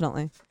 rules.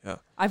 Definitely. Yeah.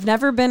 I've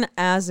never been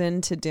as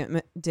into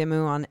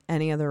Dimmu on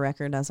any other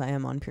record as I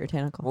am on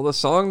Puritanical. Well, the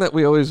song that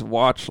we always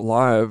watch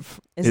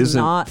live Is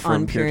isn't not from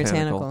on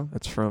Puritanical.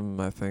 It's from,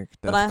 I think,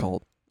 But Death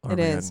Cult. It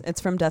is.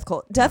 It's from Death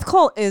Cult. Death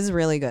Cult is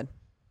really good.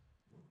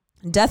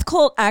 Death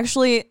Cult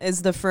actually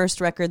is the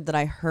first record that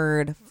I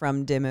heard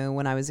from Dimmu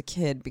when I was a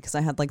kid because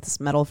I had like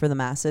this metal for the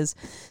masses.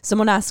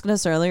 Someone asked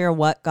us earlier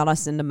what got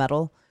us into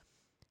metal.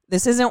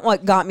 This isn't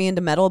what got me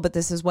into metal, but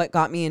this is what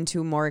got me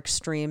into more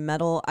extreme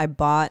metal. I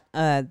bought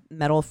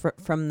metal for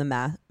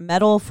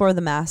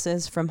the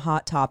masses from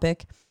Hot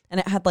Topic,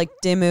 and it had like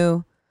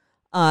Dimmu,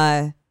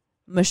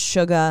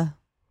 Meshuggah.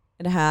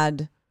 It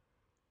had,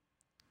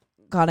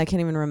 God, I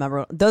can't even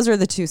remember. Those are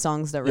the two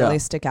songs that really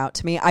stick out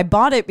to me. I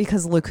bought it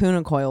because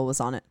Lacuna Coil was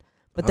on it.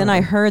 But then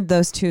I heard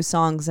those two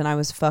songs and I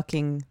was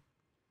fucking...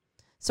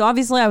 So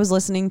obviously I was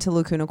listening to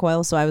Lacuna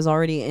Coil, so I was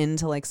already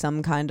into like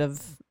some kind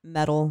of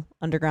metal,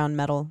 underground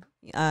metal.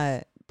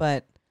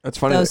 But That's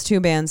funny. those two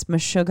bands,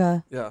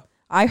 Meshuggah. Yeah.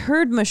 I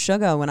heard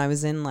Meshuggah when I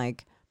was in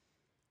like,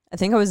 I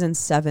think I was in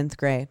 7th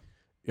grade.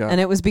 Yeah. And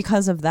it was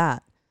because of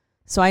that.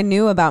 So I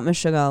knew about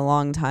Meshuggah a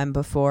long time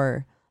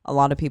before a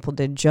lot of people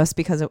did, just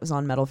because it was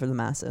on Metal for the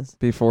Masses.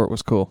 Before it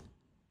was cool.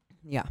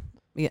 Yeah.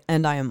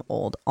 And I am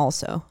old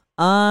also.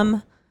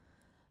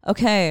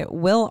 Okay,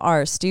 Will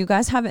Arse, do you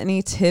guys have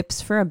any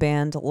tips for a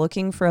band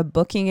looking for a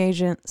booking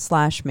agent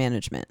 /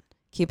 management?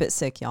 Keep it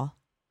sick, y'all.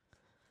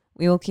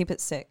 We will keep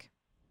it sick.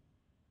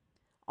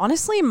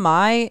 Honestly,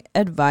 my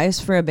advice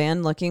for a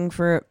band looking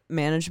for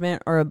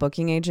management or a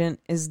booking agent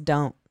is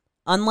don't.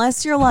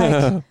 Unless you're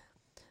like,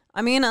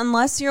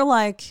 unless you're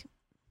like,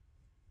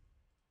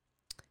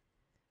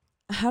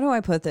 how do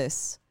I put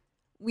this?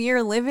 We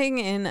are living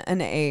in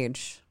an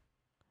age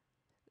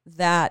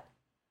that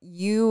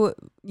you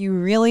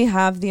really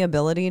have the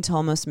ability to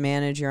almost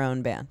manage your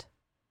own band.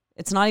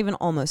 It's not even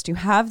almost. You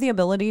have the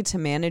ability to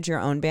manage your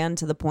own band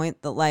to the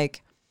point that,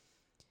 like,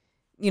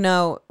 you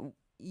know,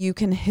 you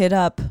can hit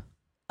up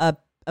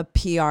a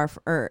PR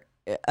or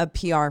a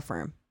PR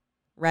firm,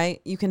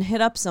 right? You can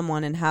hit up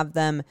someone and have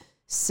them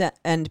set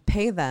and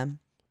pay them.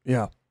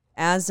 Yeah.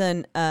 As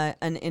an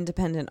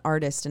independent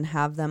artist and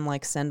have them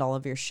like send all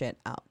of your shit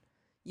out.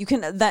 You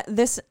can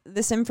this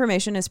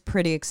information is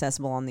pretty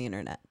accessible on the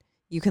internet.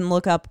 You can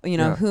look up,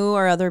 who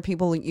are other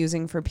people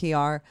using for PR.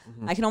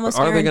 Mm-hmm. I can almost.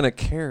 But are they going to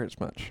care as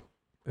much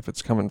if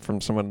it's coming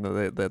from someone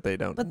that they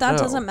don't? But that know?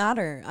 doesn't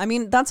matter. I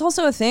mean, that's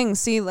also a thing.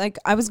 See, like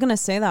I was going to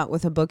say that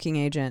with a booking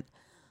agent,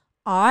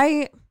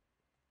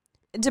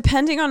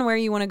 depending on where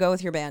you want to go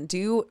with your band, do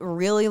you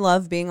really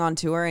love being on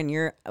tour and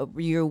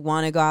you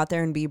want to go out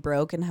there and be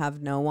broke and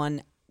have no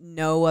one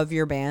know of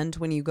your band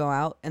when you go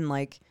out? And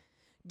like,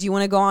 do you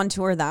want to go on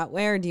tour that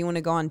way, or do you want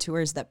to go on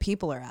tours that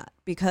people are at?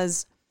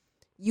 Because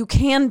you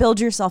can build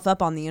yourself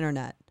up on the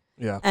internet.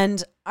 Yeah.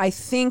 And I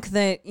think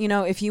that,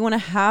 if you want to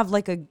have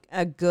like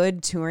a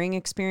good touring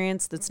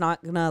experience that's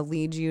not going to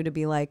lead you to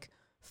be like,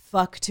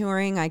 fuck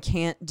touring, I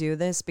can't do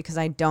this because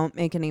I don't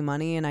make any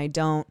money and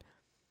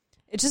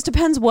it just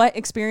depends what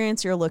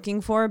experience you're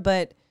looking for.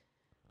 But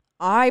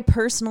I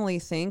personally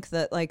think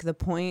that like the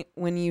point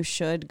when you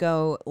should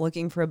go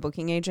looking for a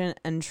booking agent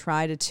and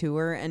try to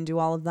tour and do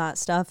all of that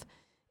stuff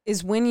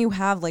is when you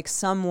have like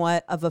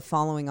somewhat of a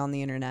following on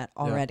the internet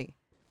already.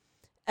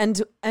 Yeah.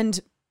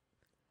 And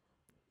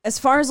as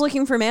far as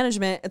looking for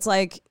management, it's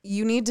like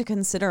you need to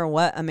consider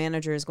what a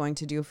manager is going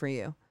to do for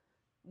you.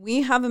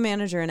 We have a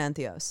manager in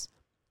Entheos.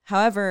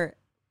 However,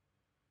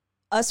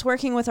 us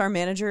working with our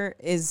manager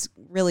is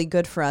really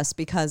good for us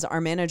because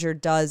our manager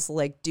does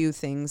like do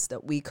things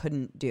that we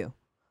couldn't do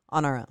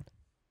on our own.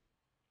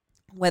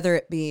 Whether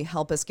it be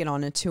help us get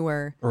on a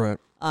tour, right?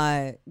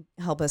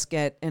 Help us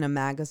get in a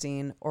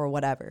magazine or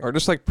whatever, or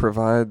just like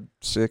provide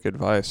sick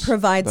advice.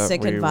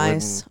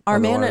 Our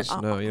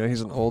manager, no,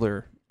 he's an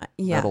older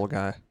metal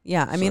guy.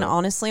 Yeah, I mean,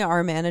 honestly,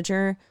 our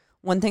manager.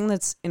 One thing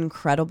that's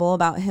incredible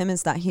about him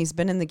is that he's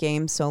been in the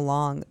game so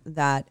long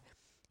that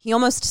he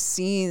almost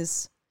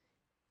sees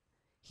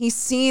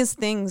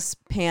things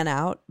pan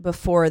out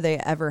before they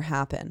ever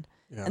happen.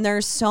 Yeah. And there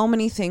are so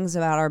many things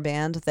about our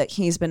band that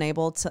he's been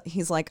able to,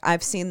 he's like,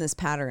 I've seen this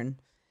pattern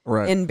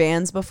in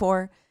bands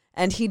before.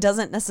 And he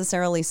doesn't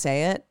necessarily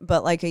say it,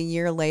 but like a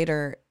year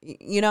later,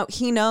 you know,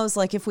 he knows,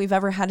 like, if we've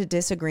ever had a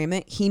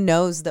disagreement, he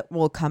knows that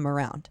we'll come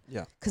around.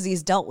 Yeah. Because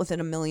he's dealt with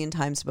it a million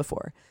times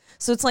before.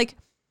 So it's like,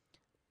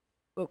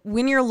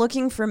 when you're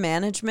looking for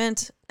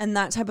management and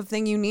that type of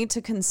thing, you need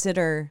to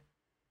consider,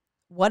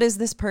 what is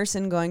this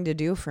person going to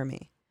do for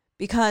me?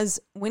 Because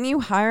when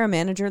you hire a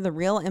manager, the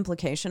real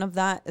implication of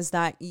that is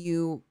that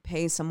you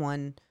pay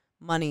someone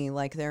money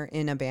like they're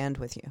in a band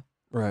with you.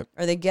 Right.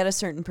 Or they get a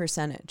certain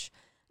percentage.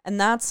 And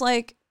that's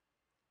like,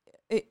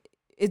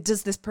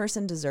 does this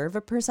person deserve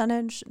a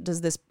percentage?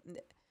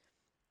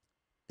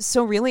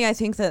 So really, I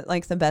think that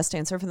like the best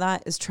answer for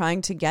that is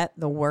trying to get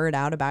the word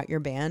out about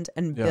your band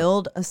and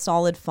build a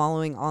solid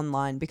following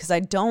online, because I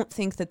don't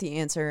think that the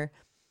answer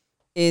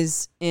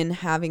is in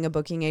having a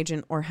booking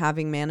agent or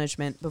having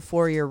management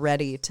before you're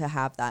ready to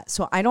have that.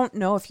 So I don't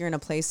know if you're in a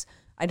place,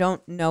 I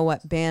don't know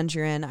what band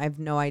you're in, I have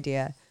no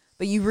idea.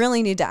 But you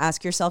really need to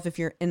ask yourself if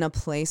you're in a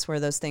place where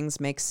those things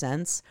make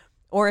sense,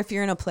 or if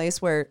you're in a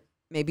place where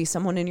maybe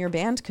someone in your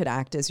band could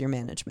act as your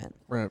management.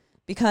 Right.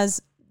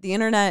 Because the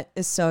internet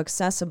is so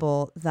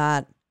accessible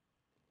that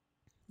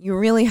you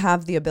really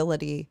have the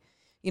ability,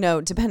 you know,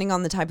 depending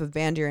on the type of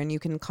band you're in, you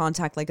can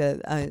contact like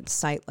a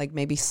site like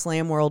maybe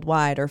Slam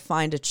Worldwide, or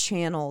find a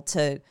channel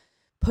to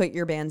put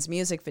your band's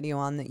music video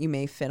on that you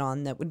may fit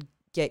on that would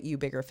get you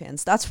bigger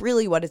fans. That's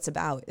really what it's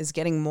about, is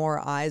getting more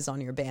eyes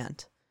on your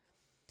band.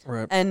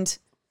 Right. And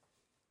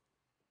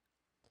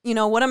you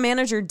know, what a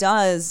manager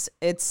does,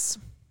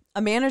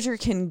 a manager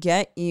can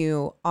get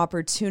you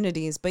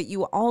opportunities, but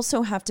you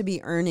also have to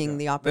be earning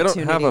the opportunities.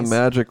 They don't have a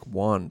magic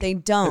wand. They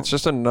don't. It's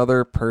just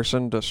another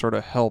person to sort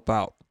of help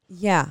out.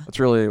 Yeah. That's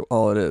really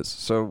all it is.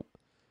 So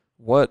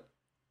what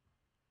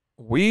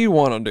we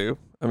want to do,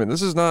 I mean,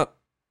 we're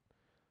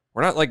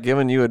not like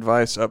giving you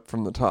advice up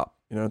from the top.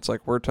 You know, it's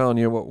like we're telling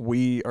you what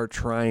we are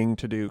trying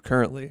to do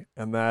currently,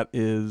 and that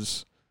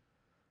is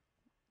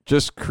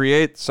just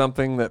create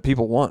something that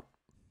people want.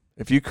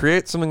 If you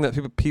create something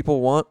that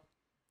people want,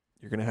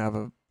 you're going to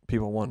have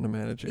people wanting to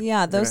manage it.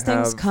 Yeah, those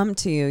things come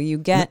to you. You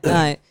get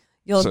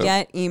you'll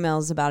get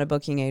emails about a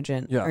booking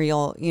agent, or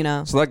you'll, you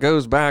know. So that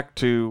goes back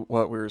to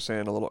what we were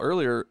saying a little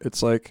earlier.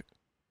 It's like,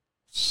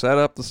 set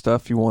up the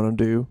stuff you want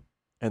to do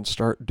and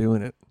start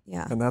doing it.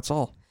 Yeah. And that's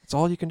all. It's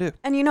all you can do.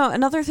 And you know,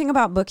 another thing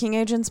about booking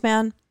agents,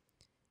 man,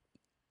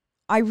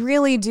 I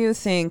really do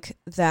think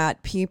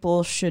that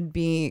people should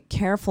be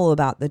careful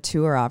about the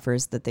tour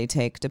offers that they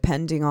take,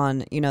 depending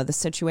on, you know, the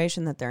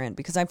situation that they're in.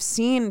 Because I've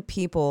seen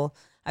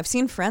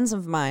friends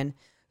of mine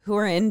who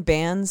are in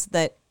bands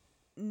that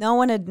no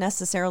one had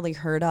necessarily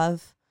heard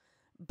of,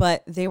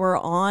 but they were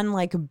on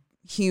like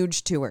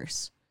huge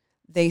tours.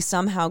 They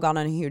somehow got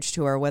on a huge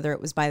tour, whether it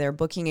was by their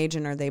booking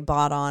agent or they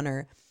bought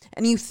on,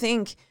 and you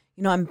think,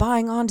 you know, I'm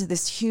buying onto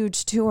this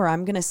huge tour.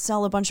 I'm going to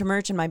sell a bunch of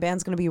merch and my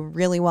band's going to be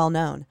really well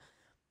known.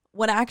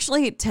 What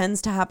actually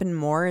tends to happen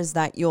more is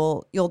that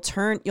you'll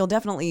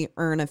definitely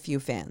earn a few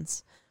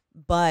fans,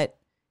 but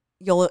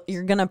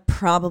you're going to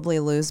probably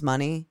lose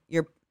money.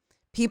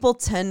 People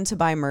tend to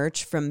buy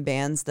merch from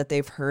bands that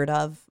they've heard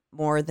of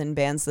more than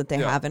bands that they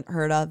haven't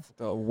heard of.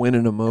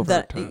 Winning them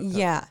over.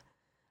 Yeah.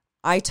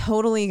 I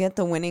totally get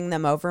the winning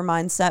them over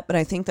mindset, but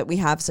I think that we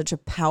have such a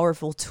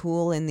powerful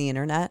tool in the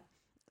internet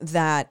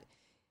that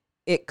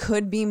it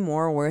could be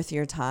more worth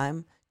your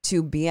time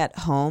to be at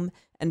home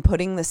and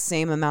putting the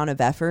same amount of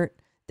effort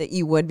that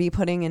you would be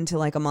putting into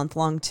like a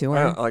month-long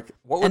tour. Like,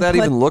 what would that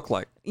even look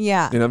like?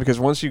 Yeah. You know, because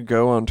once you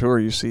go on tour,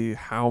 you see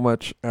how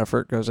much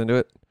effort goes into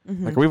it.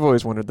 Mm-hmm. Like, we've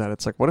always wondered that.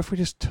 It's like, what if we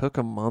just took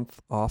a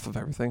month off of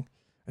everything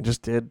and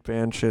just did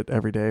band shit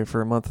every day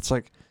for a month? It's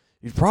like,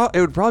 it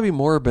would probably be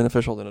more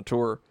beneficial than a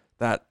tour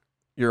that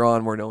you're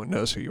on where no one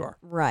knows who you are.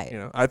 Right. You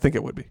know, I think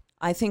it would be.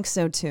 I think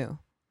so too.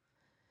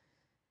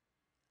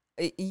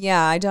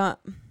 Yeah,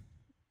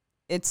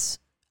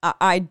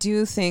 I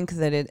do think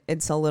that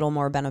it's a little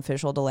more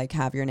beneficial to like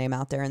have your name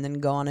out there and then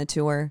go on a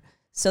tour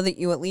so that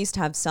you at least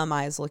have some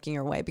eyes looking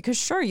your way. Because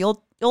sure,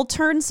 you'll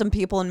turn some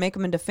people and make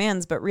them into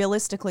fans, but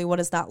realistically, what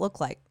does that look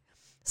like?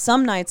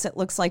 Some nights it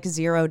looks like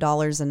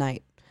 $0 a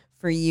night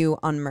for you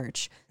on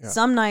merch. Yeah.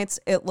 Some nights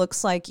it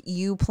looks like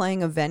you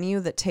playing a venue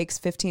that takes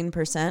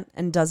 15%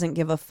 and doesn't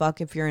give a fuck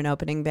if you're an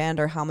opening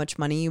band or how much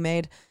money you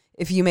made.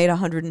 If you made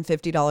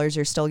 $150,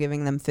 you're still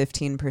giving them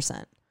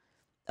 15%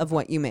 of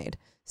what you made.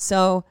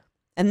 So,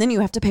 and then you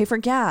have to pay for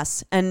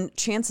gas. And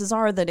chances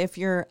are that if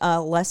you're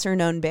a lesser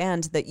known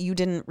band, that you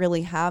didn't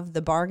really have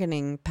the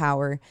bargaining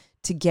power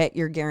to get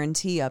your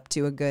guarantee up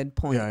to a good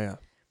point. Yeah.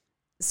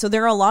 So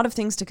there are a lot of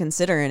things to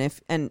consider.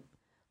 And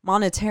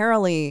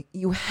monetarily,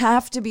 you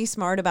have to be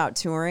smart about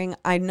touring.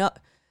 I know,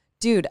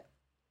 dude,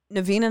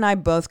 Naveen and I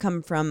both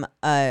come from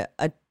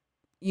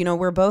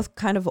we're both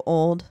kind of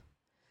old.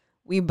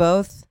 We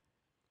both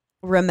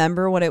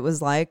remember what it was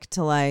like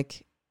to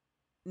like,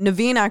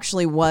 Naveen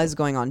actually was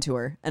going on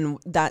tour, and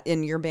that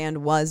in your band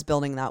was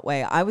building that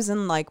way. I was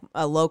in like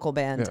a local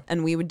band,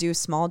 and we would do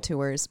small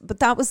tours, but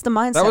that was the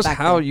mindset. That was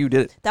how you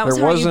did it. That was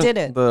how you did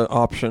it. The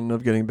option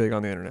of getting big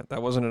on the internet.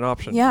 That wasn't an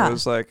option. Yeah. It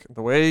was like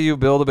the way you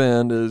build a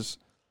band is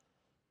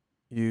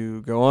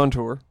you go on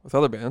tour with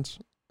other bands,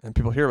 and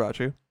people hear about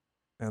you,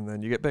 and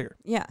then you get bigger.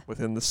 Yeah.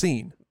 Within the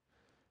scene.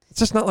 It's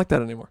just not like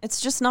that anymore.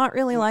 It's just not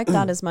really like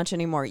that as much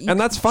anymore. And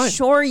that's fine.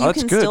 Sure, you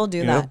can still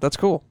do that. That's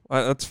cool.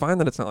 That's fine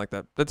that it's not like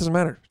that. That doesn't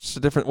matter. It's just a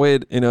different way,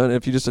 and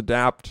if you just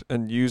adapt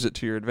and use it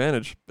to your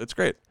advantage, it's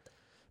great.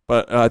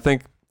 But I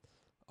think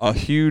a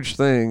huge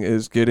thing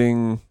is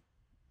getting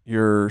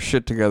your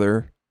shit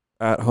together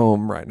at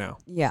home right now.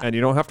 Yeah. And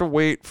you don't have to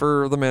wait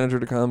for the manager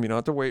to come. You don't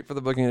have to wait for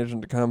the booking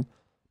agent to come.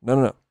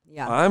 No.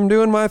 Yeah. I'm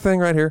doing my thing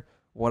right here.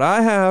 What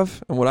I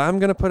have and what I'm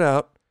going to put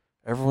out,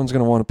 everyone's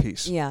going to want a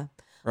piece. Yeah.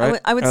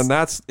 Right? And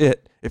that's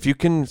it. If you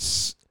can,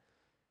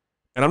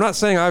 and I'm not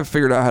saying I've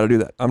figured out how to do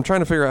that. I'm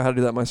trying to figure out how to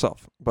do that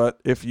myself. But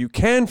if you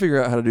can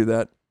figure out how to do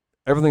that,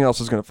 everything else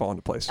is going to fall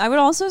into place. I would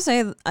also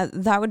say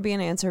that would be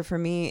an answer for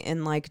me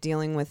in like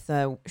dealing with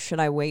should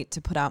I wait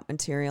to put out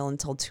material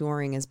until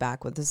touring is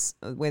back with this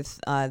with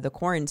the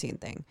quarantine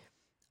thing.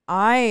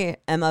 I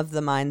am of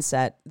the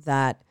mindset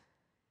that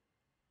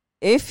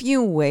if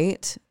you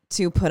wait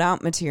to put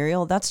out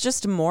material, that's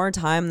just more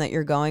time that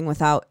you're going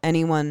without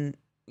anyone,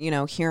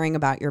 hearing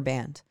about your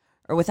band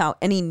or without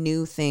any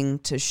new thing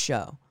to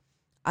show.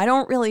 I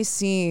don't really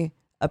see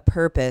a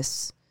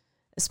purpose,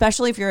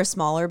 especially if you're a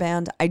smaller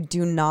band. I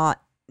do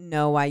not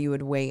know why you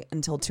would wait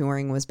until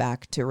touring was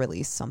back to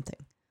release something.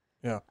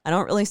 Yeah. I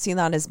don't really see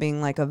that as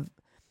being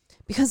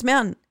because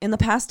man, in the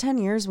past 10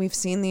 years, we've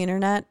seen the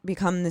internet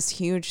become this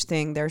huge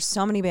thing. There's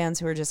so many bands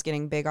who are just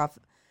getting big off,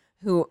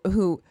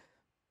 who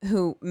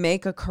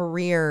make a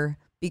career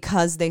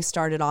because they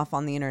started off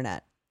on the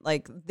internet.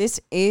 Like,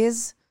 this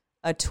is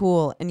a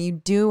tool, and you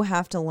do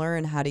have to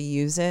learn how to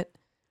use it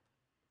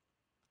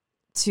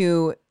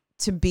to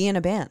be in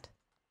a band.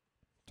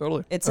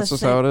 Totally. That's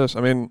just how it is.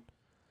 I mean,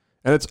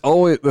 and it's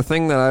always, the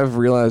thing that I've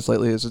realized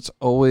lately is it's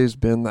always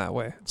been that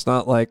way. It's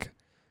not like,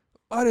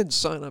 I didn't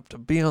sign up to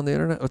be on the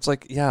internet. It's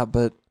like, yeah,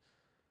 but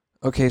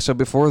okay, so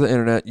before the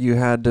internet, you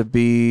had to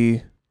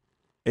be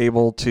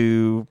able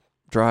to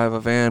drive a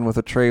van with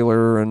a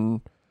trailer and,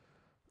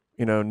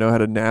 know how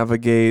to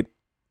navigate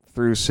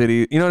through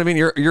city. You know what I mean?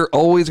 You're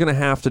always going to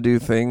have to do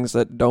things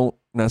that don't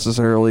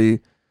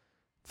necessarily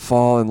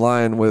fall in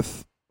line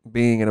with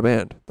being in a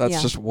band.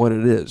 That's just what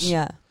it is.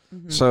 Yeah.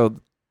 Mm-hmm. So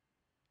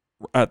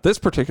at this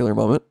particular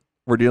moment,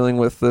 we're dealing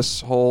with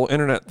this whole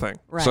internet thing.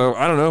 Right. So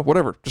I don't know,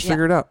 whatever. Just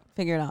figure it out.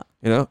 Figure it out.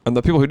 And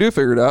the people who do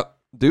figure it out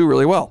do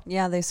really well.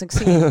 Yeah, they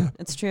succeed.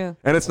 It's true.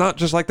 And it's not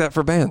just like that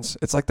for bands.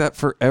 It's like that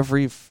for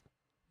every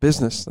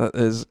business that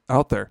is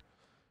out there.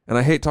 And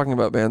I hate talking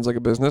about bands like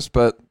a business,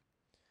 but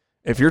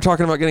if you're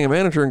talking about getting a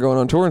manager and going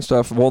on tour and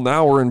stuff, well,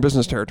 now we're in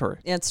business territory.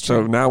 Yeah, it's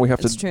true. So now we have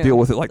to deal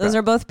with it like Those that.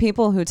 are both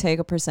people who take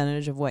a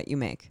percentage of what you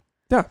make.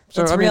 Yeah.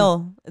 So it's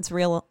real. It's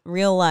real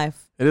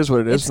life. It is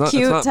what it is. It's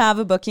cute to have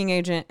a booking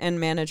agent and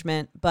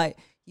management, but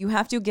you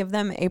have to give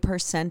them a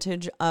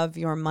percentage of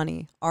your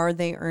money. Are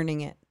they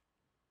earning it?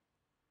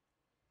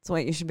 That's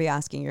what you should be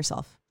asking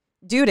yourself.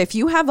 Dude, if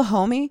you have a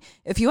homie,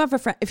 if you have a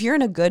friend, if you're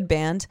in a good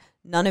band,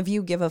 none of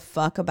you give a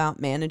fuck about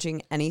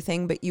managing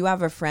anything, but you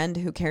have a friend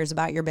who cares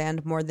about your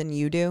band more than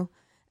you do,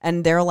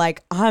 and they're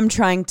like, I'm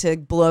trying to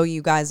blow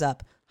you guys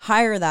up.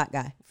 Hire that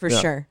guy for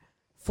sure.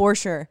 For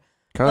sure.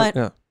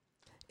 But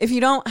if you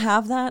don't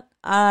have that,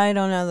 I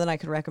don't know that I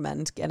could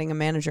recommend getting a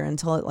manager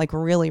until it like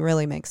really,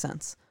 really makes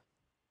sense.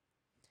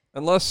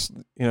 Unless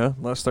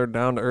they're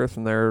down to earth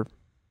and they're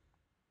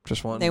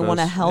just wanting they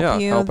want to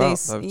help you. Help they,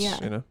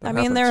 out. I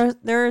mean,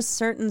 there are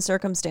certain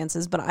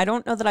circumstances, but I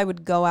don't know that I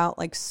would go out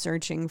like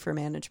searching for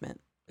management.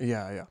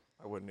 Yeah,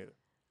 I wouldn't either.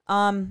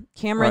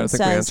 Cameron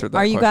says,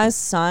 "Are you guys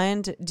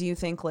signed? Do you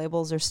think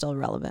labels are still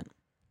relevant?"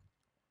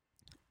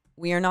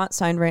 We are not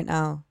signed right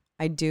now.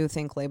 I do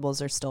think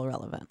labels are still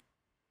relevant.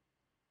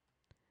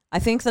 I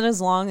think that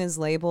as long as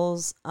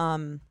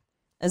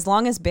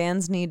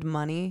bands need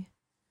money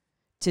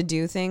to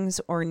do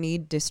things or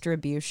need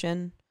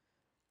distribution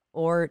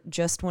or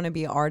just want to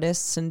be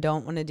artists and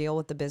don't want to deal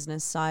with the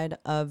business side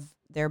of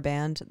their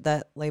band,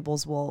 that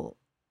labels will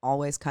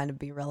always kind of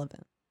be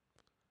relevant.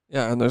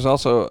 Yeah, and there's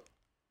also,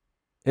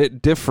 it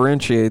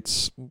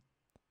differentiates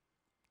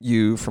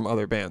you from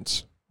other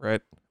bands,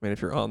 right? I mean,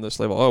 if you're on this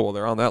label, oh, well,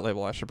 they're on that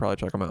label, I should probably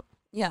check them out.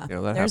 Yeah,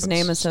 there's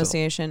name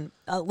association.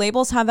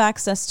 Labels have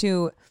access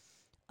to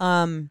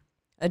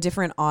a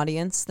different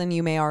audience than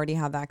you may already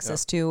have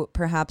access to,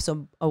 perhaps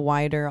a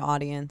wider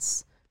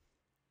audience.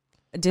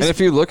 And if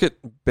you look at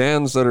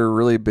bands that are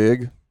really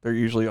big, they're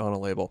usually on a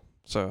label.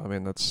 So, I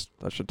mean, that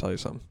should tell you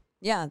something.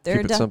 Yeah, there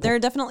are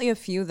definitely a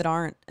few that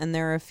aren't, and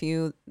there are a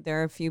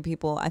few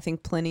people. I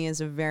think Pliny is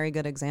a very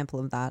good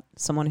example of that.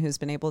 Someone who's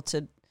been able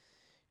to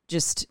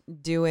just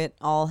do it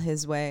all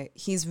his way.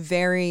 He's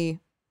very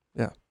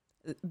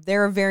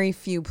There are very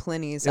few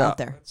Plinies out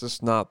there. It's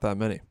just not that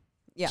many.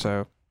 Yeah.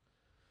 So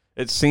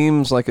it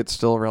seems like it's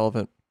still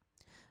relevant.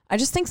 I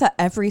just think that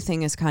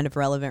everything is kind of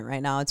relevant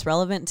right now. It's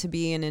relevant to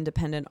be an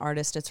independent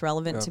artist. It's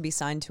relevant to be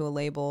signed to a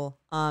label.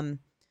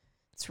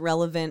 It's it's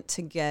relevant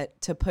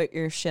to put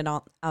your shit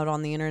out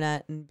on the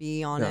internet and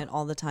be on it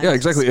all the time. Yeah,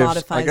 exactly.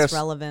 Spotify's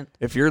relevant.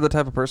 If you're the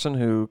type of person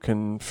who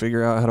can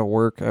figure out how to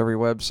work every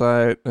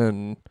website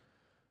and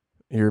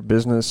you're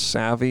business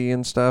savvy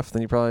and stuff,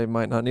 then you probably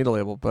might not need a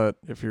label. But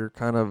if you're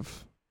kind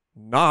of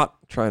not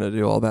trying to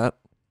do all that,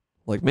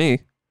 like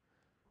me,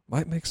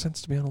 might make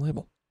sense to be on a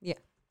label. Yeah.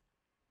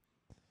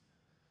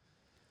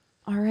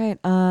 All right.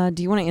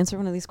 Do you want to answer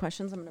one of these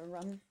questions? I'm going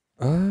to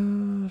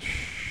run.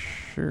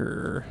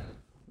 Sure.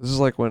 This is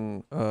like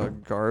when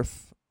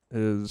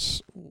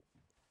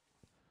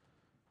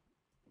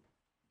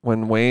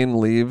when Wayne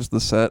leaves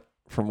the set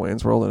from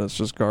Wayne's World and it's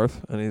just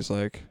Garth and he's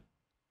like,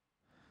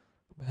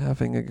 I'm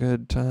having a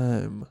good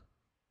time.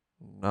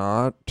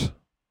 Not.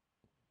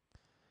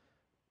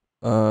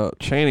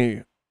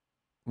 Cheney,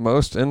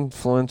 most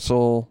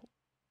influential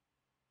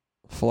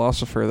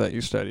philosopher that you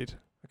studied.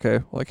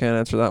 Okay, well I can't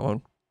answer that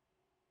one.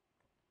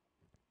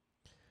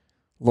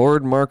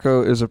 Lord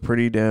Marco is a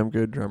pretty damn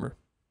good drummer.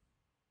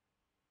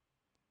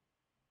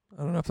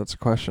 I don't know if that's a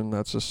question.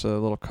 That's just a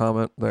little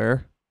comment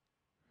there.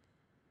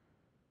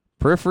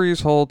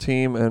 Periphery's whole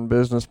team and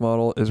business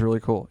model is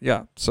really cool.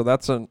 Yeah, so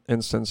that's an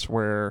instance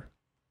where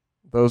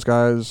those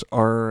guys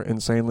are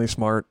insanely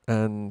smart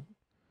and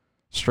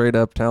straight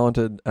up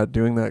talented at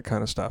doing that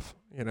kind of stuff,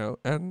 you know.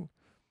 And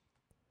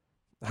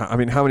I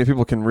mean, how many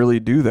people can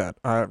really do that?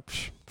 I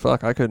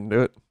couldn't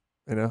do it.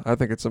 You know, I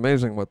think it's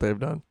amazing what they've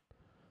done.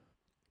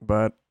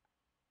 But,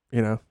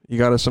 you know, you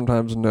got to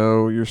sometimes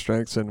know your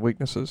strengths and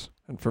weaknesses.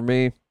 And for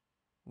me,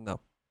 no,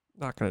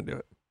 not going to do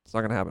it. It's not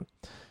going to happen.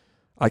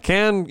 I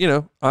can, you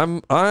know,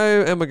 I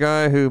am a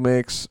guy who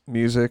makes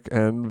music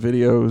and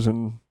videos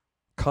and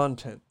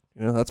content.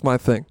 You know, that's my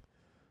thing.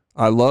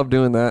 I love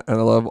doing that, and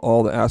I love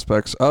all the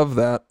aspects of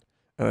that.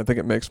 And I think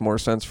it makes more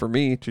sense for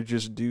me to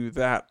just do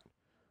that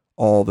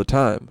all the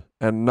time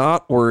and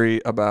not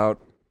worry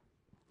about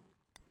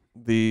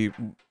the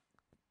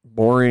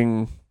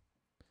boring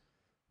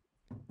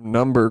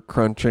number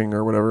crunching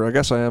or whatever. I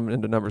guess I am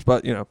into numbers,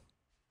 but you know,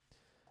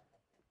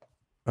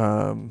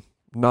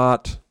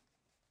 not.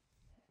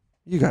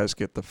 You guys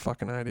get the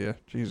fucking idea.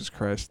 Jesus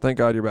Christ! Thank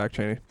God you're back,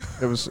 Cheney.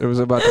 It was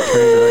about to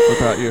train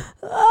without you.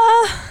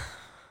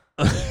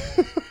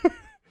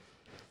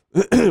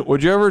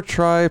 Would you ever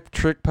try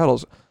trick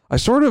pedals? I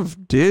sort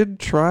of did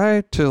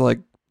try to like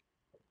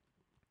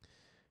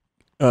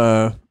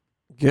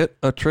get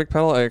a trick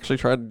pedal. I actually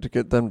tried to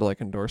get them to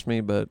like endorse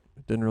me, but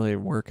it didn't really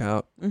work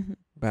out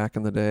back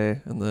in the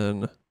day. And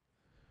then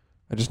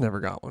I just never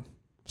got one.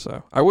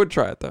 So I would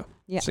try it though.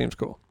 Yeah. Seems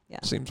cool.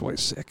 Yeah. Seems way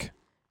sick.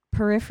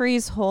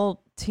 Periphery's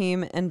whole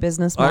team and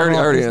business model. I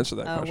already answered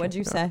that question. What'd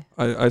you say?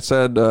 I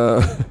said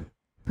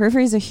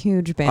Periphery's a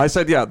huge band. I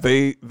said, yeah,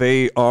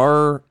 they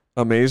are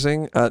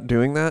amazing at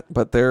doing that,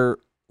 but they're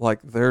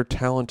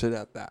talented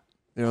at that.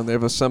 You know,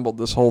 they've assembled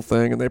this whole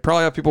thing, and they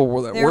probably have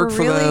people that work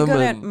for them. They're really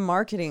good at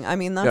marketing. I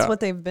mean, that's what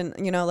they've been,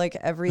 you know, like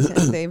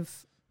everything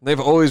they've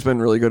always been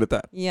really good at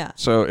that. Yeah.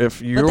 So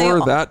if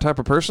you're that type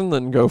of person,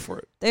 then go for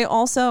it. They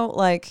also,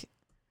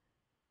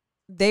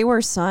 they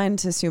were signed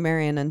to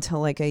Sumerian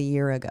until like a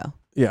year ago.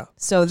 Yeah.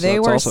 So they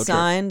were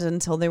signed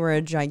until they were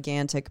a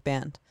gigantic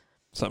band.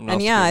 Something else.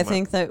 And yeah, I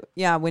think that,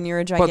 when you're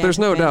a gigantic But there's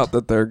no doubt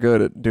that they're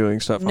good at doing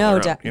stuff on their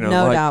own. You know,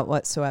 no doubt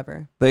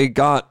whatsoever. They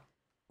got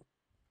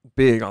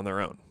big on their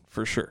own,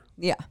 for sure.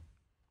 Yeah.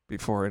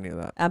 Before any of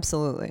that.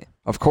 Absolutely.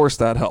 Of course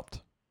that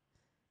helped.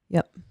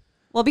 Yep.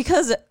 Well,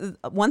 because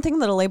one thing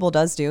that a label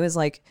does do is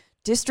like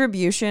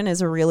distribution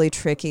is a really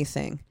tricky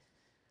thing.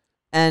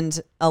 And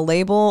a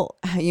label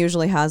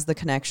usually has the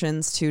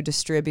connections to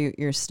distribute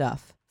your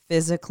stuff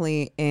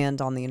physically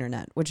and on the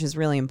internet, which is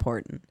really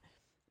important.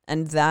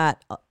 And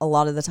that a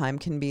lot of the time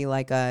can be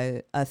like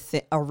a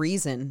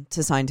reason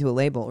to sign to a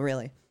label,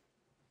 really.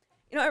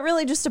 You know, it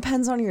really just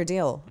depends on your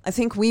deal. I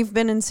think we've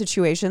been in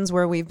situations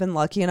where we've been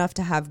lucky enough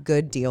to have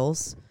good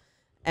deals,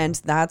 and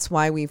that's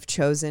why we've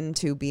chosen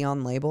to be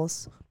on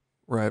labels.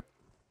 Right.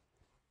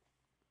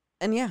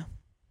 And yeah.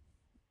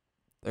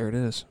 There it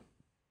is.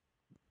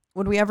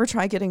 Would we ever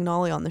try getting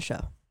Nolly on the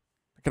show?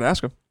 I could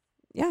ask him.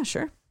 Yeah,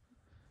 sure.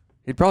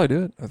 He'd probably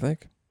do it, I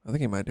think. I think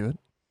he might do it.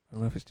 I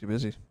don't know if he's too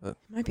busy. But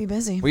might be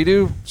busy. We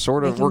do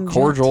sort of. We're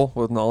cordial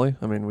with Nolly.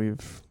 I mean,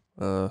 we've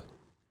hung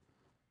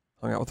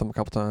out with him a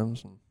couple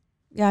times. And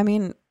yeah, I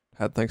mean,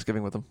 had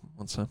Thanksgiving with him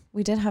once time.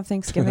 We did have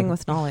Thanksgiving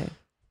with Nolly,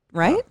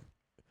 right? Yeah,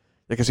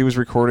 because he was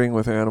recording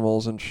with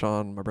Animals, and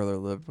Sean, my brother,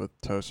 lived with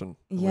Tosin.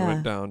 We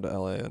went down to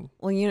LA, and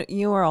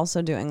you were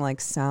also doing like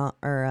sound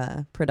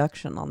or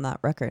production on that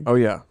record. Oh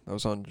yeah, that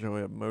was on Joy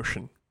of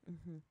Motion.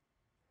 Mm-hmm.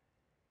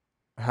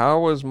 How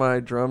was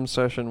my drum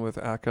session with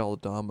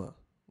Akeldama?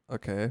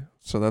 Okay,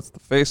 so that's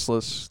the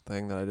Faceless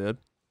thing that I did.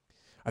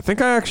 I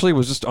think I actually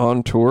was just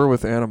on tour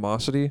with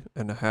Animosity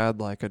and had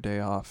like a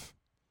day off.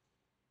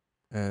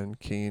 And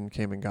Keen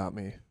came and got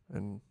me,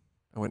 and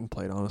I went and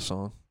played on a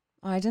song.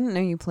 Oh, I didn't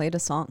know you played a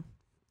song.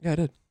 Yeah, I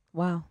did.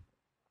 Wow.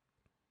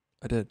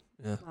 I did,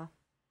 yeah. Wow.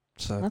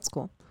 So that's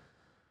cool.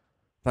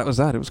 That was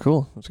that. It was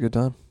cool. It was a good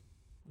time.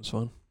 It was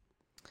fun.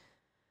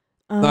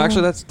 No,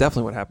 actually, that's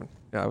definitely what happened.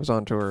 Yeah, I was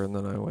on tour and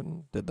then I went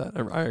and did that.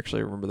 I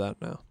actually remember that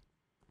now.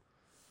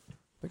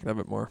 Thinking of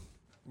it more.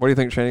 What do you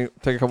think, Shani?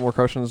 Take a couple more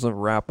questions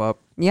and wrap up.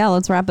 Yeah,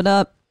 let's wrap it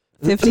up.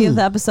 50th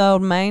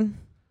episode, man.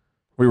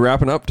 We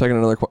wrapping up? Taking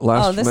another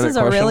last Oh, this minute is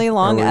a question? really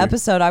long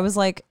episode. I was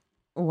like,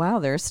 wow,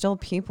 there's still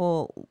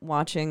people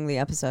watching the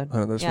episode.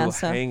 There's people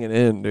hanging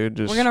in, dude.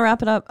 We're going to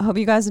wrap it up. Hope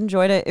you guys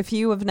enjoyed it. If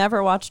you have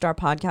never watched our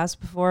podcast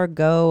before,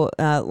 go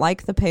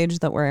like the page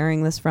that we're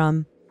airing this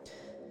from.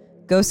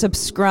 Go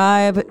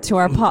subscribe to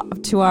our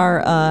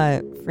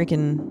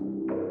freaking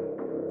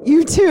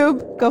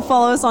YouTube. Go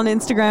follow us on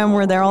Instagram.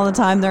 We're there all the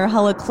time. There are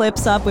hella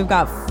clips up. We've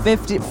got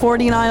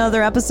 49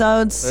 other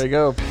episodes. There you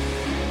go.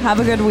 Have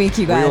a good week,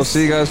 you guys. We will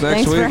see you guys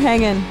next week. Thanks for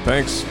hanging.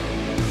 Thanks.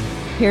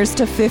 Here's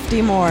to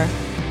 50 more.